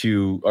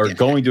into or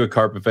going to a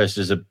Carpet Fest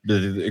is a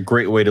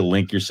great way to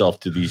link yourself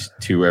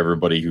to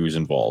everybody who's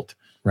involved.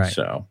 Right.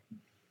 So,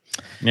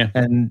 yeah.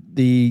 And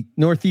the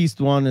Northeast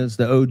one is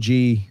the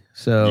OG.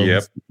 So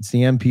it's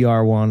the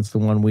NPR one. It's the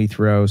one we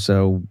throw.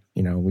 So,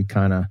 we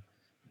kind of,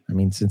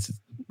 since it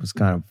was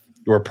kind of,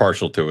 we're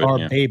partial to it.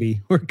 Our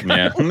baby. We're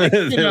kind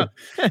of,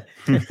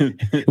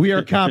 we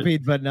are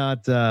copied, but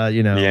not, what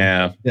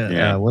am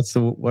I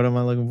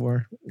looking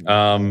for?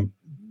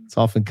 It's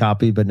often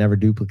copied, but never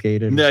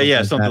duplicated.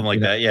 Something like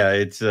that. Yeah.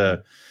 It's,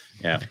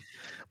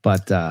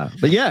 But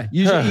yeah,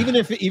 usually, even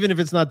if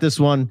it's not this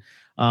one,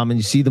 and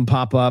you see them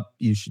pop up,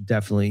 you should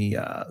definitely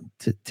go.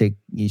 And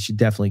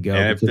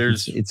if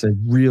it's a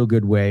real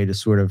good way to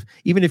sort of,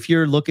 even if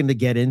you're looking to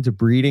get into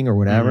breeding or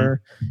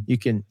whatever, you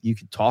can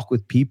talk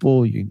with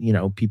people.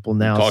 People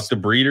now talk to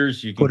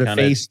breeders. You can put a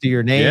face to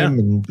your name,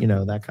 and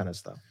that kind of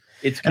stuff.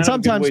 And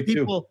sometimes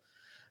people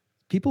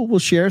will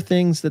share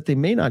things that they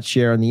may not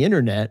share on the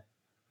internet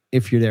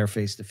if you're there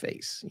face to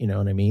face. You know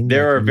what I mean?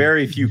 There are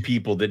very few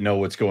people that know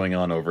what's going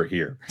on over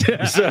here.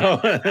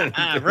 So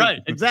right,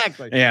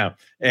 exactly. Yeah.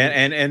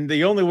 And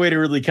the only way to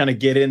really kind of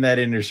get in that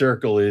inner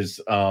circle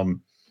is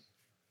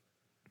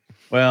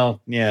get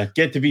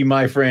to be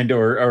my friend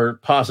or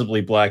possibly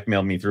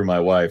blackmail me through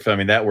my wife.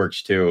 That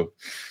works too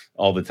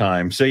all the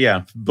time. So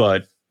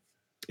but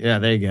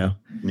there you go.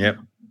 Yep.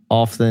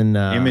 Often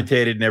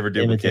imitated, never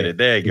duplicated.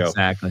 There you go.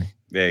 Exactly.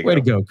 There you go. Way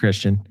to go,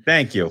 Christian.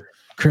 Thank you.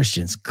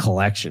 Christian's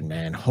collection,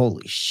 man.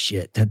 Holy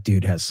shit. That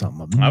dude has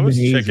something amazing. I was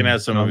checking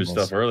out some of his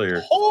stuff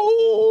earlier.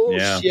 Oh,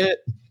 shit.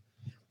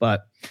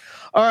 But,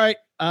 all right.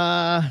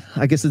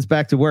 I guess it's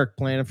back to work,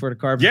 planning for the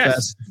Carpet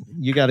Fest.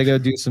 You got to go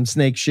do some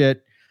snake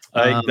shit.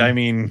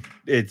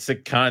 It's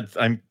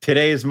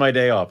today is my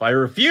day off. I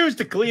refuse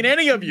to clean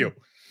any of you.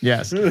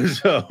 Yes.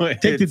 So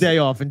take the day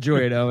off. Enjoy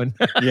it, Owen.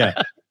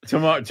 Yeah.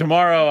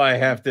 Tomorrow I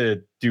have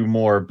to do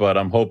more, but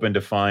I'm hoping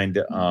to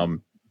find,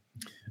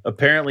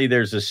 apparently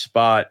there's a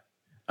spot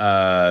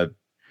that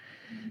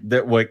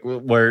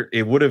where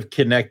it would have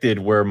connected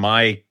where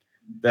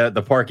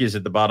the park is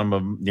at the bottom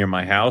of near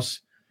my house.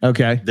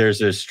 Okay. There's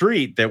a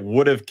street that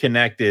would have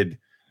connected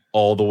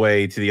all the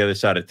way to the other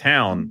side of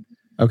town.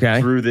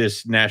 Okay. Through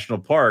this national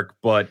park,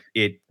 but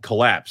it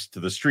collapsed.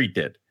 The street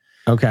did.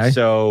 Okay.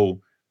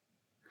 So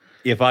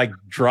if I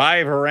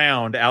drive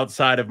around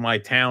outside of my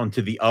town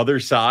to the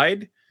other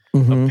side,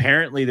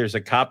 apparently there's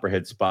a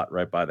copperhead spot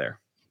right by there.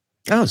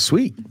 Oh,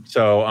 sweet.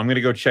 So I'm going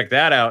to go check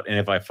that out. And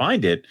if I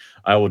find it,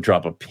 I will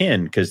drop a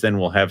pin because then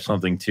we'll have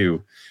something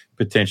to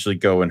potentially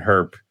go and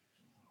herp.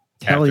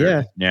 Hell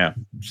yeah. Yeah.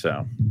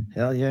 So.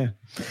 Hell yeah.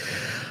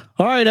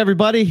 All right,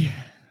 everybody.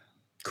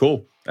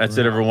 Cool. That's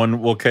it,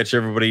 everyone. We'll catch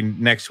everybody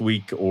next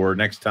week or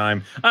next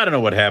time. I don't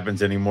know what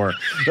happens anymore.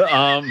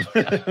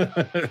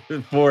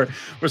 For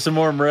some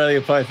more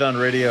Morelia Python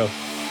Radio.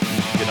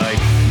 Good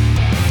night.